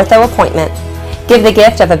at your ortho appointment. Give the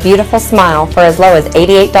gift of a beautiful smile for as low as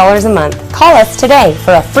 $88 a month. Call us today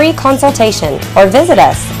for a free consultation or visit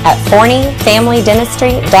us at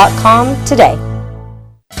ForneyFamilyDentistry.com today.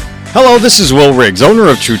 Hello, this is Will Riggs, owner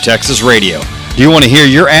of True Texas Radio. Do you want to hear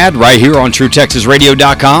your ad right here on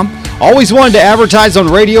TrueTexasRadio.com? Always wanted to advertise on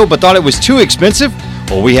radio but thought it was too expensive?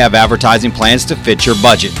 Well, we have advertising plans to fit your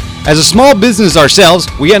budget. As a small business ourselves,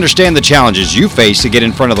 we understand the challenges you face to get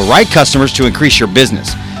in front of the right customers to increase your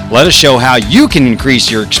business. Let us show how you can increase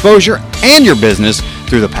your exposure and your business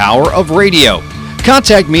through the power of radio.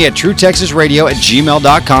 Contact me at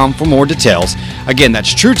TrueTexasRadio@gmail.com for more details. Again,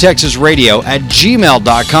 that's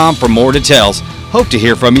TrueTexasRadio@gmail.com for more details. Hope to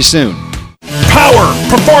hear from you soon. Power,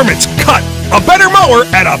 performance, cut. A better mower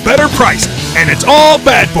at a better price. And it's all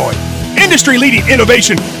Bad Boy. Industry-leading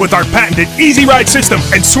innovation with our patented Easy Ride system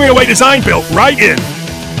and swing-away design built right in.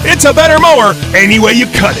 It's a better mower any way you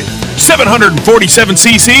cut it. 747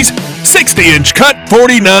 cc's, 60-inch cut,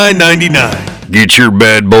 $49.99. Get your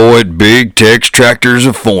Bad Boy at Big Tex Tractors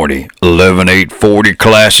of Forney, 11840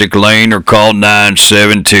 Classic Lane, or call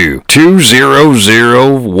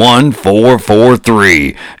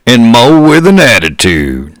 972-200-1443 and mow with an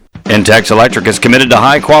attitude. Intex Electric is committed to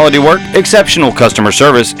high-quality work, exceptional customer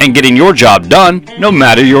service, and getting your job done no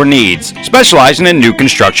matter your needs. Specializing in new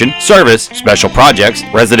construction, service, special projects,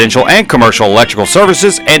 residential and commercial electrical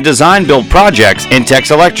services, and design-build projects,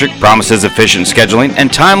 Intex Electric promises efficient scheduling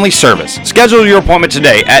and timely service. Schedule your appointment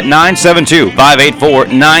today at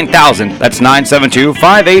 972-584-9000. That's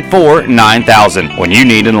 972-584-9000. When you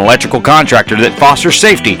need an electrical contractor that fosters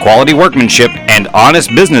safety, quality workmanship, and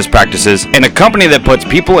honest business practices, and a company that puts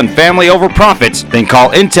people and family over profits, then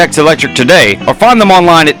call Intex Electric today or find them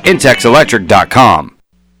online at intexelectric.com.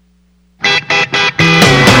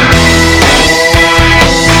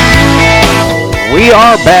 We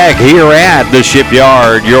are back here at the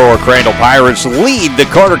Shipyard. Your Crandall Pirates lead the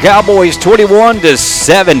Carter Cowboys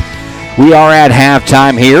 21-7. We are at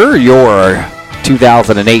halftime here. Your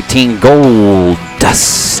 2018 Gold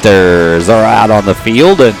Dusters are out on the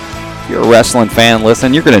field, and if you're a wrestling fan,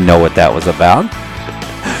 listen, you're going to know what that was about.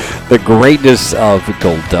 The greatness of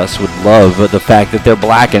Gold Dust would love the fact that they're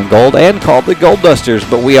black and gold and called the Gold Dusters,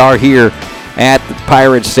 but we are here at the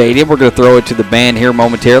Pirate Stadium. We're going to throw it to the band here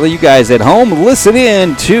momentarily. You guys at home, listen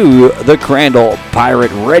in to the Crandall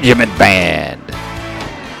Pirate Regiment Band.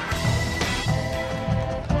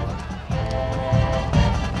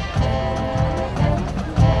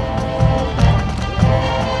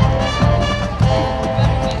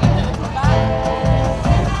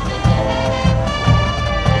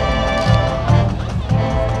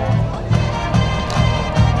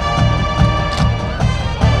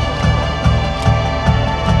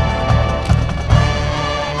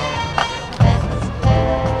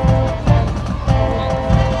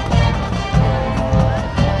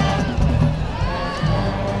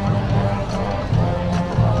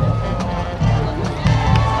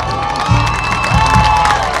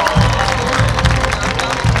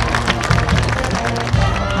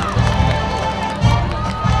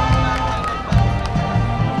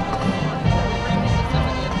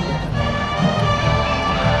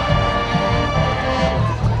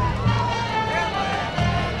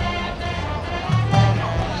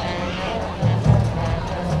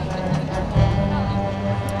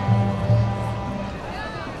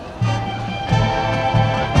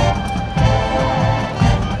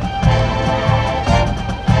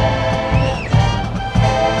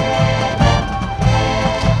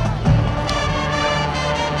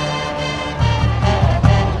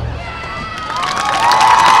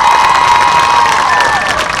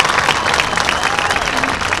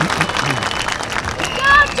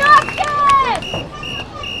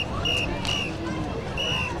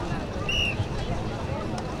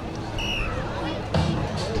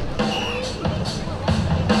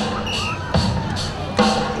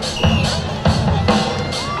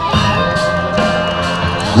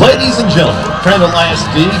 Ladies and gentlemen, Crandall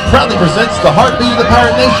ISD proudly presents the heartbeat of the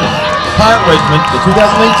Pirate Nation, the Pirate Regiment, the 2018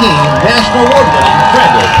 National Award-winning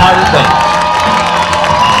Crandall Pirate Band.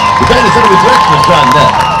 The band is under the direction of John Nett,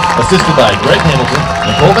 assisted by Greg Hamilton,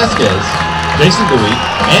 Nicole Vasquez, Jason Dewey,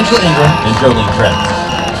 Angela Ingram, and Jolene Travis.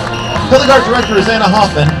 Color Guard Director is Anna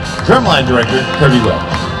Hoffman, Drumline Director Kirby Welch.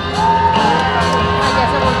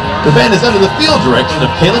 The band is under the field direction of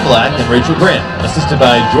Caleb Black and Rachel Grant, assisted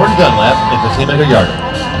by Jordan Dunlap and Fatima Gallardo.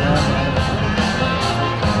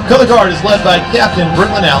 Color Guard is led by Captain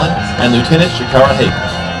Brooklyn Allen and Lieutenant Shakara Hayden.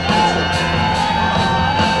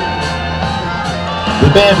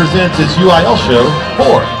 The band presents its UIL show,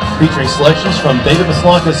 4, featuring selections from David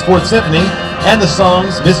Maslanka's Fourth Symphony and the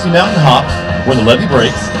songs Misty Mountain Hop, When the Levee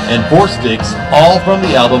Breaks, and Four Sticks, all from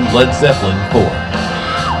the album Led Zeppelin 4.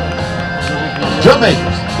 Drum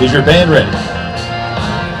makers, is your band ready?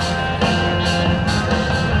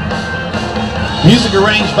 Music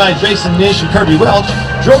arranged by Jason Nish and Kirby Welch.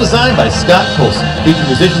 Drill designed by Scott Colson. Featured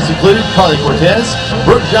musicians included Carly Cortez,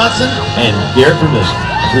 Brooke Johnson, and Garrett Vermillion.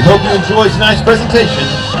 We hope you enjoy tonight's presentation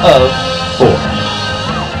of 4.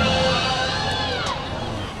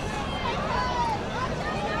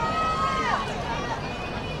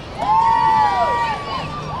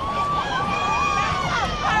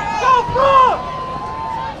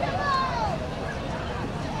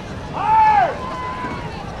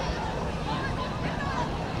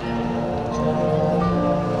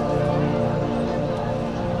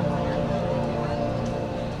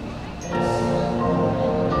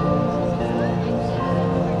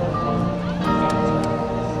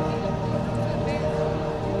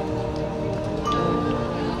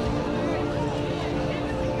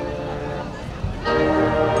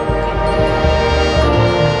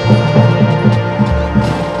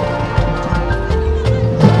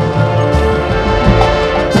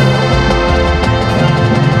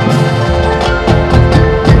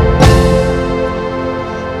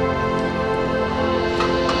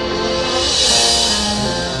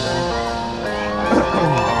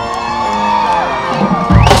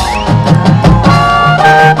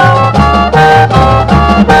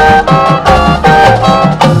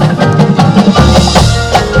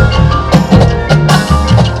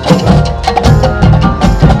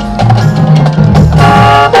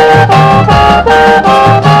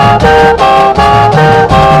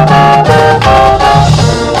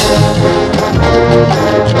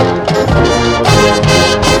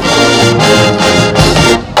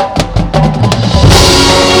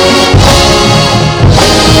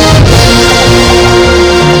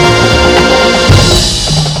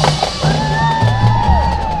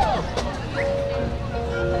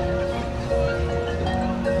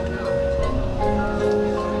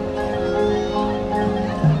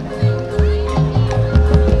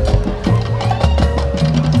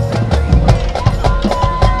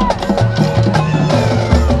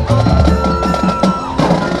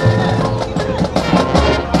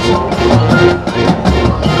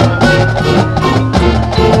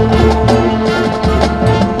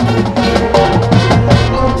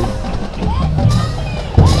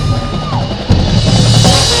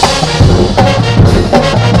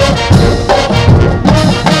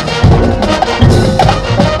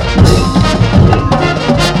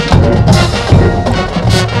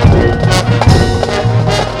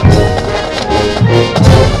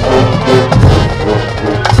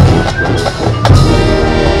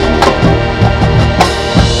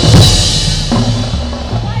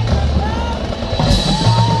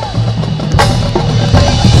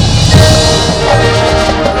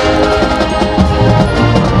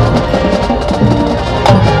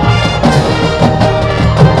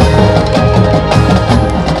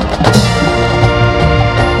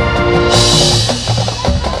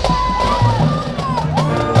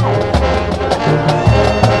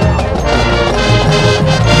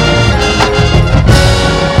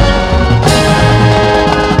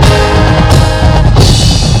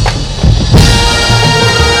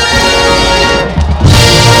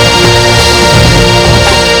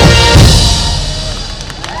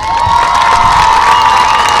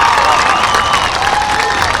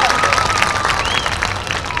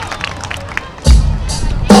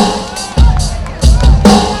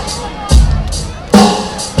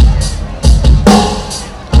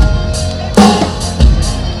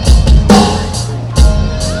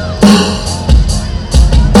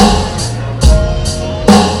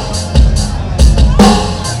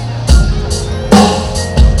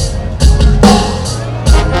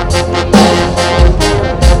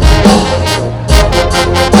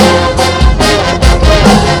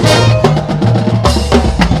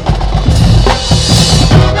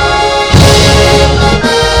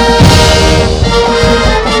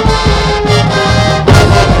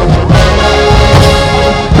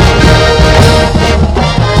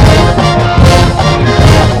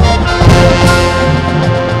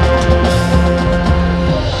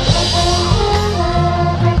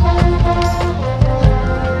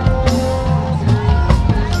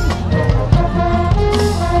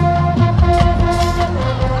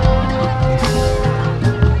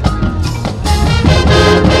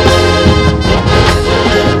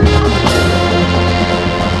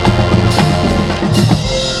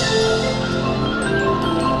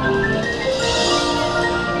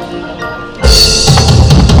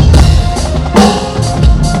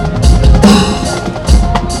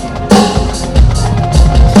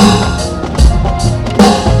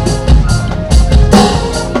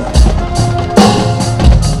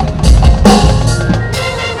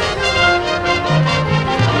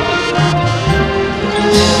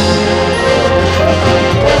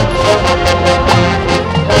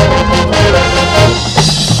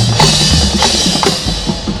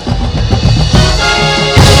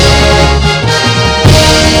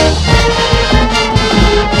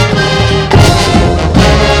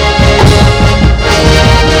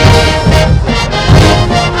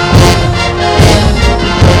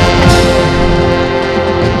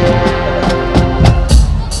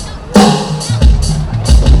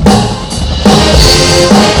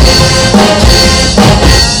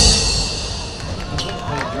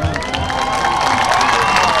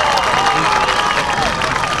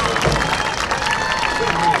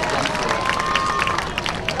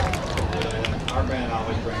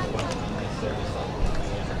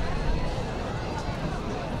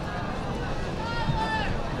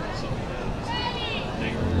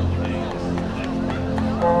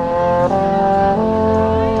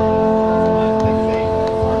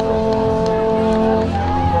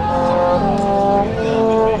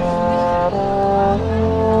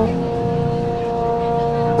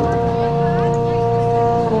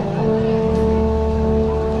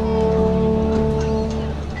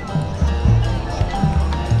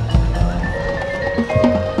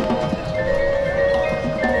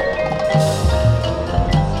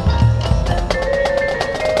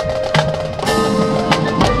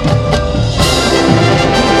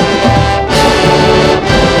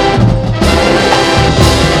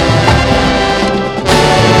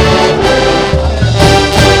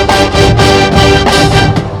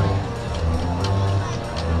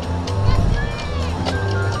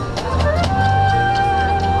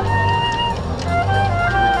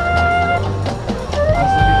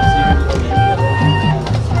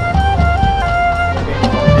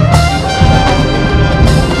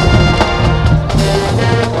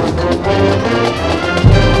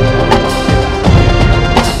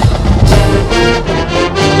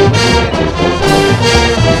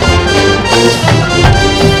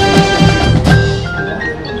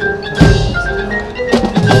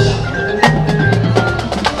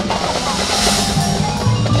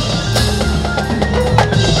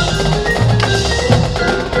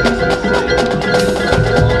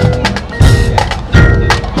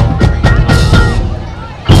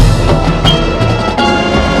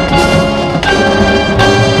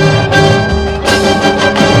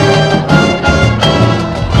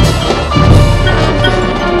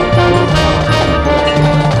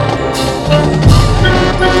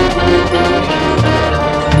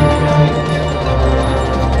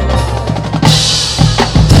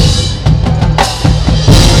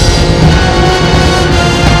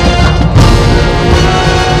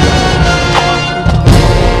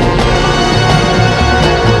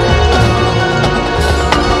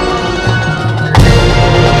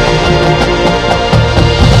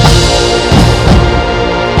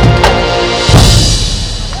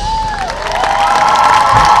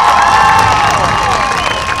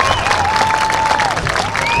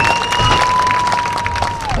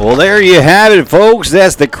 Well, there you have it, folks.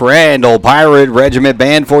 That's the Crandall Pirate Regiment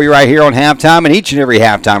Band for you right here on halftime, and each and every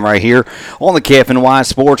halftime right here on the KFNY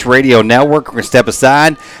Sports Radio Network. We're going to step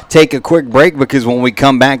aside, take a quick break, because when we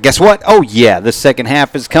come back, guess what? Oh, yeah, the second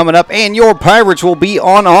half is coming up, and your Pirates will be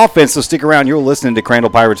on offense. So stick around. You're listening to Crandall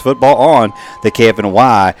Pirates football on the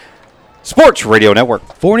KFNY Sports Radio Network.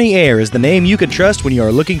 Fournier is the name you can trust when you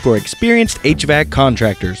are looking for experienced HVAC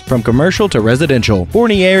contractors. From commercial to residential,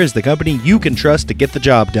 Fournier is the company you can trust to get the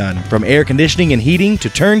job done. From air conditioning and heating to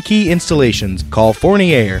turnkey installations, call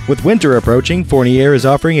Fournier. With winter approaching, Fournier is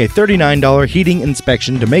offering a $39 heating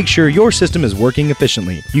inspection to make sure your system is working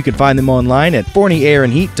efficiently. You can find them online at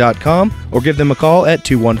fournierandheat.com or give them a call at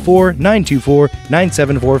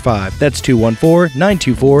 214-924-9745. That's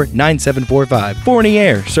 214-924-9745.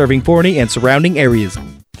 Fournier, serving Forney and surrounding areas.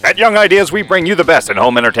 At Young Ideas, we bring you the best in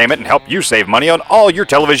home entertainment and help you save money on all your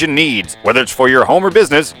television needs. Whether it's for your home or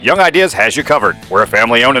business, Young Ideas has you covered. We're a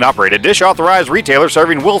family-owned and operated dish-authorized retailer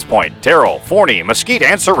serving Wills Point, Terrell, Forney, Mesquite,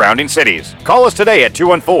 and surrounding cities. Call us today at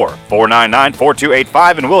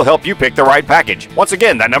 214-499-4285 and we'll help you pick the right package. Once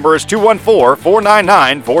again, that number is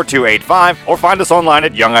 214-499-4285 or find us online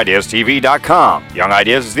at YoungIdeasTV.com. Young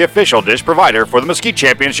Ideas is the official dish provider for the Mesquite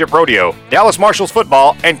Championship Rodeo, Dallas Marshals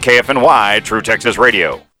football, and KFNY True Texas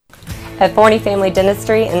Radio. At Forney Family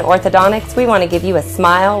Dentistry and Orthodontics, we want to give you a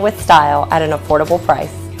smile with style at an affordable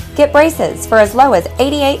price. Get braces for as low as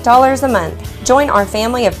 $88 a month. Join our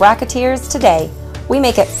family of racketeers today. We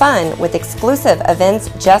make it fun with exclusive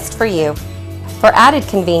events just for you. For added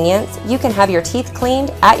convenience, you can have your teeth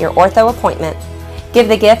cleaned at your ortho appointment. Give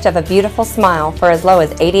the gift of a beautiful smile for as low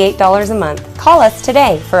as $88 a month. Call us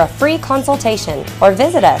today for a free consultation or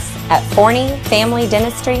visit us at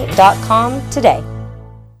ForneyFamilyDentistry.com today.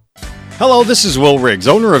 Hello, this is Will Riggs,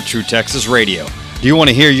 owner of True Texas Radio. Do you want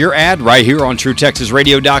to hear your ad right here on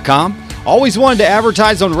TrueTexasRadio.com? Always wanted to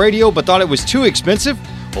advertise on radio but thought it was too expensive?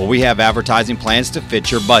 Well, we have advertising plans to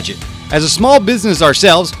fit your budget. As a small business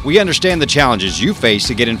ourselves, we understand the challenges you face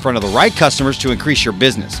to get in front of the right customers to increase your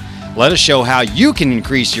business. Let us show how you can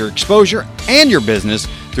increase your exposure and your business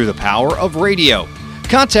through the power of radio.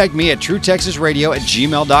 Contact me at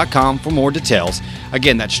TrueTexasRadio@gmail.com for more details.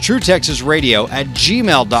 Again, that's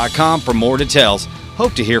TrueTexasRadio@gmail.com for more details.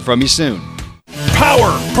 Hope to hear from you soon.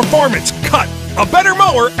 Power, performance, cut. A better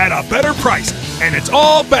mower at a better price. And it's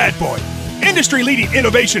all Bad Boy. Industry-leading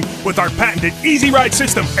innovation with our patented Easy Ride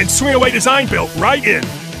system and swing-away design built right in.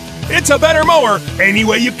 It's a better mower any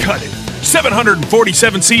way you cut it.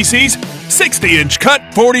 747 cc's, 60-inch cut,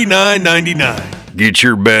 $49.99. Get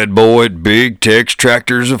your Bad Boy at Big Tex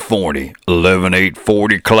Tractors of Forney,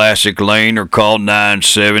 11840 Classic Lane, or call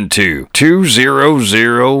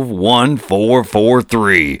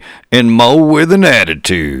 972-200-1443 and mow with an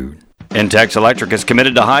attitude. Intex Electric is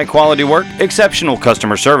committed to high-quality work, exceptional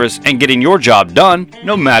customer service, and getting your job done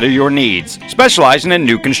no matter your needs. Specializing in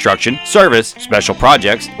new construction, service, special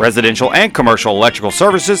projects, residential and commercial electrical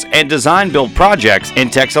services, and design-build projects,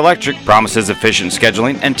 Intex Electric promises efficient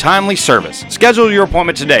scheduling and timely service. Schedule your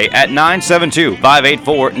appointment today at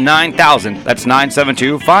 972-584-9000. That's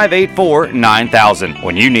 972-584-9000.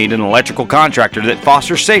 When you need an electrical contractor that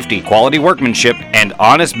fosters safety, quality workmanship, and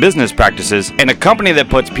honest business practices, and a company that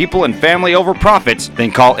puts people and family over profits, then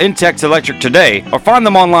call Intex Electric today or find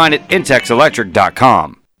them online at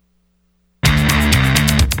intexelectric.com.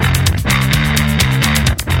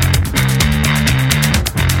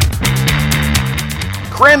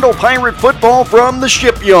 Crandall Pirate football from the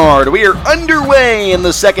Shipyard. We are underway in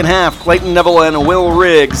the second half. Clayton Neville and Will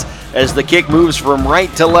Riggs as the kick moves from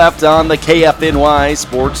right to left on the KFNY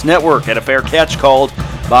Sports Network. And a fair catch called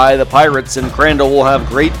by the Pirates, and Crandall will have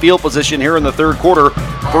great field position here in the third quarter.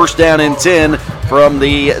 First down and 10 from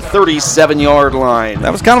the 37-yard line.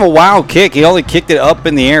 That was kind of a wild kick. He only kicked it up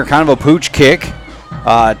in the air, kind of a pooch kick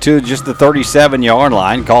to just the 37-yard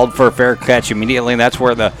line. Called for a fair catch immediately, and that's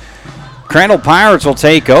where the Crandall Pirates will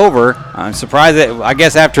take over. I'm surprised that, I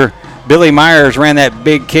guess after Billy Myers ran that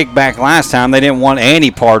big kick back last time, they didn't want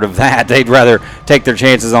any part of that. They'd rather take their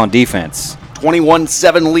chances on defense.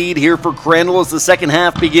 21-7 lead here for Crandall as the second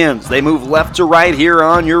half begins. They move left to right here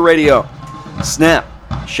on your radio. Snap,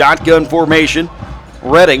 shotgun formation.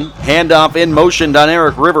 Redding, handoff in motion on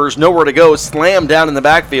Eric Rivers. Nowhere to go. Slammed down in the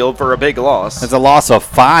backfield for a big loss. It's a loss of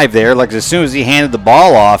 5 there. Like as soon as he handed the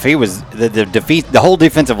ball off, he was the whole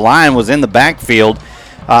defensive line was in the backfield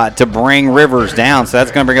to bring Rivers down. So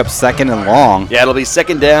that's going to bring up second and long. Yeah, it'll be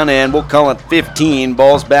second down, and we'll call it 15.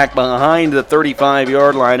 Ball's back behind the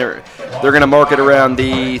 35-yard line. They're going to mark it around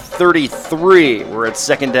the 33. We're at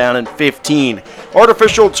second down and 15.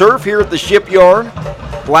 Artificial turf here at the Shipyard.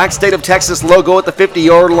 Black State of Texas logo at the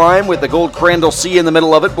 50-yard line with the gold Crandall C in the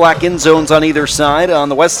middle of it. Black end zones on either side. On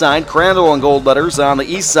the west side, Crandall in gold letters. On the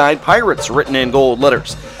east side, Pirates written in gold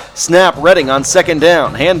letters. Snap, Redding on second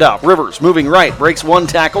down. Handoff, Rivers moving right, breaks one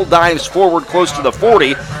tackle, dives forward close to the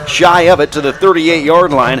 40, shy of it to the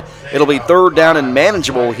 38-yard line. It'll be third down and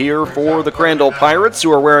manageable here for the Crandall Pirates,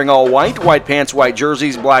 who are wearing all white pants, white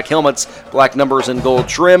jerseys, black helmets, black numbers, and gold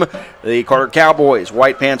trim. The Carter Cowboys,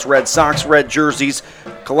 white pants, red socks, red jerseys,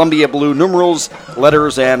 Columbia blue numerals,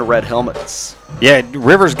 letters, and red helmets. Yeah,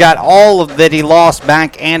 Rivers got all of that he lost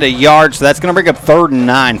back and a yard, so that's going to bring up 3rd and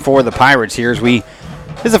 9 for the Pirates here as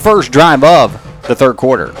this is the first drive of the third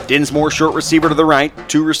quarter. Dinsmore, short receiver to the right.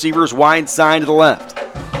 Two receivers wide side to the left.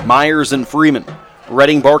 Myers and Freeman.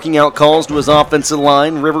 Redding barking out calls to his offensive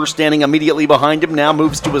line. Rivers standing immediately behind him, now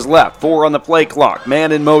moves to his left. 4 on the play clock.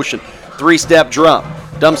 Man in motion. 3-step drop.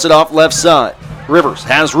 Dumps it off left side. Rivers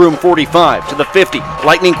has room 45 to the 50.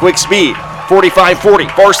 Lightning quick speed.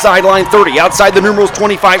 45-40, far sideline 30, outside the numerals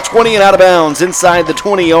 25-20 and out of bounds inside the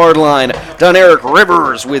 20-yard line. Done Eric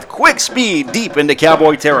Rivers with quick speed deep into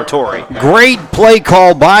Cowboy territory. Great play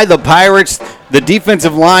call by the Pirates. The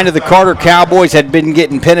defensive line of the Carter Cowboys had been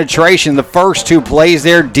getting penetration the first 2 plays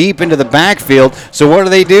there deep into the backfield. So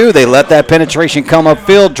what do? They let that penetration come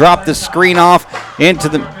upfield, drop the screen off into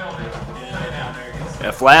the...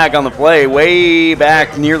 A flag on the play way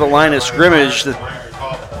back near the line of scrimmage.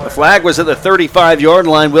 The flag was at the 35-yard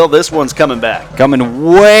line. Will, this one's coming back.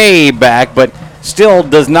 Coming way back, but still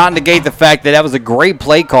does not negate the fact that was a great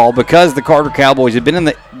play call because the Carter Cowboys had been in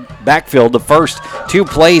the backfield the first 2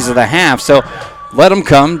 plays of the half. So let them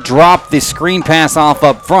come, drop the screen pass off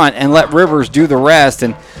up front, and let Rivers do the rest.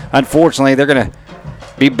 And unfortunately, they're going to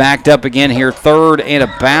be backed up again here. Third and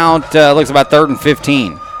about, looks about 3rd and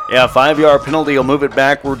 15. Yeah, 5-yard penalty will move it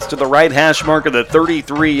backwards to the right hash mark of the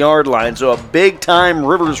 33-yard line. So a big-time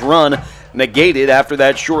Rivers run negated after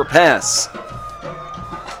that short pass.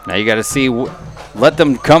 Now you got to see, let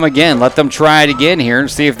them come again. Let them try it again here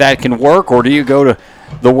and see if that can work. Or do you go to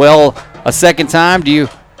the well a second time? Do you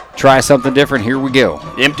try something different? Here we go.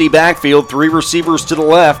 Empty backfield, 3 receivers to the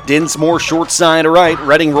left. Dinsmore short side to right.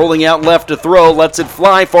 Redding rolling out left to throw. Lets it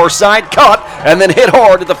fly far side. Caught and then hit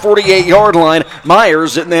hard at the 48-yard line.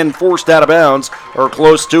 Myers and then forced out of bounds or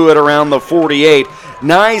close to it around the 48.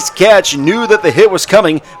 Nice catch. Knew that the hit was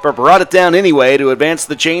coming, but brought it down anyway to advance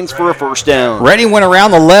the chains for a first down. Redding went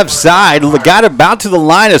around the left side, got about to the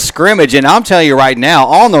line of scrimmage, and I'm telling you right now,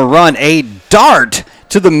 on the run, a dart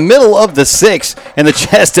to the middle of the 6 and the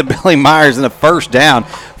chest of Billy Myers in the first down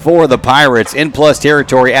for the Pirates in plus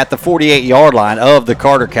territory at the 48-yard line of the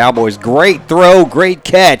Carter Cowboys. Great throw, great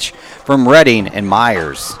catch from Redding and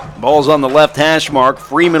Myers. Ball's on the left hash mark.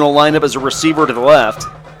 Freeman will line up as a receiver to the left.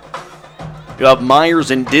 You have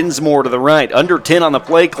Myers and Dinsmore to the right. Under 10 on the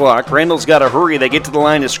play clock. Randall's got to hurry. They get to the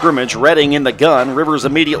line of scrimmage. Redding in the gun. Rivers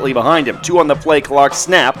immediately behind him. 2 on the play clock.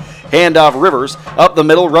 Snap. Handoff Rivers. Up the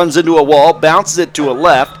middle. Runs into a wall. Bounces it to a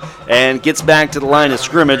left. And gets back to the line of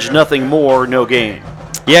scrimmage. Nothing more. No gain.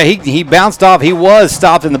 Yeah, he bounced off. He was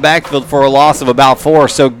stopped in the backfield for a loss of about 4.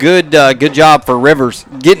 So good job for Rivers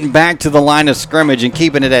getting back to the line of scrimmage and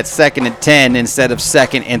keeping it at 2nd and 10 instead of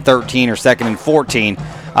 2nd and 13 or 2nd and 14.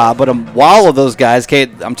 But while of those guys,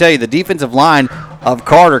 I'm telling you, the defensive line of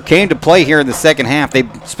Carter came to play here in the second half. They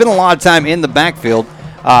spent a lot of time in the backfield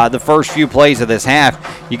the first few plays of this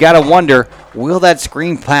half. You got to wonder, will that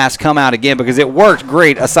screen pass come out again? Because it worked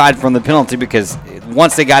great aside from the penalty, because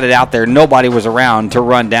once they got it out there, nobody was around to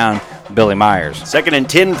run down Billy Myers. 2nd and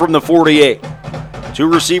 10 from the 48. 2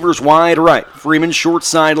 receivers wide right. Freeman short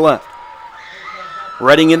side left.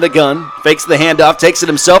 Redding in the gun, fakes the handoff, takes it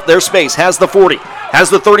himself. There's space, has the 40, has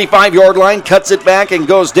the 35-yard line, cuts it back and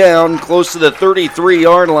goes down close to the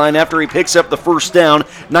 33-yard line after he picks up the first down.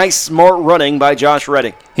 Nice, smart running by Josh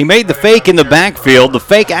Redding. He made the fake in the backfield. The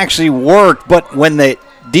fake actually worked, but when the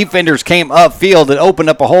defenders came upfield, it opened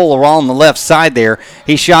up a hole along the left side there.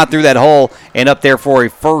 He shot through that hole and up there for a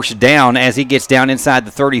first down as he gets down inside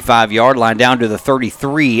the 35-yard line, down to the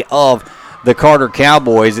 33 of the Carter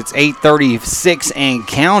Cowboys. It's 8:36 and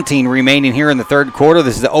counting remaining here in the third quarter.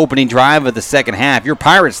 This is the opening drive of the second half. Your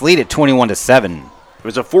Pirates lead at 21-7. It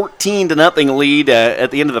was a 14-0 lead at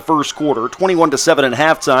the end of the first quarter, 21-7 at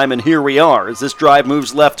halftime, and here we are as this drive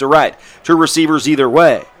moves left to right. 2 receivers either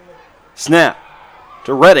way. Snap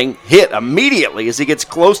to Redding, hit immediately as he gets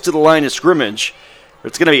close to the line of scrimmage.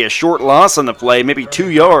 It's going to be a short loss on the play, maybe 2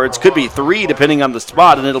 yards, could be 3 depending on the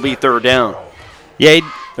spot, and it'll be third down. Yeah,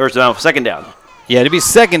 There's no second down. Yeah, to be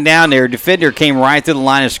second down there, defender came right through the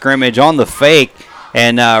line of scrimmage on the fake,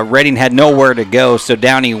 and Redding had nowhere to go, so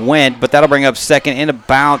down he went. But that'll bring up second and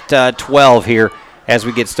about 12 here as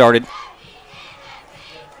we get started.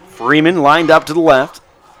 Freeman lined up to the left.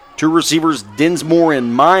 Two receivers, Dinsmore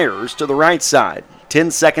and Myers, to the right side.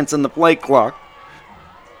 10 seconds on the play clock.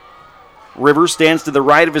 Rivers stands to the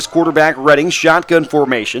right of his quarterback, Redding, shotgun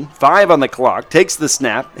formation. 5 on the clock, takes the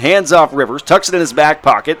snap, hands off Rivers, tucks it in his back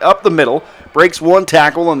pocket, up the middle, breaks one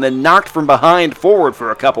tackle, and then knocked from behind forward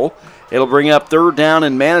for a couple. It'll bring up third down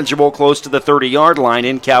and manageable close to the 30-yard line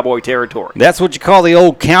in Cowboy territory. That's what you call the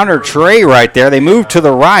old counter tray right there. They moved to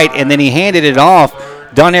the right, and then he handed it off.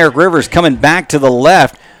 Don Eric Rivers coming back to the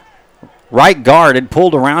left. Right guard had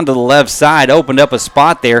pulled around to the left side, opened up a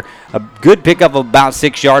spot there. A good pickup of about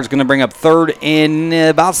 6 yards, going to bring up third in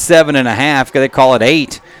about 7.5. They call it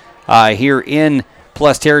 8 here in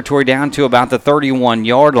plus territory down to about the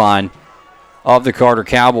 31-yard line of the Carter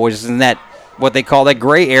Cowboys. Isn't that what they call that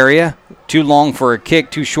gray area? Too long for a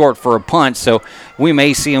kick, too short for a punt, so we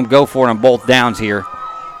may see them go for it on both downs here.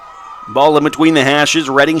 Ball in between the hashes,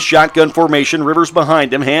 Redding shotgun formation, Rivers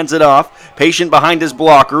behind him, hands it off, patient behind his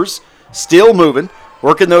blockers, still moving,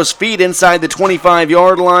 working those feet inside the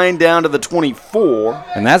 25-yard line down to the 24.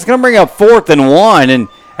 And that's going to bring up 4th and 1, and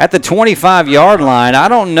at the 25-yard line, I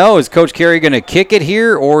don't know, is Coach Carey going to kick it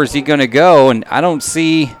here or is he going to go? And I don't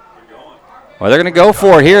see... Well, they're going to go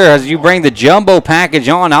for it here as you bring the jumbo package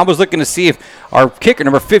on. I was looking to see if our kicker,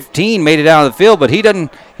 number 15, made it out of the field, but he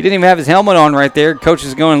didn't even have his helmet on right there. Coach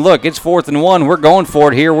is going, look, it's 4th and 1. We're going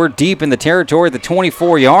for it here. We're deep in the territory at the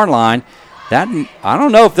 24-yard line. That I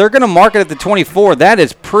don't know if they're going to mark it at the 24. That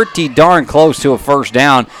is pretty darn close to a first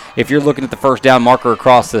down if you're looking at the first down marker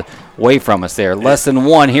across the way from us there. Less than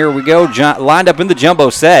 1. Here we go. Lined up in the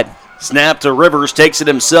jumbo set. Snap to Rivers, takes it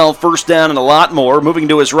himself, first down and a lot more. Moving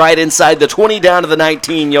to his right inside the 20 down to the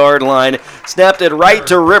 19-yard line. Snapped it right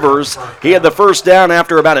to Rivers. He had the first down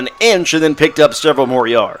after about an inch and then picked up several more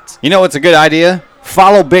yards. You know what's a good idea?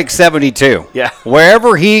 Follow Big 72. Yeah.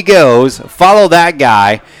 Wherever he goes, follow that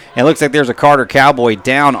guy. And it looks like there's a Carter Cowboy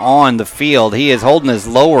down on the field. He is holding his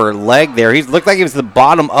lower leg there. He looked like he was the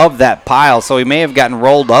bottom of that pile, so he may have gotten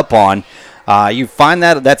rolled up on. You find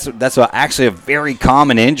that's actually a very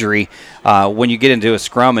common injury when you get into a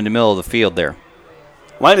scrum in the middle of the field there.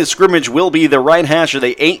 Line of scrimmage will be the right hash of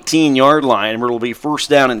the 18-yard line, where it'll be first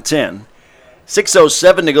down and 10.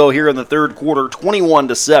 6:07 to go here in the third quarter,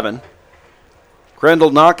 21-7.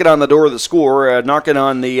 Crandall knocking on the door of the score. Knocking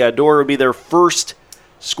on the door would be their first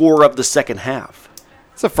score of the second half.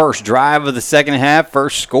 It's the first drive of the second half,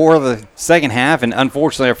 first score of the second half, and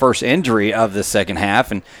unfortunately our first injury of the second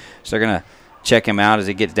half. And so they're going to check him out as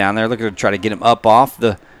he gets down there, looking to try to get him up off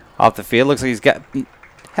the field. Looks like he's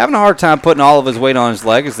having a hard time putting all of his weight on his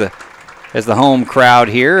leg as the home crowd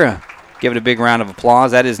here. Give it a big round of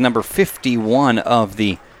applause. That is number 51 of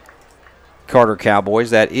the Carter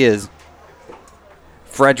Cowboys. That is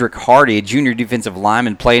Frederick Hardy, a junior defensive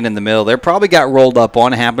lineman playing in the middle. They probably got rolled up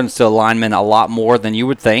on. It happens to linemen a lot more than you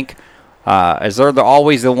would think. As they're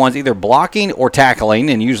always the ones either blocking or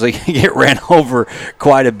tackling, and usually get ran over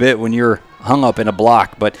quite a bit when you're hung up in a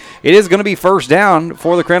block. But it is going to be first down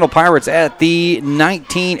for the Crandall Pirates at the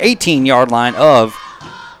 18-yard line of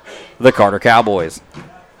the Carter Cowboys.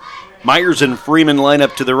 Myers and Freeman line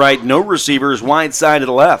up to the right. No receivers, wide side to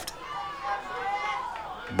the left.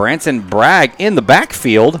 Branson Bragg in the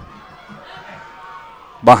backfield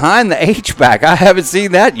behind the H-back. I haven't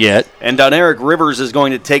seen that yet. And Don Eric Rivers is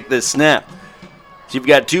going to take this snap. So you've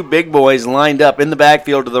got two big boys lined up in the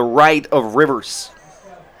backfield to the right of Rivers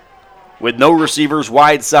with no receivers,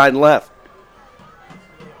 wide side left.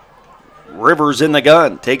 Rivers in the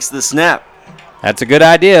gun, takes the snap. That's a good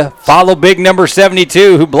idea. Follow big number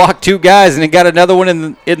 72 who blocked two guys and he got another one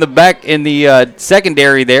in the back in the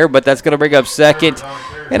secondary there, but that's going to bring up second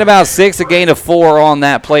and about 6, a gain of 4 on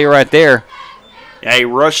that play right there. Yeah, he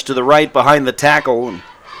rushed to the right behind the tackle. And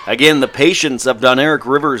again, the patience of Don Eric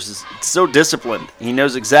Rivers is so disciplined. He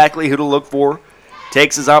knows exactly who to look for,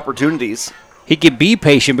 takes his opportunities. He can be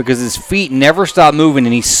patient because his feet never stop moving,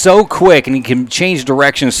 and he's so quick, and he can change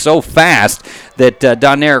directions so fast that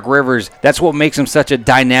Don Eric Rivers, that's what makes him such a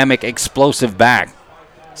dynamic, explosive back.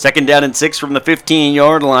 Second down and 6 from the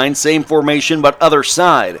 15-yard line. Same formation, but other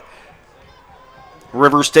side.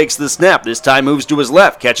 Rivers takes the snap. This time moves to his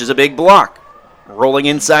left, catches a big block. Rolling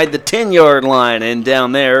inside the 10-yard line and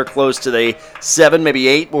down there close to the 7, maybe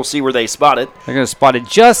 8. We'll see where they spot it. They're going to spot it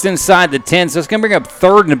just inside the 10, so it's going to bring up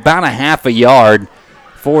third and about a half a yard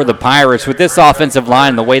for the Pirates. With this offensive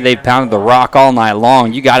line, the way they've pounded the rock all night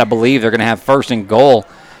long, you got to believe they're going to have first and goal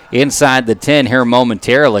inside the 10 here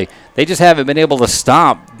momentarily. They just haven't been able to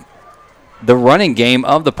stop the running game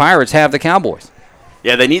of the Pirates, have the Cowboys.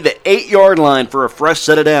 Yeah, they need the 8-yard line for a fresh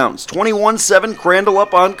set of downs. 21-7, Crandall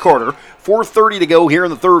up on Carter. 4:30 to go here in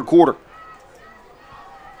the third quarter.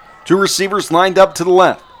 Two receivers lined up to the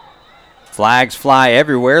left. Flags fly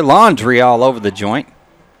everywhere. Laundry all over the joint.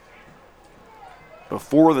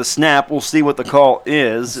 Before the snap, we'll see what the call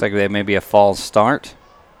is. Looks like that may be a false start.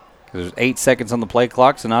 There's 8 seconds on the play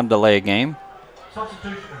clock, so not a delay a game.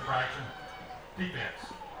 Substitution infraction.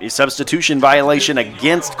 Defense. A substitution violation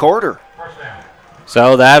against Carter. First down.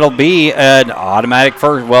 So that'll be an automatic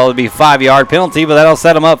first. Well, it'll be a 5-yard penalty, but that'll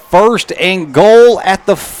set them up first and goal at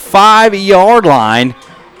the 5-yard line.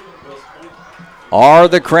 Are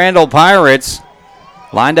the Crandall Pirates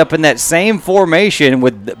lined up in that same formation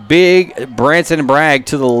with big Branson Bragg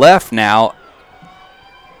to the left now.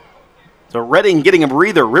 So Redding getting a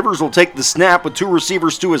breather. Rivers will take the snap with two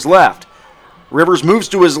receivers to his left. Rivers moves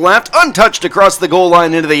to his left, untouched across the goal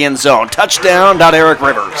line into the end zone. Touchdown, Eric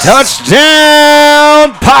Rivers.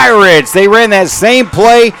 Touchdown, Pirates. They ran that same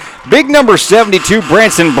play. Big number 72,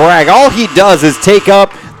 Branson Bragg. All he does is take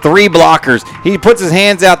up 3 blockers. He puts his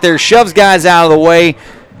hands out there, shoves guys out of the way.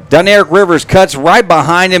 Eric Rivers cuts right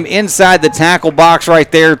behind him inside the tackle box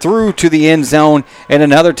right there through to the end zone. And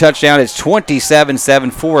another touchdown. It's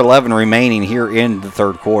 27-7, 4:11 remaining here in the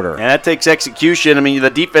third quarter. And that takes execution. I mean, the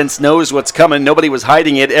defense knows what's coming. Nobody was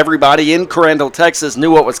hiding it. Everybody in Crandall, Texas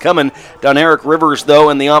knew what was coming. Eric Rivers, though,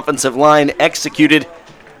 and the offensive line executed.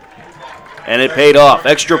 And it paid off.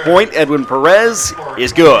 Extra point, Edwin Perez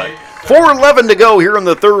is good. 4:11 to go here in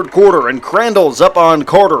the third quarter. And Crandall's up on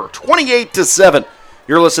Carter, 28-7.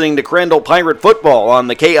 You're listening to Crandall Pirate Football on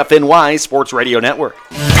the KFNY Sports Radio Network.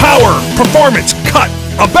 Power, performance, cut.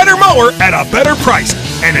 A better mower at a better price.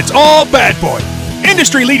 And it's all Bad Boy.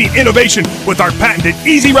 Industry-leading innovation with our patented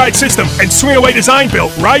Easy Ride system and swing-away design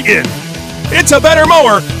built right in. It's a better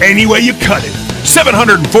mower any way you cut it.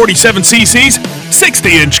 747 cc's,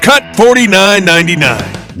 60-inch cut,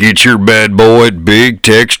 $49.99. Get your Bad Boy at Big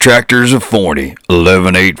Tex Tractors of Forney,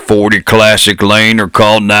 11840 Classic Lane, or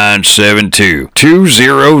call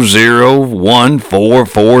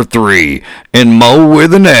 972-200-1443 and mow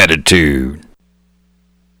with an attitude.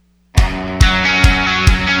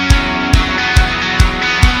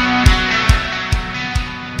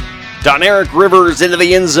 Eric Rivers into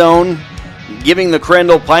the end zone, giving the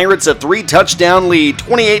Crandall Pirates a 3-touchdown lead,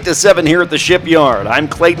 28-7 here at the Shipyard. I'm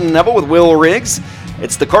Clayton Neville with Will Riggs.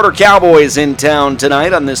 It's the Carter Cowboys in town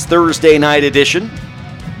tonight on this Thursday night edition.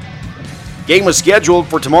 Game was scheduled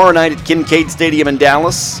for tomorrow night at Kincaid Stadium in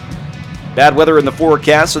Dallas. Bad weather in the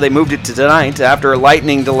forecast, so they moved it to tonight after a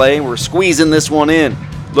lightning delay. We're squeezing this one in.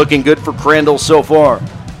 Looking good for Crandall so far.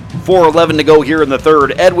 4:11 to go here in the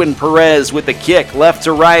third. Edwin Perez with the kick left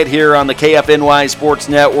to right here on the KFNY Sports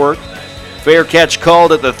Network. Fair catch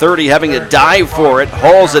called at the 30, having to dive for it.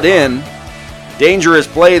 Hauls it in. Dangerous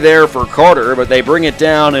play there for Carter, but they bring it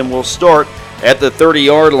down and will start at the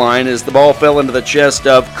 30-yard line as the ball fell into the chest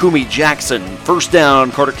of Kumi Jackson. First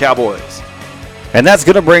down, Carter Cowboys. And that's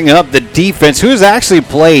going to bring up the defense, who's actually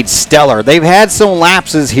played stellar. They've had some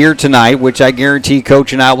lapses here tonight, which I guarantee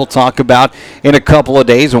Coach and I will talk about in a couple of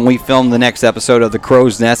days when we film the next episode of the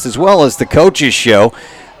Crow's Nest, as well as the Coach's Show.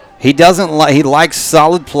 He likes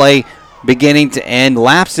solid play beginning to end.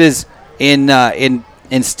 Lapses in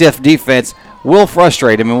stiff defense will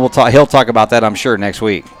frustrate him, and he'll talk about that, I'm sure, next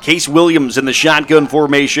week. Case Williams in the shotgun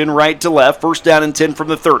formation, right to left. First down and 10 from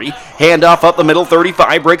the 30. Handoff up the middle,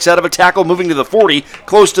 35. Breaks out of a tackle, moving to the 40.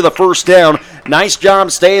 Close to the first down. Nice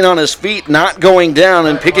job staying on his feet, not going down,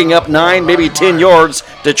 and picking up 9, maybe 10 yards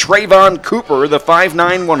to Trayvon Cooper, the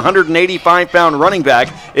 5'9", 185-pound running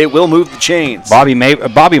back. It will move the chains. Bobby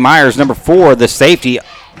Myers, number 4, the safety,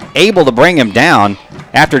 able to bring him down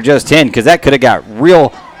after just 10, because that could have got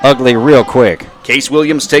real ugly real quick. Case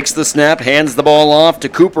Williams takes the snap, hands the ball off to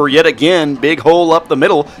Cooper yet again. Big hole up the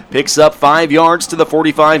middle, picks up 5 yards to the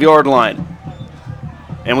 45-yard line.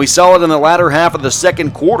 And we saw it in the latter half of the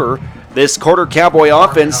second quarter. This Carter Cowboy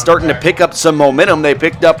offense starting to pick up some momentum. They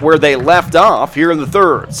picked up where they left off here in the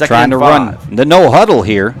third. Second Trying to run the no huddle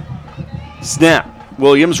here. Snap.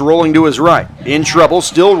 Williams rolling to his right. In trouble,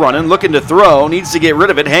 still running, looking to throw. Needs to get rid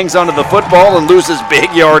of it. Hangs onto the football and loses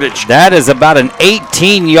big yardage. That is about an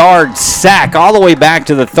 18-yard sack all the way back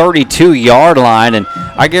to the 32-yard line. And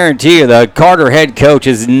I guarantee you the Carter head coach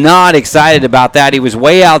is not excited about that. He was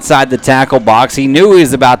way outside the tackle box. He knew he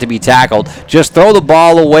was about to be tackled. Just throw the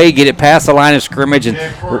ball away, get it past the line of scrimmage, and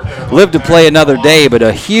live to play another day. But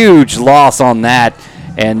a huge loss on that.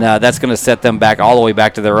 and that's going to set them back all the way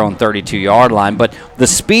back to their own 32-yard line. But the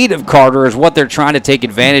speed of Carter is what they're trying to take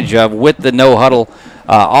advantage of with the no-huddle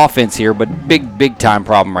offense here, but big time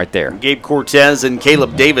problem right there. Gabe Cortez and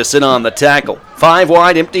Caleb Davis in on the tackle. 5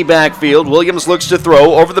 wide, empty backfield. Williams looks to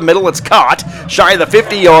throw. Over the middle, it's caught. Shy of the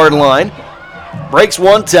 50-yard line. Breaks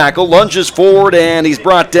one tackle, lunges forward, and he's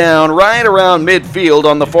brought down right around midfield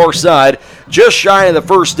on the far side. Just shy of the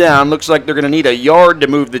first down. Looks like they're going to need a yard to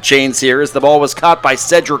move the chains here as the ball was caught by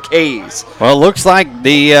Cedric Hayes. Well, it looks like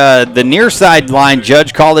the near side line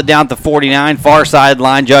judge called it down to 49. Far side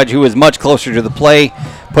line judge, who was much closer to the play,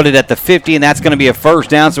 put it at the 50, and that's going to be a first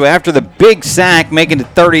down. So after the big sack, making it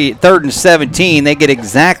 3rd and 17, they get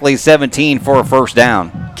exactly 17 for a first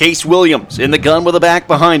down. Case Williams in the gun with a back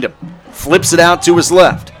behind him. Flips it out to his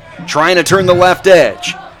left. Trying to turn the left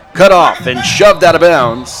edge. Cut off and shoved out of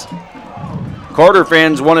bounds. Carter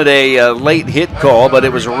fans wanted a late hit call, but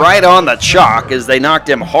it was right on the chalk as they knocked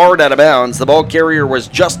him hard out of bounds. The ball carrier was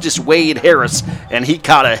Justice Wade Harris, and he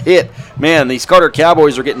caught a hit. Man, these Carter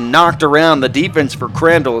Cowboys are getting knocked around. The defense for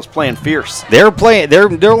Crandall is playing fierce. They're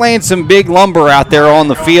laying some big lumber out there on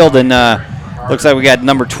the field, and looks like we got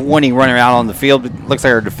number 20 running out on the field. It looks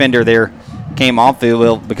like our defender there came off the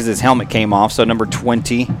field because his helmet came off. So number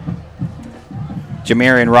 20,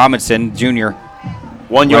 Jamarian Robinson Jr.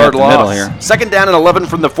 1 yard loss. Here. 2nd down and 11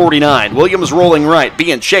 from the 49. Williams rolling right,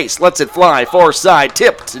 being chased, lets it fly, far side,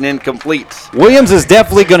 tipped and incomplete. Williams is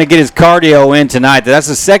definitely going to get his cardio in tonight. That's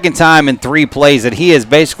the second time in 3 plays that he has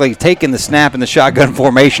basically taken the snap in the shotgun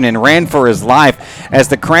formation and ran for his life as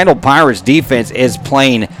the Crandall Pirates defense is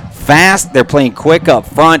playing fast, they're playing quick up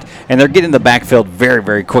front, and they're getting the backfield very,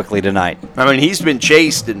 very quickly tonight. I mean, he's been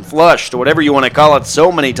chased and flushed, or whatever you want to call it,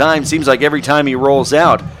 so many times. Seems like every time he rolls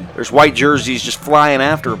out, there's white jerseys just flying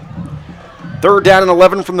after him. 3rd down and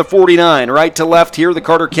 11 from the 49. Right to left here, the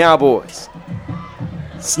Carter Cowboys.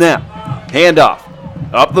 Snap. Handoff.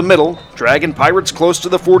 Up the middle. Dragging Pirates close to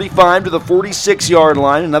the 45 to the 46-yard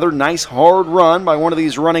line. Another nice hard run by one of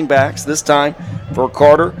these running backs. This time for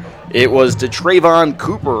Carter, it was to Trayvon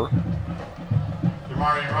Cooper.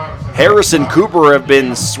 Harris and Cooper have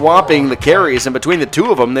been swapping the carries, and between the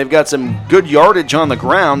two of them, they've got some good yardage on the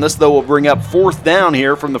ground. This, though, will bring up 4th down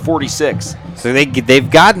here from the 46. So they've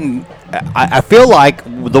gotten, I feel like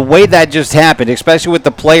the way that just happened, especially with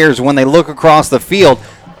the players when they look across the field,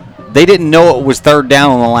 they didn't know it was 3rd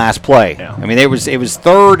down on the last play. Yeah. I mean, it was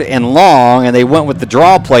 3rd and long, and they went with the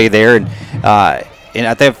draw play there, and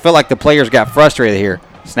I feel like the players got frustrated here.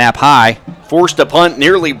 Snap high. Forced a punt,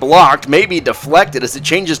 nearly blocked, maybe deflected as it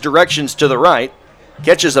changes directions to the right.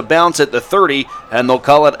 Catches a bounce at the 30, and they'll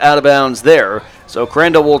call it out of bounds there. So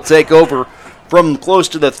Crandall will take over from close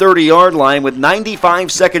to the 30-yard line with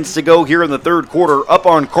 95 seconds to go here in the 3rd quarter, up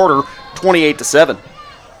on Carter, 28-7.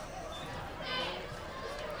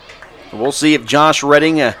 We'll see if Josh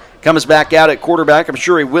Redding comes back out at quarterback. I'm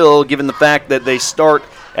sure he will, given the fact that they start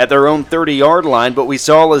at their own 30-yard line. But we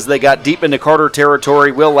saw as they got deep into Carter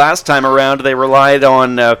territory, last time around, they relied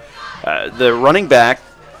on the running back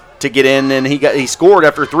to get in, and he scored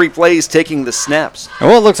after 3 plays taking the snaps.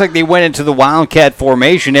 Well, it looks like they went into the Wildcat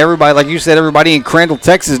formation. Everybody, like you said, everybody in Crandall,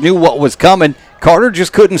 Texas knew what was coming. Carter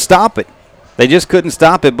just couldn't stop it. They just couldn't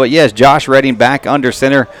stop it. But, yes, Josh Redding back under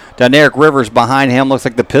center. Doneric Rivers behind him. Looks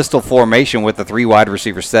like the pistol formation with the 3 wide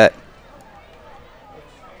receiver set.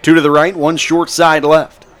 2 to the right, 1 short side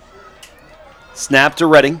left. Snap to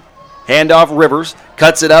Redding. Handoff Rivers.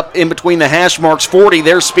 Cuts it up in between the hash marks. 40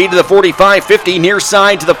 there. Speed to the 45. 50 near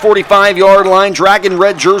side to the 45-yard line. Dragon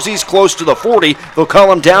red jerseys close to the 40. They'll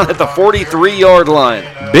call him down at the 43-yard line.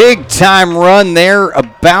 Big time run there.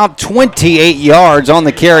 About 28 yards on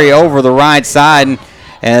the carry over the right side.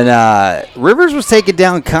 And Rivers was taken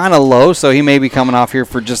down kind of low, so he may be coming off here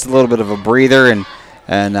for just a little bit of a breather.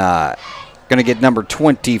 And going to get number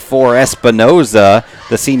 24, Espinoza,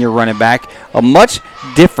 the senior running back. A much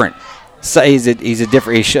different. So he's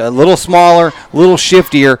a little smaller, a little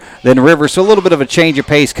shiftier than Rivers. So a little bit of a change of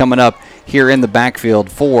pace coming up here in the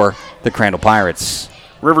backfield for the Crandall Pirates.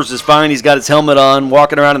 Rivers is fine. He's got his helmet on,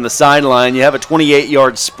 walking around on the sideline. You have a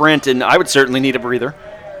 28-yard sprint, and I would certainly need a breather.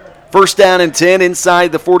 1st down and 10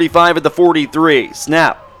 inside the 45 at the 43.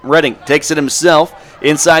 Snap. Redding takes it himself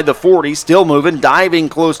inside the 40, still moving, diving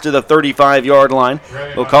close to the 35-yard line.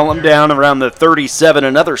 They'll call him down around the 37.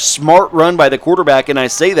 Another smart run by the quarterback, and I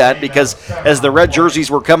say that because as the red jerseys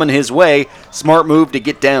were coming his way, smart move to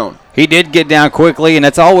get down. He did get down quickly, and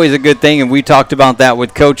that's always a good thing, and we talked about that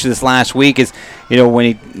with Coach this last week is,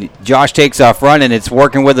 when Josh takes off running, it's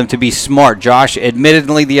working with him to be smart. Josh,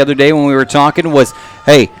 admittedly, the other day when we were talking was,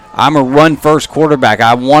 hey, I'm a run-first quarterback.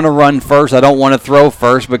 I want to run first. I don't want to throw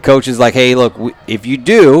first. But coach is like, hey, look, if you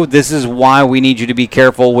do, this is why we need you to be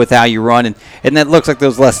careful with how you run. And that looks like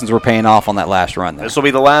those lessons were paying off on that last run there. This will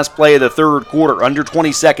be the last play of the third quarter. Under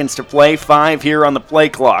 20 seconds to play. 5 here on the play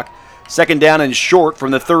clock. Second down and short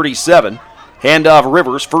from the 37. Handoff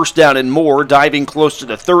Rivers, first down and more, diving close to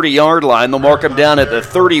the 30-yard line. They'll mark him down at the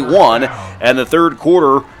 31, and the third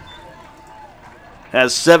quarter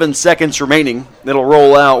has 7 seconds remaining. It'll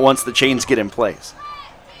roll out once the chains get in place.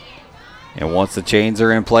 And once the chains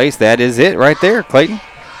are in place, that is it right there, Clayton.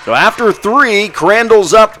 So after 3,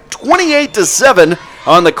 Crandall's up 28-7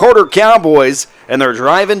 on the Carter Cowboys, and they're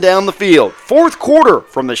driving down the field. Fourth quarter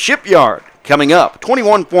from the Shipyard. Coming up,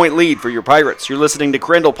 21-point lead for your Pirates. You're listening to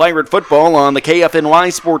Crandall Pirate Football on the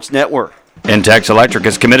KFNY Sports Network. Intex Electric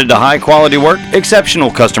is committed to high-quality work, exceptional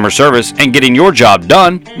customer service, and getting your job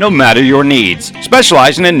done no matter your needs.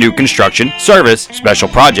 Specializing in new construction, service, special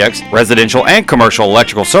projects, residential and commercial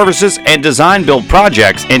electrical services, and design-build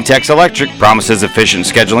projects, Intex Electric promises efficient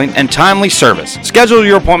scheduling and timely service. Schedule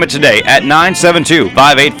your appointment today at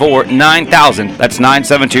 972-584-9000. That's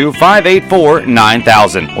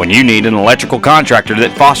 972-584-9000. When you need an electrical contractor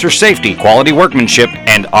that fosters safety, quality workmanship,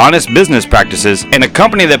 and honest business practices, and a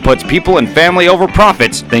company that puts people and family over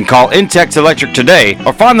profits, then call Intex Electric today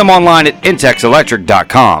or find them online at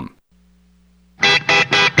intexelectric.com.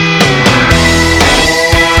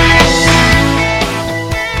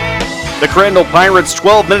 The Crandall Pirates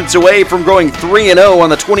 12 minutes away from going 3-0 on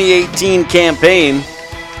the 2018 campaign.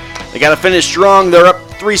 They got to finish strong. They're up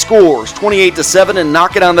 3 scores, 28-7, and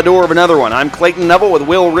knocking on the door of another one. I'm Clayton Neville with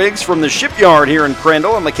Will Riggs from the Shipyard here in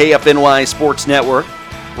Crandall on the KFNY Sports Network.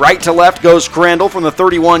 Right to left goes Crandall from the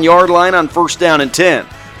 31-yard line on first down and 10.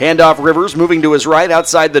 Handoff Rivers moving to his right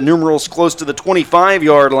outside the numerals close to the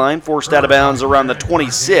 25-yard line. Forced out of bounds around the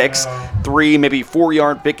 26. 3, maybe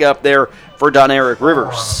 4-yard pickup there for Don Eric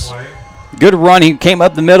Rivers. Good run. He came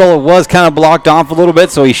up the middle. It was kind of blocked off a little bit,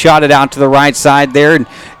 so he shot it out to the right side there. And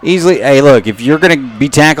easily, hey, look, if you're going to be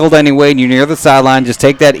tackled anyway and you're near the sideline, just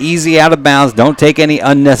take that easy out of bounds. Don't take any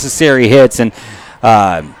unnecessary hits. And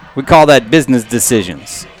we call that business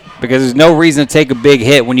decisions because there's no reason to take a big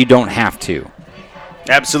hit when you don't have to.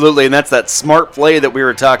 Absolutely, and that's that smart play that we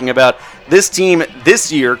were talking about. This team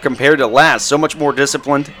this year compared to last, so much more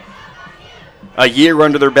disciplined. A year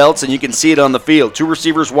under their belts, and you can see it on the field. 2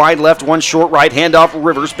 receivers wide left, 1 short right, handoff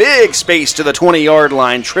Rivers. Big space to the 20-yard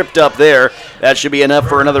line, tripped up there. That should be enough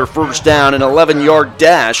for another first down, an 11-yard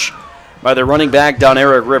dash by the running back, Don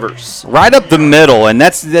Eric Rivers. Right up the middle, and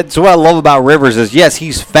that's what I love about Rivers is, yes,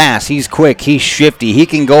 he's fast, he's quick, he's shifty. He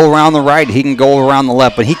can go around the right, he can go around the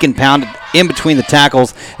left, but he can pound it in between the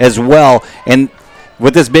tackles as well. And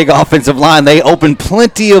with this big offensive line, they open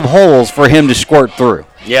plenty of holes for him to squirt through.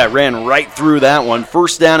 Yeah, ran right through that one.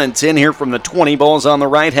 First down and 10 here from the 20. Ball's on the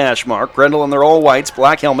right hash mark. Crandall in their all whites,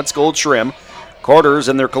 black helmets, gold trim. Carter's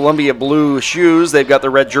in their Columbia blue shoes. They've got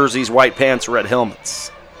the red jerseys, white pants, red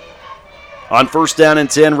helmets. On first down and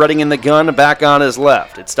 10, Redding in the gun, back on his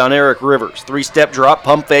left. It's Don Eric Rivers. 3-step drop,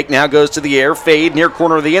 pump fake, now goes to the air. Fade, near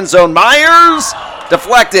corner of the end zone. Myers!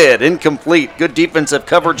 Deflected, incomplete. Good defensive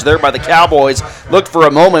coverage there by the Cowboys. Looked for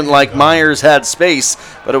a moment like Myers had space,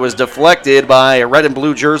 but it was deflected by a red and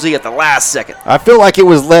blue jersey at the last second. I feel like it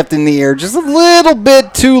was left in the air just a little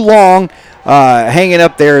bit too long, hanging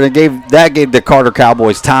up there. That gave the Carter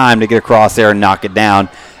Cowboys time to get across there and knock it down.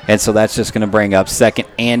 And so that's just going to bring up 2nd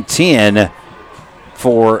and 10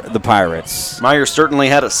 for the Pirates. Myers certainly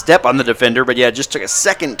had a step on the defender, but yeah, it just took a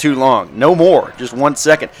second too long. No more, just 1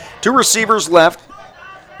 second. 2 receivers left,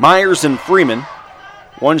 Myers and Freeman.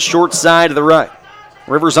 1 short side to the right.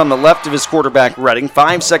 Rivers on the left of his quarterback, Redding.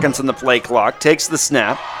 5 seconds on the play clock. Takes the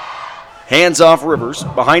snap. Hands off Rivers.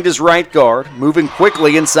 Behind his right guard. Moving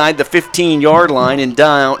quickly inside the 15-yard line and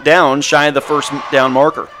down shy of the first down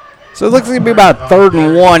marker. So it looks like it'll be about 3rd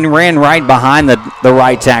and 1. Ran right behind the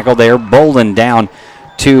right tackle there. Bolden down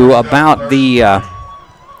to about the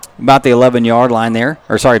 11-yard line there.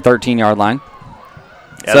 Or sorry, 13-yard line.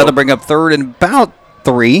 So that'll bring up 3rd and about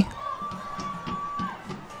 3.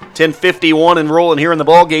 10:51 and rolling here in the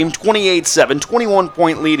ball game. 28-7,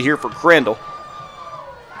 21-point lead here for Crandall.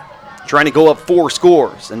 Trying to go up 4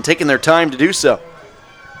 scores and taking their time to do so.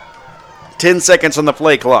 10 seconds on the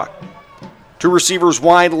play clock. 2 receivers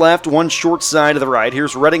wide left, 1 short side to the right.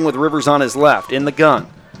 Here's Redding with Rivers on his left in the gun.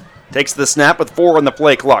 Takes the snap with 4 on the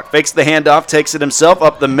play clock. Fakes the handoff, takes it himself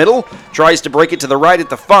up the middle. Tries to break it to the right at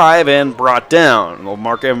the 5 and brought down. They'll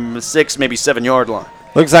mark him 6, maybe 7-yard line.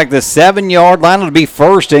 Looks like the 7-yard line will be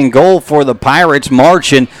first and goal for the Pirates.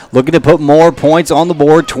 Marching, looking to put more points on the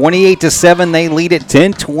board. 28-7, they lead at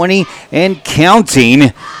 10-20 and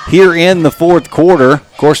counting here in the fourth quarter.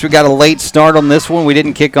 Of course, we got a late start on this one. We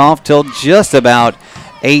didn't kick off till just about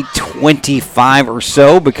 8:25 or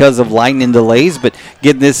so because of lightning delays, but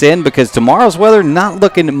getting this in because tomorrow's weather not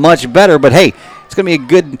looking much better. But hey, it's going to be a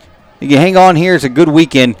good. You can hang on here. It's a good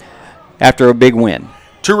weekend after a big win.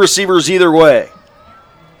 2 receivers either way.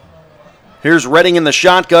 Here's Redding in the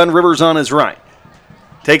shotgun. Rivers on his right.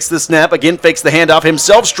 Takes the snap, again fakes the handoff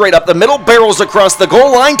himself, straight up the middle, barrels across the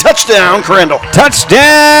goal line. Touchdown, Crandall.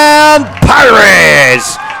 Touchdown,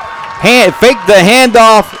 Pirates! Faked the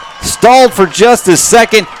handoff, stalled for just a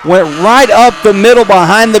second, went right up the middle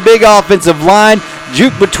behind the big offensive line,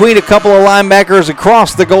 juked between a couple of linebackers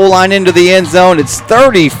across the goal line into the end zone. It's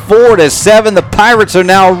 34-7. The Pirates are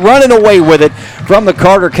now running away with it from the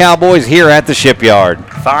Carter Cowboys here at the Shipyard.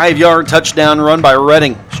 5-yard touchdown run by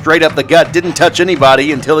Redding. Straight up the gut. Didn't touch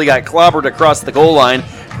anybody until he got clobbered across the goal line.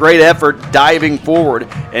 Great effort diving forward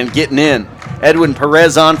and getting in. Edwin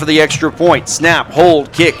Perez on for the extra point. Snap,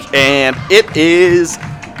 hold, kick, and it is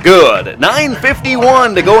good.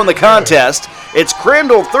 9:51 to go in the contest. It's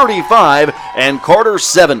Crandall 35 and Carter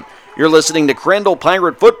 7. You're listening to Crandall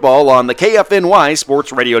Pirate Football on the KFNY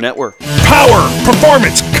Sports Radio Network. Power,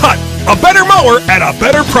 performance, cut. A better mower at a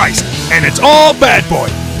better price. And it's all Bad Boy.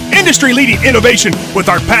 Industry-leading innovation with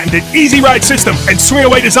our patented Easy Ride system and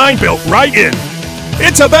swing-away design built right in.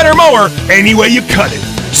 It's a better mower any way you cut it.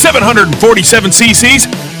 747 cc's,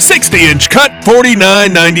 60-inch cut,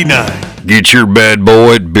 $49.99. Get your Bad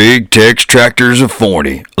Boy at Big Tex Tractors of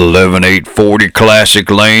Forney, 11840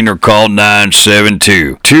 Classic Lane, or call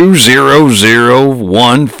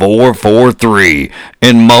 972-200-1443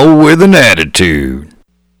 and mow with an attitude.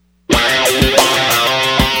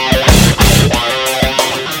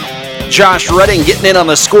 Josh Redding getting in on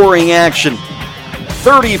the scoring action.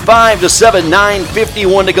 35-7,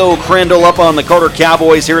 9:51 to go. Crandall up on the Carter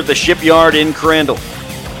Cowboys here at the Shipyard in Crandall.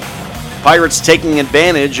 Pirates taking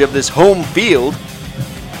advantage of this home field.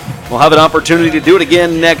 We'll have an opportunity to do it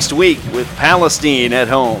again next week with Palestine at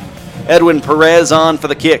home. Edwin Perez on for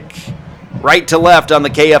the kick. Right to left on the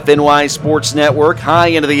KFNY Sports Network. High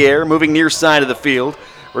into the air, moving near side of the field.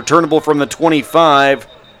 Returnable from the 25.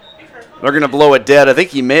 They're going to blow it dead. I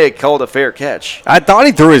think he may have called a fair catch. I thought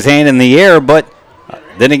he threw his hand in the air, but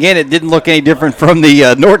then again, it didn't look any different from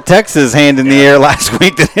the North Texas hand in the air last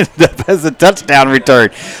week that ended up as a touchdown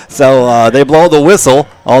return. So they blow the whistle.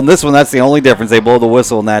 On this one, that's the only difference. They blow the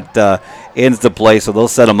whistle, and that ends the play. So they'll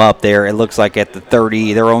set them up there. It looks like at the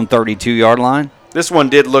their own 32-yard line. This one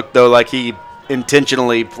did look, though, like he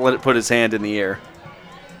intentionally put his hand in the air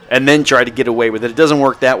and then try to get away with it. It doesn't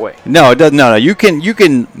work that way. No, it doesn't. No. You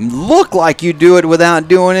can look like you do it without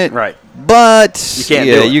doing it. Right. But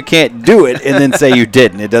you can't do it and then say you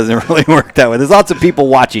didn't. It doesn't really work that way. There's lots of people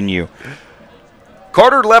watching you.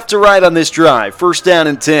 Carter left to right on this drive. 1st down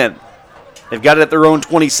and 10. They've got it at their own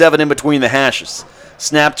 27 in between the hashes.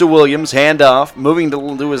 Snap to Williams, handoff, moving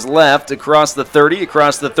to his left, across the 30,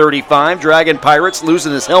 across the 35. Dragon Pirates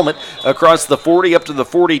losing his helmet across the 40 up to the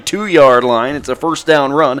 42-yard line. It's a 1st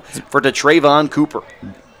down run for DeTravon Cooper.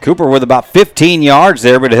 Cooper with about 15 yards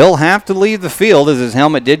there, but he'll have to leave the field as his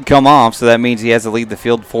helmet did come off, so that means he has to leave the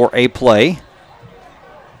field for a play.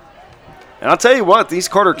 And I'll tell you what, these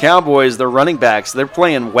Carter Cowboys, their running backs, they're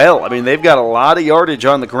playing well. I mean, they've got a lot of yardage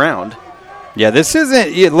on the ground. Yeah, this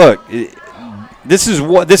isn't – look – This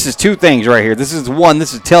is two things right here. This is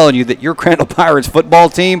telling you that your Crandall Pirates football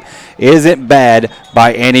team isn't bad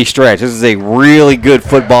by any stretch. This is a really good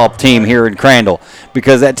football team here in Crandall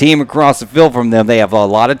because that team across the field from them, they have a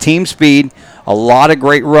lot of team speed, a lot of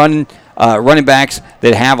great running backs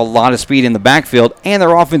that have a lot of speed in the backfield, and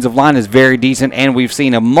their offensive line is very decent, and we've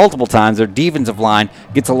seen them multiple times. Their defensive line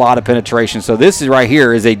gets a lot of penetration. So this is right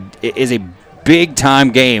here is a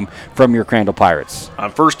big-time game from your Crandall Pirates.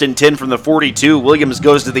 On 1st and 10 from the 42, Williams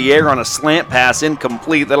goes to the air on a slant pass,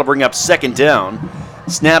 incomplete. That'll bring up 2nd down.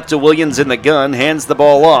 Snap to Williams in the gun, hands the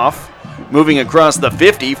ball off. Moving across the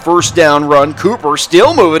 50, 1st down run. Cooper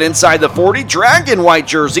still moving inside the 40. Dragon white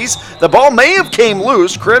jerseys. The ball may have came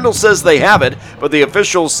loose. Crandall says they have it, but the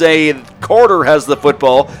officials say Carter has the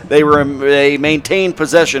football. They maintain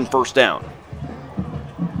possession, 1st down.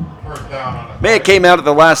 May have came out at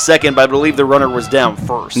the last second, but I believe the runner was down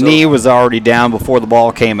first. So. Knee was already down before the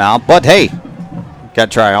ball came out. But, hey, got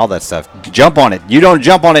to try all that stuff. Jump on it. You don't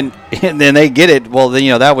jump on it and then they get it, well,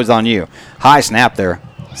 then, that was on you. High snap there.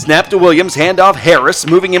 Snap to Williams, handoff Harris,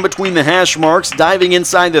 moving in between the hash marks, diving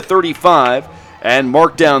inside the 35, and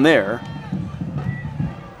marked down there.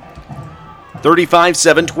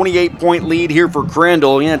 35-7, 28-point lead here for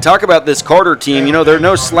Crandall. Yeah, talk about this Carter team. You know, they're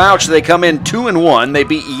no slouch. They come in 2-1. They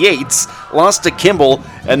beat Yates, lost to Kimball,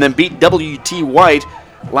 and then beat W.T. White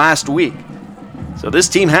last week. So this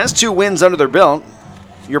team has 2 wins under their belt.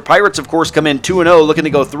 Your Pirates, of course, come in 2-0, looking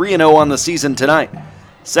to go 3-0 on the season tonight.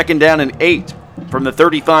 Second down and 8 from the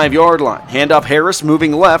 35-yard line. Handoff Harris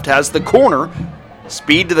moving left, has the corner.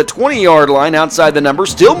 Speed to the 20-yard line outside the number,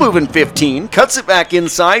 still moving 15. Cuts it back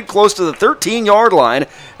inside, close to the 13-yard line.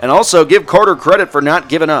 And also give Carter credit for not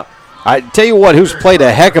giving up. I tell you what, who's played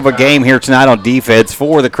a heck of a game here tonight on defense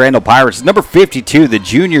for the Crandall Pirates. Number 52, the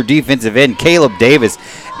junior defensive end, Caleb Davis.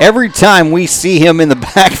 Every time we see him in the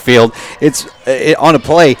backfield, it's on a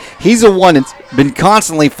play, he's the one that's been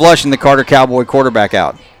constantly flushing the Carter Cowboy quarterback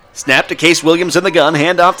out. Snap to Case Williams in the gun,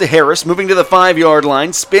 handoff to Harris, moving to the 5-yard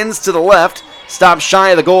line, spins to the left, stops shy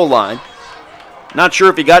of the goal line. Not sure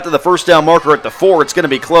if he got to the first down marker at the 4. It's going to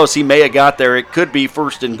be close. He may have got there. It could be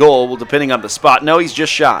first and goal, well, depending on the spot. No, he's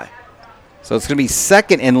just shy. So it's going to be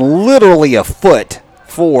second and literally a foot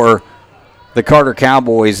for the Carter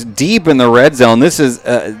Cowboys deep in the red zone. This is,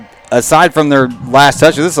 aside from their last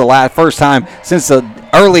touch, this is the first time since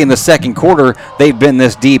early in the second quarter they've been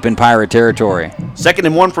this deep in Pirate territory. Second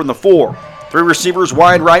and 1 from the 4. 3 receivers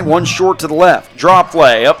wide right, 1 short to the left. Draw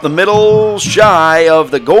play up the middle, shy of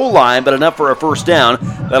the goal line, but enough for a first down.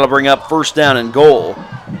 That'll bring up first down and goal.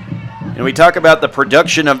 And we talk about the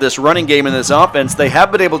production of this running game in this offense. They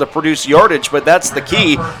have been able to produce yardage, but that's the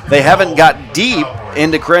key. They haven't got deep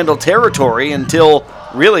into Crandall territory until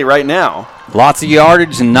really right now. Lots of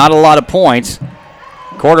yardage and not a lot of points.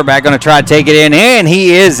 Quarterback going to try to take it in, and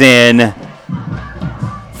he is in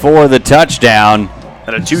for the touchdown.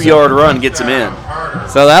 And a 2-yard run gets him in.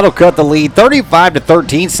 So that'll cut the lead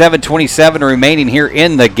 35-13, 7:27 remaining here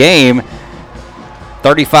in the game.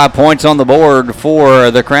 35 points on the board for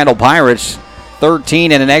the Crandall Pirates.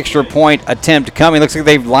 13 and an extra point attempt coming. Looks like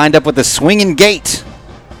they've lined up with the swinging gate.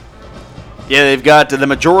 Yeah, they've got the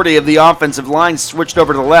majority of the offensive line switched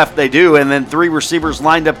over to the left. They do, and then 3 receivers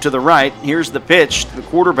lined up to the right. Here's the pitch. The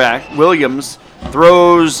quarterback, Williams,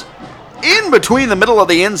 throws in between the middle of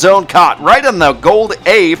the end zone, caught right on the gold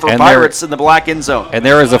A for Pirates in the black end zone. And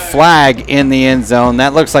there is a flag in the end zone.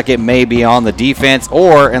 That looks like it may be on the defense,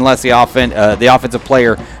 or unless the offensive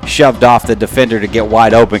player shoved off the defender to get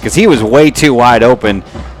wide open, because he was way too wide open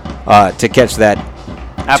to catch that.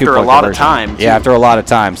 After a lot of time. Yeah, after a lot of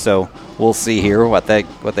time. So we'll see here what they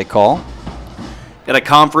call. Got a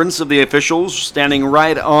conference of the officials standing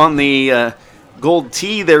right on the gold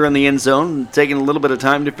tee there in the end zone, taking a little bit of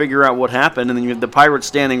time to figure out what happened. And then you have the Pirates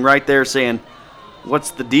standing right there saying, what's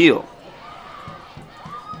the deal?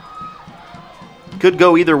 Could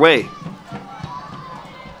go either way.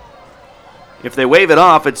 If they wave it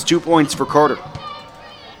off, it's 2 points for Carter.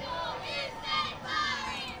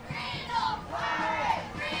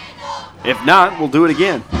 If not, we'll do it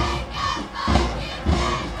again.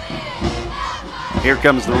 Here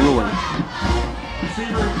comes the ruling.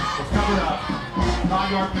 Receiver was covered up.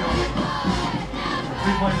 5-yard penalty.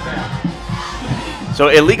 3 points back. So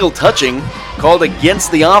illegal touching called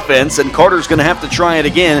against the offense, and Carter's going to have to try it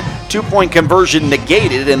again. 2-point conversion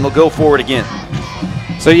negated, and they'll go for it again.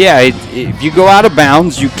 So, yeah, if you go out of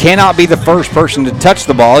bounds, you cannot be the first person to touch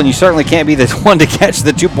the ball, and you certainly can't be the one to catch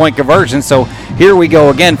the 2-point conversion. So here we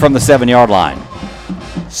go again from the 7-yard line.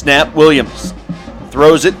 Snap, Williams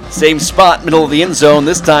throws it, same spot, middle of the end zone.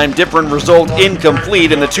 This time, different result,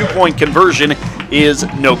 incomplete, and the 2-point conversion is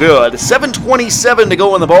no good. 7:27 to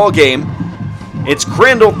go in the ball game. It's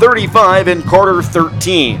Crandall 35 and Carter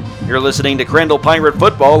 13. You're listening to Crandall Pirate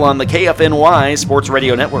Football on the KFNY Sports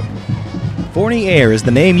Radio Network. Fournier is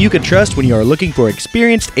the name you can trust when you are looking for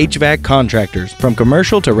experienced HVAC contractors. From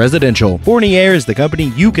commercial to residential, Fournier is the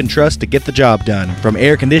company you can trust to get the job done. From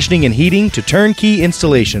air conditioning and heating to turnkey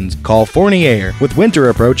installations, call Fournier. With winter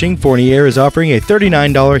approaching, Fournier is offering a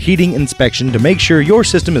 $39 heating inspection to make sure your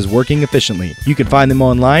system is working efficiently. You can find them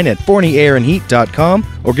online at fournierandheat.com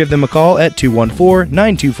or give them a call at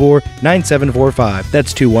 214-924-9745.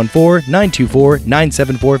 That's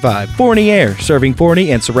 214-924-9745. Fournier, serving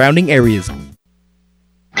Forney and surrounding areas.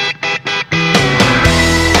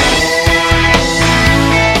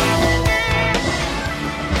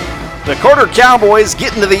 The Carter Cowboys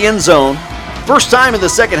get into the end zone. First time in the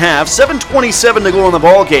second half. 7:27 to go in the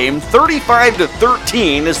ball game.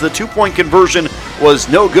 35-13 as the 2-point conversion was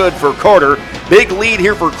no good for Carter. Big lead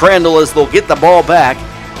here for Crandall as they'll get the ball back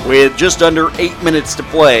with just under 8 minutes to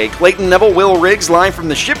play. Clayton Neville, Will Riggs live from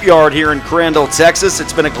the Shipyard here in Crandall, Texas.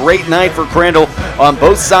 It's been a great night for Crandall on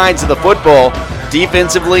both sides of the football,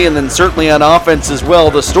 defensively and then certainly on offense as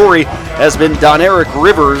well. The story has been Don Eric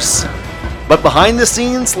Rivers. But behind the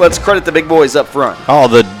scenes, let's credit the big boys up front. Oh,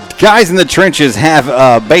 the guys in the trenches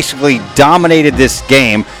have basically dominated this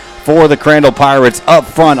game for the Crandall Pirates up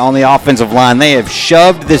front on the offensive line. They have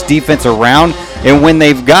shoved this defense around, and when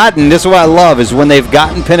they've gotten, this is what I love, is when they've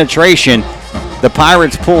gotten penetration, the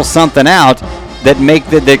Pirates pull something out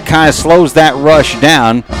that kind of slows that rush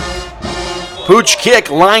down. Pooch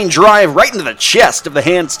kick, line drive right into the chest of the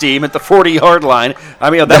Hands team at the 40-yard line. I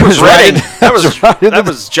mean, that was Redding. That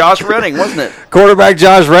was Josh Redding, wasn't it? Quarterback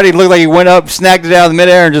Josh Redding looked like he went up, snagged it out of the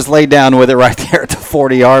midair, and just laid down with it right there at the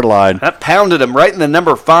 40-yard line. That pounded him right in the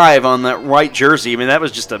number 5 on that white jersey. I mean, that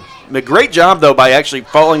was just a great job, though, by actually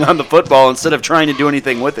falling on the football instead of trying to do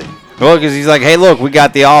anything with it. Well, because he's like, hey, look, we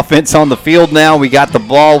got the offense on the field now. We got the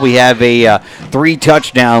ball. We have a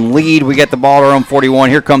 3-touchdown lead. We get the ball at our own 41.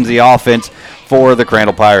 Here comes the offense for the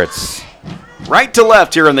Crandall Pirates. Right to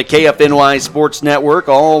left here on the KFNY Sports Network.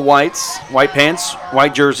 All whites, white pants,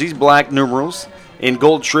 white jerseys, black numerals, in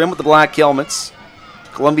gold trim with the black helmets.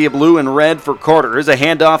 Columbia blue and red for Carter. There's a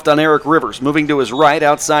handoff on Eric Rivers. Moving to his right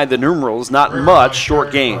outside the numerals. Not much.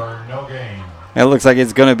 Short gain. It looks like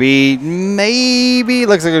it's going to be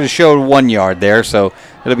looks like it showed 1 yard there, so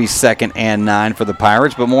it'll be 2nd and 9 for the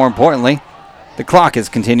Pirates. But more importantly, the clock is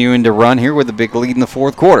continuing to run here with a big lead in the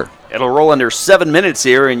fourth quarter. It'll roll under 7 minutes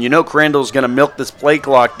here, and you know Crandall's going to milk this play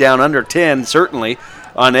clock down under 10, certainly,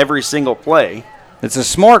 on every single play. It's a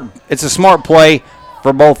smart play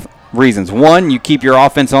for both reasons. One, you keep your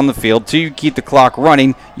offense on the field. Two, you keep the clock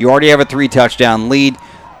running. You already have a 3-touchdown lead.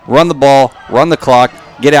 Run the ball, run the clock,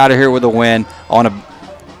 get out of here with a win on a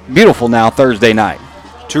beautiful now Thursday night.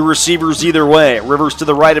 2 receivers either way. Rivers to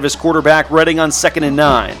the right of his quarterback, Redding on 2nd and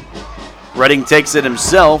 9. Redding takes it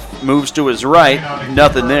himself, moves to his right,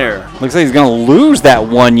 nothing there. Looks like he's going to lose that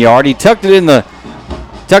 1 yard. He tucked it into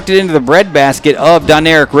the breadbasket of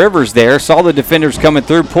Doneric Rivers there, saw the defenders coming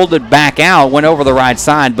through, pulled it back out, went over the right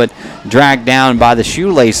side, but dragged down by the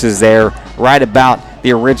shoelaces there right about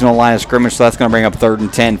the original line of scrimmage, so that's going to bring up 3rd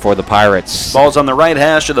and 10 for the Pirates. Ball's on the right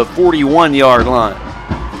hash of the 41-yard line.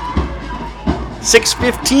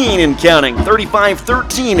 6:15 and counting,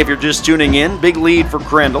 35-13 if you're just tuning in. Big lead for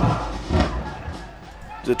Crandall.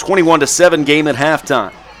 It's a 21-7 game at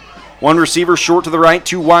halftime. 1 receiver short to the right,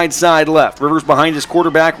 2 wide side left. Rivers behind his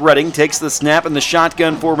quarterback, Redding, takes the snap in the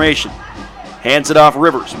shotgun formation. Hands it off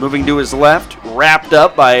Rivers, moving to his left, wrapped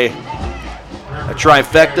up by a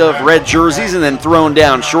trifecta of red jerseys and then thrown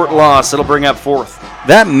down. Short loss, it'll bring up 4th.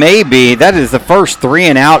 That is the first 3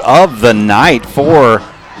 and out of the night for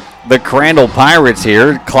the Crandall Pirates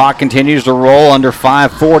here. Clock continues to roll under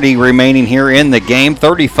 5:40 remaining here in the game.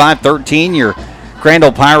 35-13, your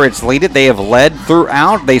Crandall Pirates lead it. They have led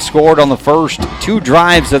throughout. They scored on the first 2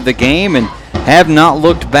 drives of the game and have not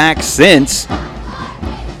looked back since.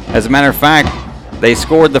 As a matter of fact, they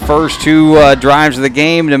scored the first 2 drives of the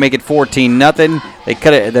game to make it 14-0. They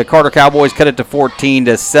cut it. The Carter Cowboys cut it to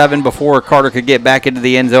 14-7 before Carter could get back into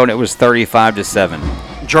the end zone. It was 35-7.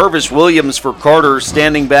 Jarvis Williams for Carter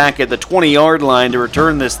standing back at the 20-yard line to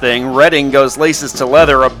return this thing. Redding goes laces to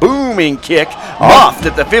leather. A booming kick. Muffed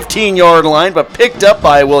at the 15-yard line, but picked up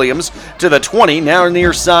by Williams to the 20. Now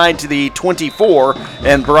near side to the 24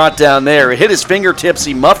 and brought down there. It hit his fingertips.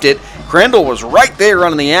 He muffed it. Crandall was right there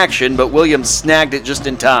on the action, but Williams snagged it just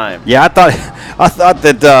in time. Yeah, I thought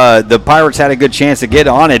that the Pirates had a good chance to get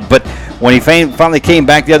on it, but when he finally came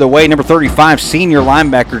back the other way, number 35, senior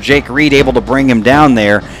linebacker Jake Reed, able to bring him down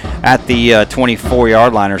there at the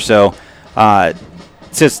 24-yard line or so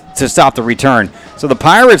to stop the return. So the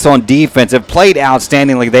Pirates on defense have played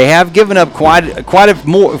outstandingly. They have given up quite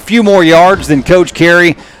a few more yards than Coach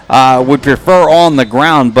Carey would prefer on the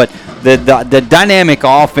ground, but the dynamic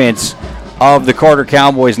offense of the Carter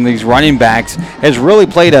Cowboys and these running backs has really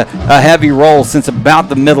played a heavy role since about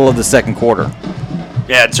the middle of the second quarter.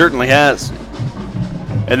 Yeah, it certainly has.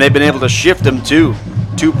 And they've been able to shift them to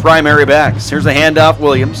 2 primary backs. Here's a handoff,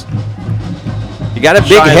 Williams. He got a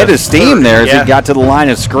big head of steam there as he got to the line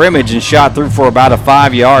of scrimmage and shot through for about a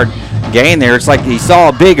 5-yard gain there. It's like he saw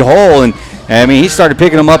a big hole, and he started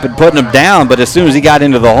picking them up and putting them down, but as soon as he got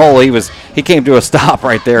into the hole, he came to a stop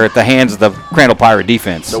right there at the hands of the Crandall Pirate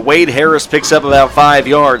defense. So Wade Harris picks up about 5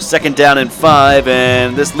 yards, 2nd down and 5,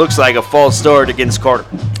 and this looks like a false start against Carter.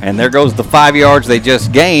 And there goes the 5 yards they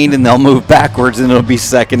just gained, and they'll move backwards, and it'll be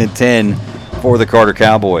 2nd and 10 for the Carter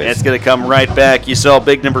Cowboys. And it's going to come right back. You saw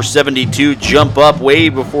big number 72 jump up way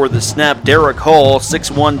before the snap. Derek Hall,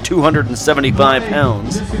 6'1", 275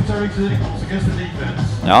 pounds.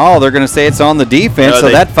 Oh, they're going to say it's on the defense, so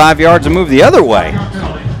that 5 yards will move the other way.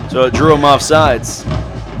 So it drew him off sides.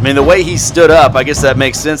 I mean, the way he stood up, I guess that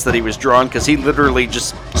makes sense that he was drawn because he literally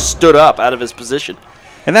just stood up out of his position.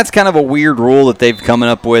 And that's kind of a weird rule that they've come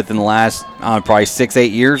up with in the last probably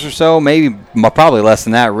 6-8 years or so, probably less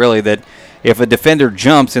than that, really, that if a defender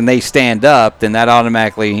jumps and they stand up, then that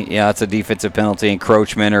automatically, it's a defensive penalty,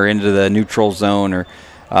 encroachment, or into the neutral zone, or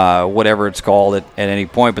whatever it's called at any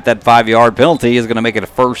point. But that 5-yard penalty is going to make it a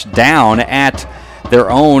first down at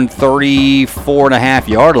their own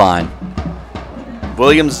 34.5-yard line.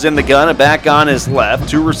 Williams is in the gun and back on his left.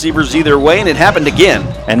 2 receivers either way, and it happened again.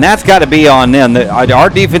 And that's got to be on them. Our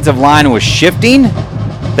defensive line was shifting.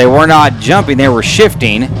 They were not jumping. They were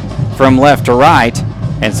shifting from left to right.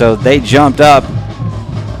 And so they jumped up.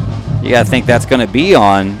 You got to think that's going to be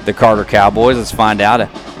on the Carter Cowboys. Let's find out.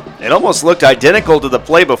 It almost looked identical to the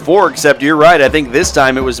play before, except you're right. I think this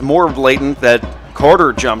time it was more blatant that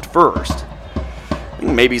Carter jumped first. I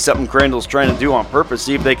think maybe something Crandall's trying to do on purpose,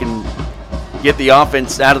 see if they can get the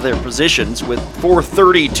offense out of their positions with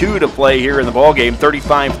 4:32 to play here in the ballgame,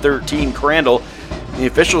 35-13 Crandall. The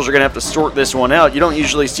officials are going to have to sort this one out. You don't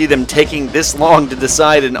usually see them taking this long to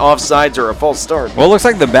decide an offsides or a false start. Well, it looks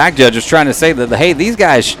like the back judge was trying to say that, hey, these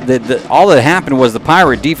guys, all that happened was the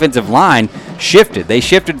Pirate defensive line shifted. They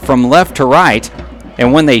shifted from left to right,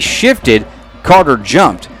 and when they shifted, Carter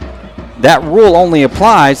jumped. That rule only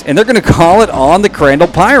applies, and they're going to call it on the Crandall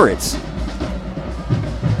Pirates.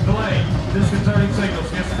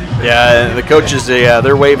 Yeah, the coaches,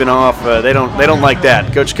 they're waving off. They don't like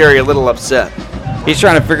that. Coach Carey a little upset. He's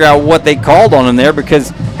trying to figure out what they called on him there, because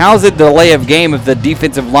how is it delay of game if the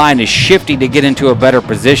defensive line is shifting to get into a better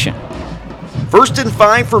position? 1st and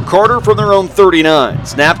 5 for Carter from their own 39.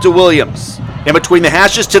 Snap to Williams. In between the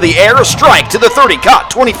hashes to the air, a strike to the 30.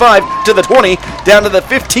 Caught 25 to the 20, down to the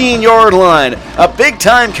 15-yard line. A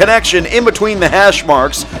big-time connection in between the hash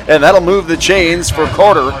marks, and that'll move the chains for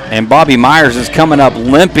Carter. And Bobby Myers is coming up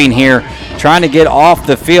limping here, trying to get off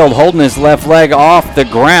the field, holding his left leg off the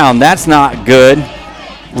ground. That's not good.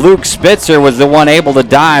 Luke Spitzer was the one able to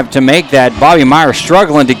dive to make that. Bobby Myers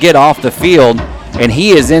struggling to get off the field, and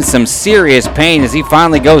he is in some serious pain as he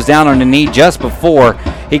finally goes down on the knee just before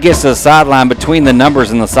he gets to the sideline, between the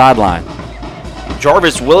numbers and the sideline.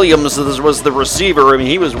 Jarvis Williams was the receiver. I mean,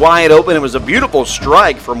 he was wide open. It was a beautiful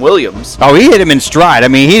strike from Williams. Oh, he hit him in stride. I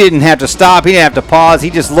mean, he didn't have to stop. He didn't have to pause. He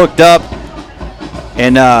just looked up,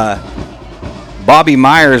 and Bobby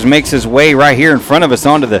Myers makes his way right here in front of us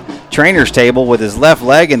onto the trainer's table with his left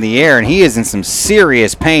leg in the air, and he is in some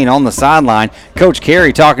serious pain on the sideline. Coach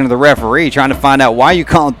Carey talking to the referee, trying to find out why you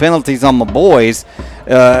calling penalties on my boys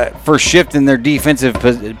for shifting their defensive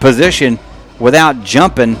position without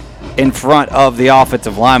jumping in front of the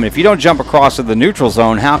offensive lineman. If you don't jump across to the neutral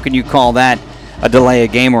zone, how can you call that a delay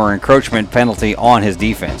of game or encroachment penalty on his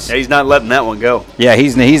defense? Yeah, he's not letting that one go. Yeah,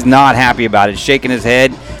 he's not happy about it. Shaking his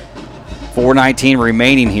head. 4:19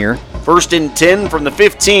 remaining here. 1st and 10 from the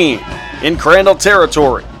 15 in Crandall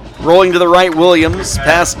territory. Rolling to the right, Williams.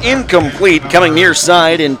 Pass incomplete, coming near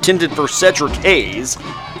side, intended for Cedric Hayes.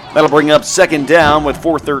 That'll bring up 2nd down with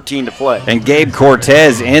 4:13 to play. And Gabe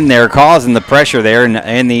Cortez in there, causing the pressure there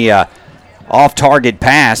in the off-target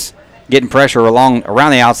pass, getting pressure around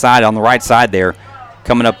the outside on the right side there,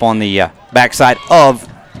 coming up on the backside of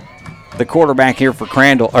the quarterback here for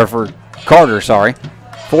Carter.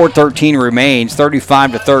 4:13 remains,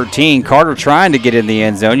 35-13. Carter trying to get in the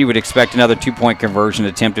end zone. You would expect another 2-point conversion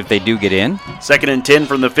attempt if they do get in. 2nd and 10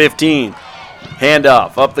 from the 15.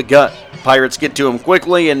 Handoff up the gut. Pirates get to him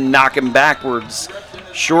quickly and knock him backwards.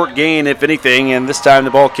 Short gain, if anything, and this time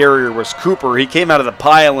the ball carrier was Cooper. He came out of the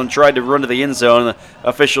pile and tried to run to the end zone. The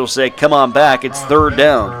officials say, come on back. It's 3rd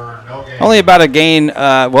down. Only about a gain.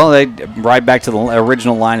 They right back to the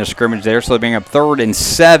original line of scrimmage there, so they bring up 3rd and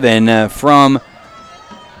 7 from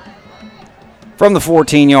the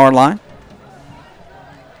 14-yard line.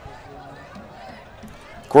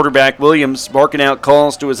 Quarterback Williams barking out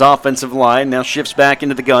calls to his offensive line. Now shifts back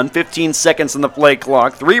into the gun. 15 seconds on the play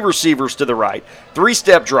clock. 3 receivers to the right.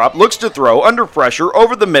 3-step drop. Looks to throw. Under pressure.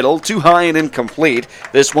 Over the middle. Too high and incomplete.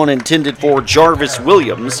 This one intended for Jarvis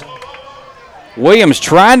Williams. Williams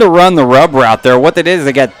trying to run the rub route there. What they did is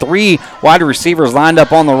they got 3 wide receivers lined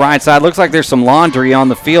up on the right side. Looks like there's some laundry on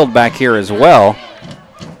the field back here as well.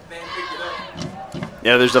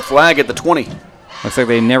 Yeah, there's a flag at the 20. Looks like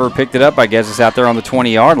they never picked it up. I guess it's out there on the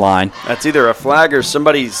 20-yard line. That's either a flag or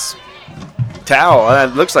somebody's towel.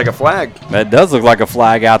 That looks like a flag. That does look like a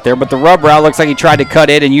flag out there, but the rub route looks like he tried to cut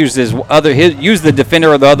it and use the defender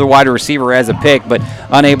or the other wide receiver as a pick, but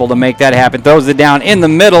unable to make that happen. Throws it down in the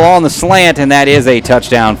middle on the slant, and that is a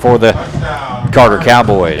touchdown for the Carter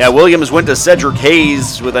Cowboys. Yeah, Williams went to Cedric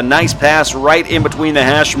Hayes with a nice pass right in between the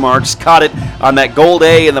hash marks. Caught it on that gold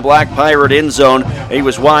A in the Black Pirate end zone. He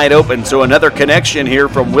was wide open. So another connection here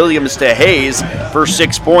from Williams to Hayes for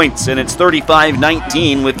 6 points. And it's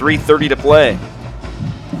 35-19 with 3:30 to play.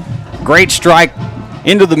 Great strike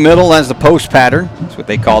into the middle as the post pattern. That's what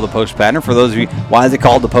they call the post pattern. For those of you, why is it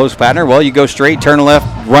called the post pattern? Well, you go straight, turn left,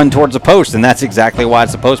 run towards the post, and that's exactly why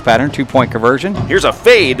it's the post pattern. 2-point conversion. Here's a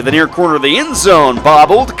fade to the near corner of the end zone.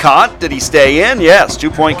 Bobbled, caught. Did he stay in? Yes,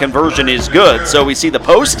 2-point conversion is good. So we see the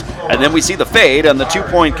post, and then we see the fade on the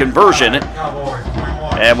 2-point conversion.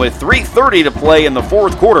 And with 3:30 to play in the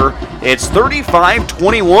fourth quarter, it's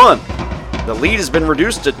 35-21. The lead has been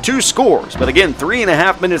reduced to 2 scores, but again,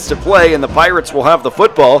 3.5 minutes to play, and the Pirates will have the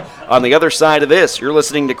football on the other side of this. You're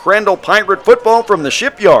listening to Crandall Pirate Football from the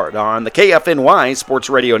Shipyard on the KFNY Sports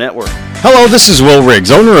Radio Network. Hello, this is Will Riggs,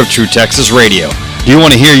 owner of True Texas Radio. Do you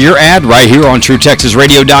want to hear your ad right here on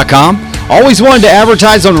TrueTexasRadio.com? Always wanted to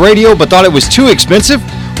advertise on radio but thought it was too expensive?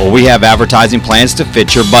 Well, we have advertising plans to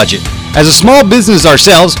fit your budget. As a small business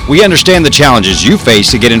ourselves, we understand the challenges you face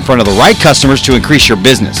to get in front of the right customers to increase your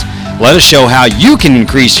business. Let us show how you can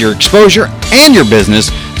increase your exposure and your business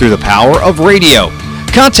through the power of radio.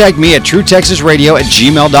 Contact me at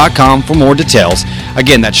TrueTexasRadio@gmail.com for more details.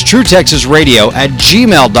 Again, that's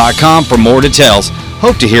TrueTexasRadio@gmail.com for more details.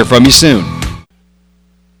 Hope to hear from you soon.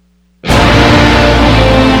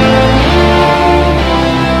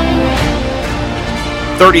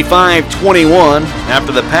 $35-21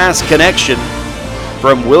 after the pass connection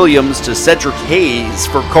from Williams to Cedric Hayes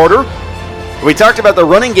for Carter. We talked about the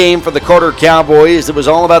running game for the Carter Cowboys. It was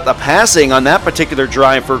all about the passing on that particular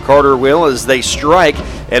drive for Carter, Will, as they strike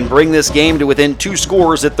and bring this game to within 2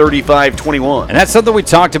 scores at 35-21. And that's something we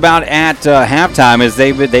talked about at halftime, is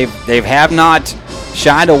they have not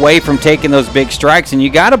shied away from taking those big strikes, and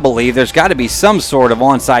you got to believe there's got to be some sort of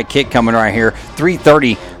onside kick coming right here.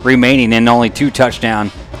 3:30 remaining and only 2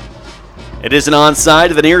 touchdowns. It is an onside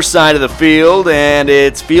to the near side of the field, and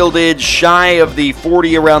it's fielded shy of the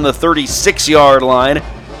 40 around the 36-yard line.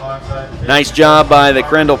 Nice job by the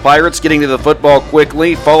Crandall Pirates getting to the football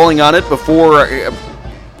quickly, falling on it before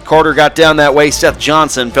Carter got down that way. Seth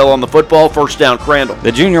Johnson fell on the football. First down, Crandall.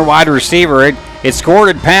 The junior wide receiver, it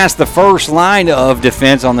scored past the first line of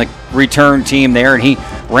defense on the return team there, and he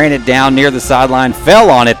ran it down near the sideline, fell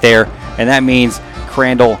on it there, and that means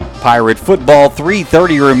Crandall Pirate football.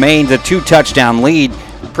 3:30 remains, a 2-touchdown lead.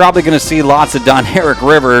 Probably going to see lots of Don Eric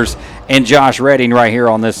Rivers and Josh Redding right here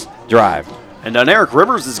on this drive. And Don Eric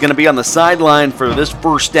Rivers is going to be on the sideline for this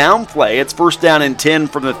first down play. It's first down and 10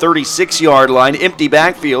 from the 36-yard line. Empty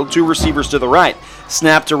backfield, 2 receivers to the right.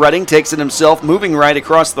 Snap to Redding, takes it himself, moving right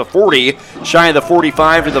across the 40, shy of the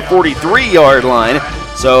 45 to the 43-yard line.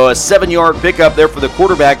 So a 7-yard pickup there for the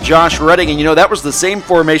quarterback, Josh Redding. And, you know, that was the same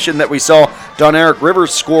formation that we saw Don Eric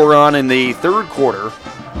Rivers score on in the third quarter,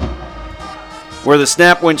 where the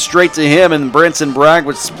snap went straight to him and Branson Bragg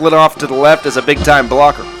was split off to the left as a big-time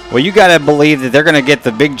blocker. Well, you got to believe that they're going to get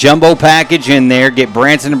the big jumbo package in there, get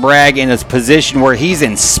Branson Bragg in his position where he's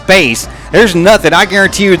in space. There's nothing. I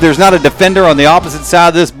guarantee you there's not a defender on the opposite side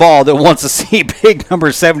of this ball that wants to see big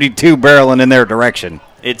number 72 barreling in their direction.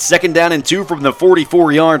 It's second down and 2 from the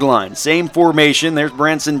 44-yard line. Same formation. There's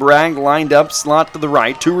Branson Bragg lined up, slot to the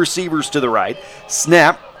right, 2 receivers to the right.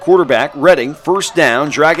 Snap. Quarterback, Redding, first down,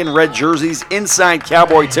 dragging red jerseys inside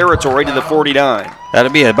Cowboy territory to the 49.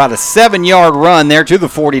 That'll be about a 7-yard run there to the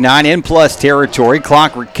 49 in plus territory.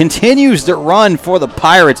 Clock continues to run for the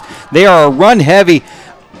Pirates. They are a run-heavy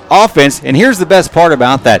offense, and here's the best part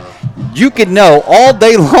about that. You can know all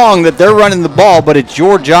day long that they're running the ball, but it's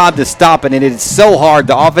your job to stop it, and it is so hard.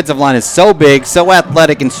 The offensive line is so big, so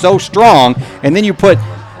athletic, and so strong, and then you put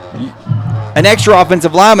an extra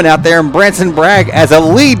offensive lineman out there and Branson Bragg as a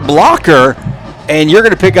lead blocker, and you're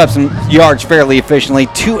going to pick up some yards fairly efficiently.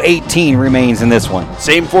 2:18 remains in this one.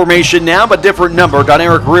 Same formation now, but different number. Don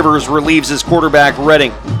Eric Rivers relieves his quarterback,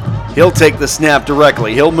 Redding. He'll take the snap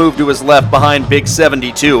directly. He'll move to his left behind Big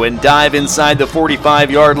 72 and dive inside the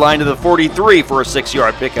 45-yard line to the 43 for a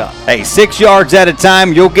 6-yard pickup. Hey, 6 yards at a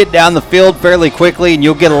time, you'll get down the field fairly quickly, and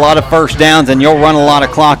you'll get a lot of first downs, and you'll run a lot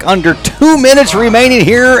of clock. Under 2 minutes remaining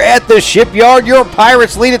here at the Shipyard. Your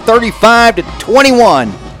Pirates lead at 35-21.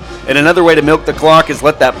 And another way to milk the clock is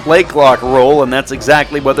let that play clock roll, and that's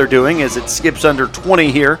exactly what they're doing as it skips under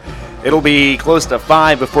 20 here. It'll be close to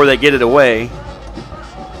 5 before they get it away.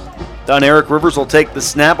 Don Eric Rivers will take the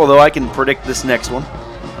snap, although I can predict this next one.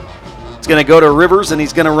 It's going to go to Rivers, and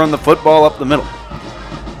he's going to run the football up the middle.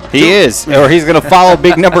 He is, or he's going to follow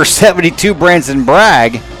big number 72, Branson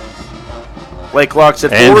Bragg. Play clock's at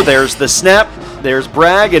 4. There's the snap. There's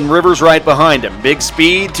Bragg and Rivers right behind him. Big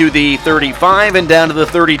speed to the 35 and down to the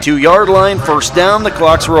 32-yard line. First down, the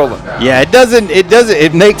clock's rolling. Yeah,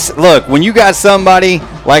 it makes, look, when you got somebody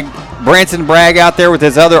like Branson Bragg out there with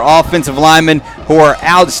his other offensive linemen who are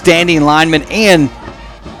outstanding linemen and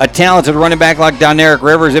a talented running back like Doneric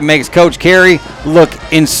Rivers, it makes Coach Carey look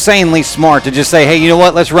insanely smart to just say, hey, you know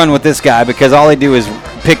what, let's run with this guy, because all they do is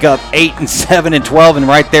pick up 8 and 7 and 12 and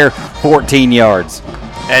right there 14 yards.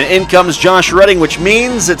 And in comes Josh Redding, which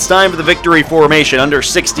means it's time for the victory formation. Under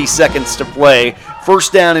 60 seconds to play.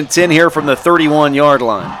 First down and 10 here from the 31-yard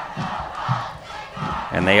line.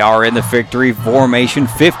 And they are in the victory formation.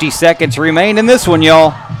 50 seconds remain in this one,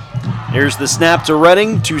 y'all. Here's the snap to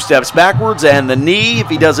Redding. 2 steps backwards and the knee. If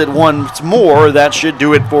he does it once more, that should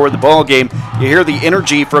do it for the ball game. You hear the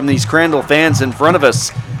energy from these Crandall fans in front of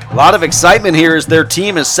us. A lot of excitement here as their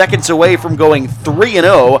team is seconds away from going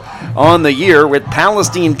 3-0 on the year, with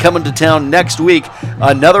Palestine coming to town next week.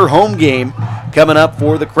 Another home game coming up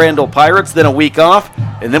for the Crandall Pirates, then a week off,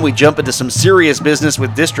 and then we jump into some serious business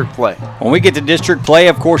with district play. When we get to district play,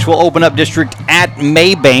 of course, we'll open up district at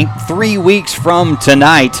Maybank 3 weeks from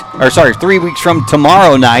tonight, 3 weeks from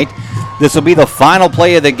tomorrow night. This will be the final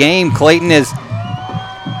play of the game. Clayton is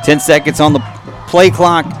 10 seconds on the play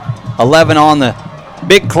clock, 11 on the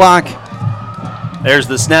big clock. There's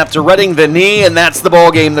the snap to Redding, the knee, and that's the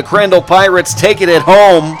ball game. The Crandall Pirates take it at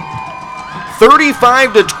home.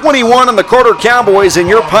 35-21 on the Carter Cowboys, and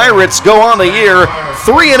your Pirates go on the year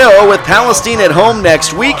 3-0 with Palestine at home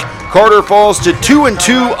next week. Carter falls to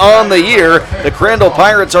 2-2 on the year. The Crandall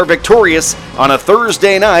Pirates are victorious on a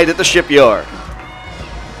Thursday night at the Shipyard.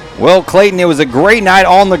 Well, Clayton, it was a great night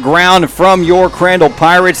on the ground from your Crandall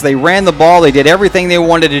Pirates. They ran the ball. They did everything they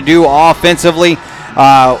wanted to do offensively.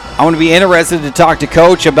 I'm going to be interested to talk to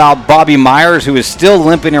Coach about Bobby Myers, who is still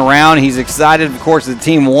limping around. He's excited, of course, the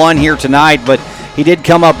team won here tonight, but he did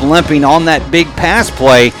come up limping on that big pass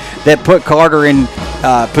play that put Carter in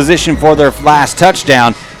position for their last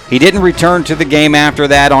touchdown. He didn't return to the game after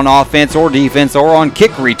that on offense or defense or on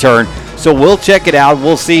kick return. So we'll check it out.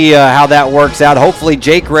 We'll see how that works out. Hopefully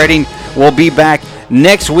Jake Redding will be back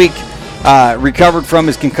next week, recovered from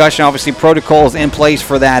his concussion. Obviously protocols in place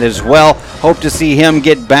for that as well. Hope to see him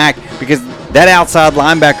get back, because that outside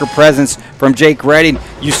linebacker presence from Jake Redding,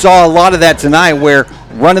 you saw a lot of that tonight, where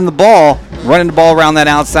running the ball around that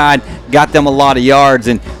outside got them a lot of yards,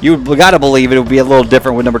 and you got to believe it would be a little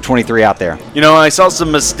different with number 23 out there. You know, I saw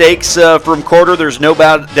some mistakes from Carter. There's no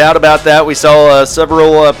doubt about that. We saw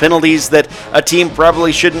several penalties that a team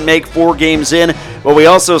probably shouldn't make 4 games in, but we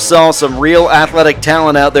also saw some real athletic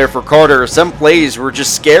talent out there for Carter. Some plays were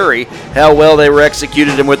just scary, how well they were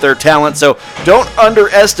executed and with their talent. So don't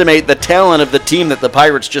underestimate the talent of the team that the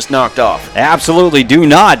Pirates just knocked off. Absolutely, do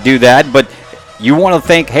not do that, but you want to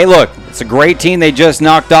think, hey, look, it's a great team they just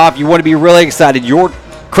knocked off. You want to be really excited. Your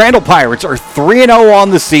Crandall Pirates are 3-0 on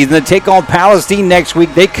the season. They take on Palestine next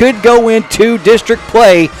week. They could go into district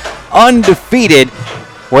play undefeated,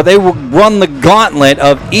 where they will run the gauntlet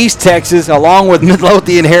of East Texas along with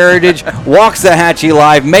Midlothian Heritage, Waxahachie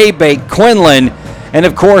Live, Maybank, Quinlan, and,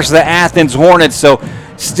 of course, the Athens Hornets. So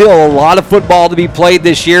still a lot of football to be played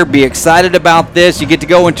this year. Be excited about this. You get to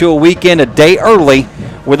go into a weekend a day early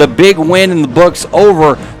with a big win in the books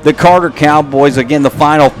over the Carter Cowboys. Again, the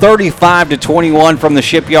final 35-21 from the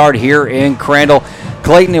Shipyard here in Crandall.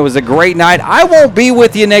 Clayton, it was a great night. I won't be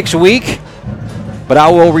with you next week, but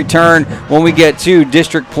I will return when we get to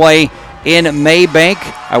district play in Maybank.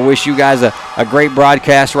 I wish you guys a great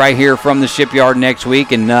broadcast right here from the Shipyard next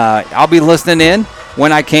week, and I'll be listening in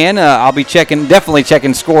when I can. I'll be definitely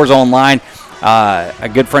checking scores online. A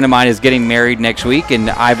good friend of mine is getting married next week,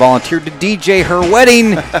 and I volunteered to DJ her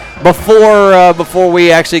wedding before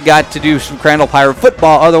we actually got to do some Crandall Pirate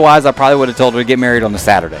football. Otherwise, I probably would have told her to get married on the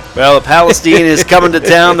Saturday. Well, Palestine is coming to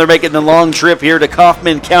town. They're making the long trip here to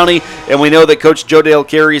Kaufman County, and we know that Coach Joe Dale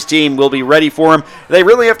Carey's team will be ready for them. They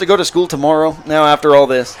really have to go to school tomorrow now after all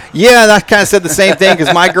this. Yeah, I kind of said the same thing,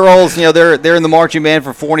 because my girls, they're in the marching band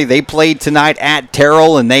for Forney. They played tonight at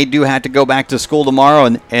Terrell, and they do have to go back to school tomorrow,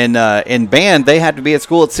 and in band, they had to be at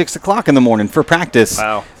school at 6 o'clock in the morning for practice.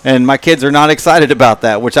 Wow. And my kids are not excited about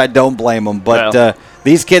that, which I don't blame them. But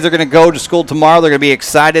these kids are going to go to school tomorrow. They're going to be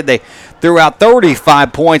excited. They threw out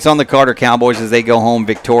 35 points on the Carter Cowboys as they go home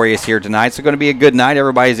victorious here tonight. So it's going to be a good night.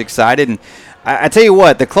 Everybody's excited. And I tell you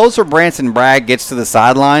what, the closer Branson Bragg gets to the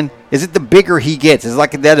sideline, is it the bigger he gets? Is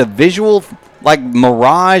that a visual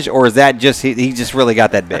mirage, or is that just he just really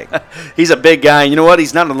got that big? He's a big guy. You know what?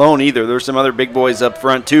 He's not alone either. There's some other big boys up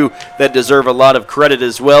front, too, that deserve a lot of credit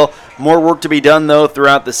as well. More work to be done, though,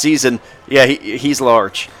 throughout the season. Yeah, he's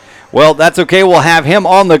large. Well, that's okay. We'll have him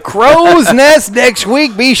on the Crow's Nest next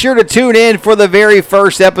week. Be sure to tune in for the very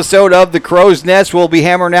first episode of the Crow's Nest. We'll be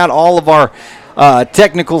hammering out all of our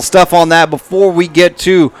technical stuff on that before we get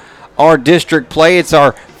to our district play. It's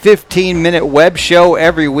our 15-minute web show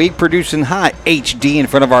every week, producing high HD in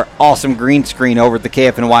front of our awesome green screen over at the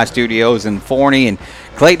KFNY studios in Forney. And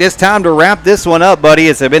Clayton, it's time to wrap this one up, buddy.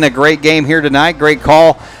 It's been a great game here tonight. Great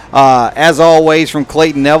call. As always, from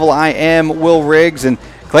Clayton Neville, I am Will Riggs. And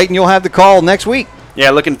Clayton, you'll have the call next week.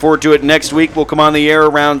 Yeah, looking forward to it next week. We'll come on the air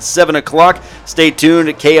around 7 o'clock. Stay tuned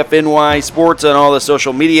at KFNY Sports on all the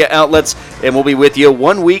social media outlets, and we'll be with you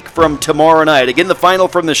 1 week from tomorrow night. Again, the final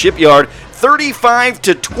from the Shipyard,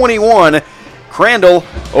 35-21. Crandall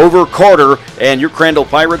over Carter, and your Crandall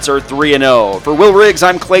Pirates are 3-0. For Will Riggs,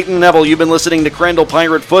 I'm Clayton Neville. You've been listening to Crandall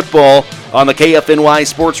Pirate Football on the KFNY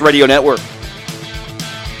Sports Radio Network.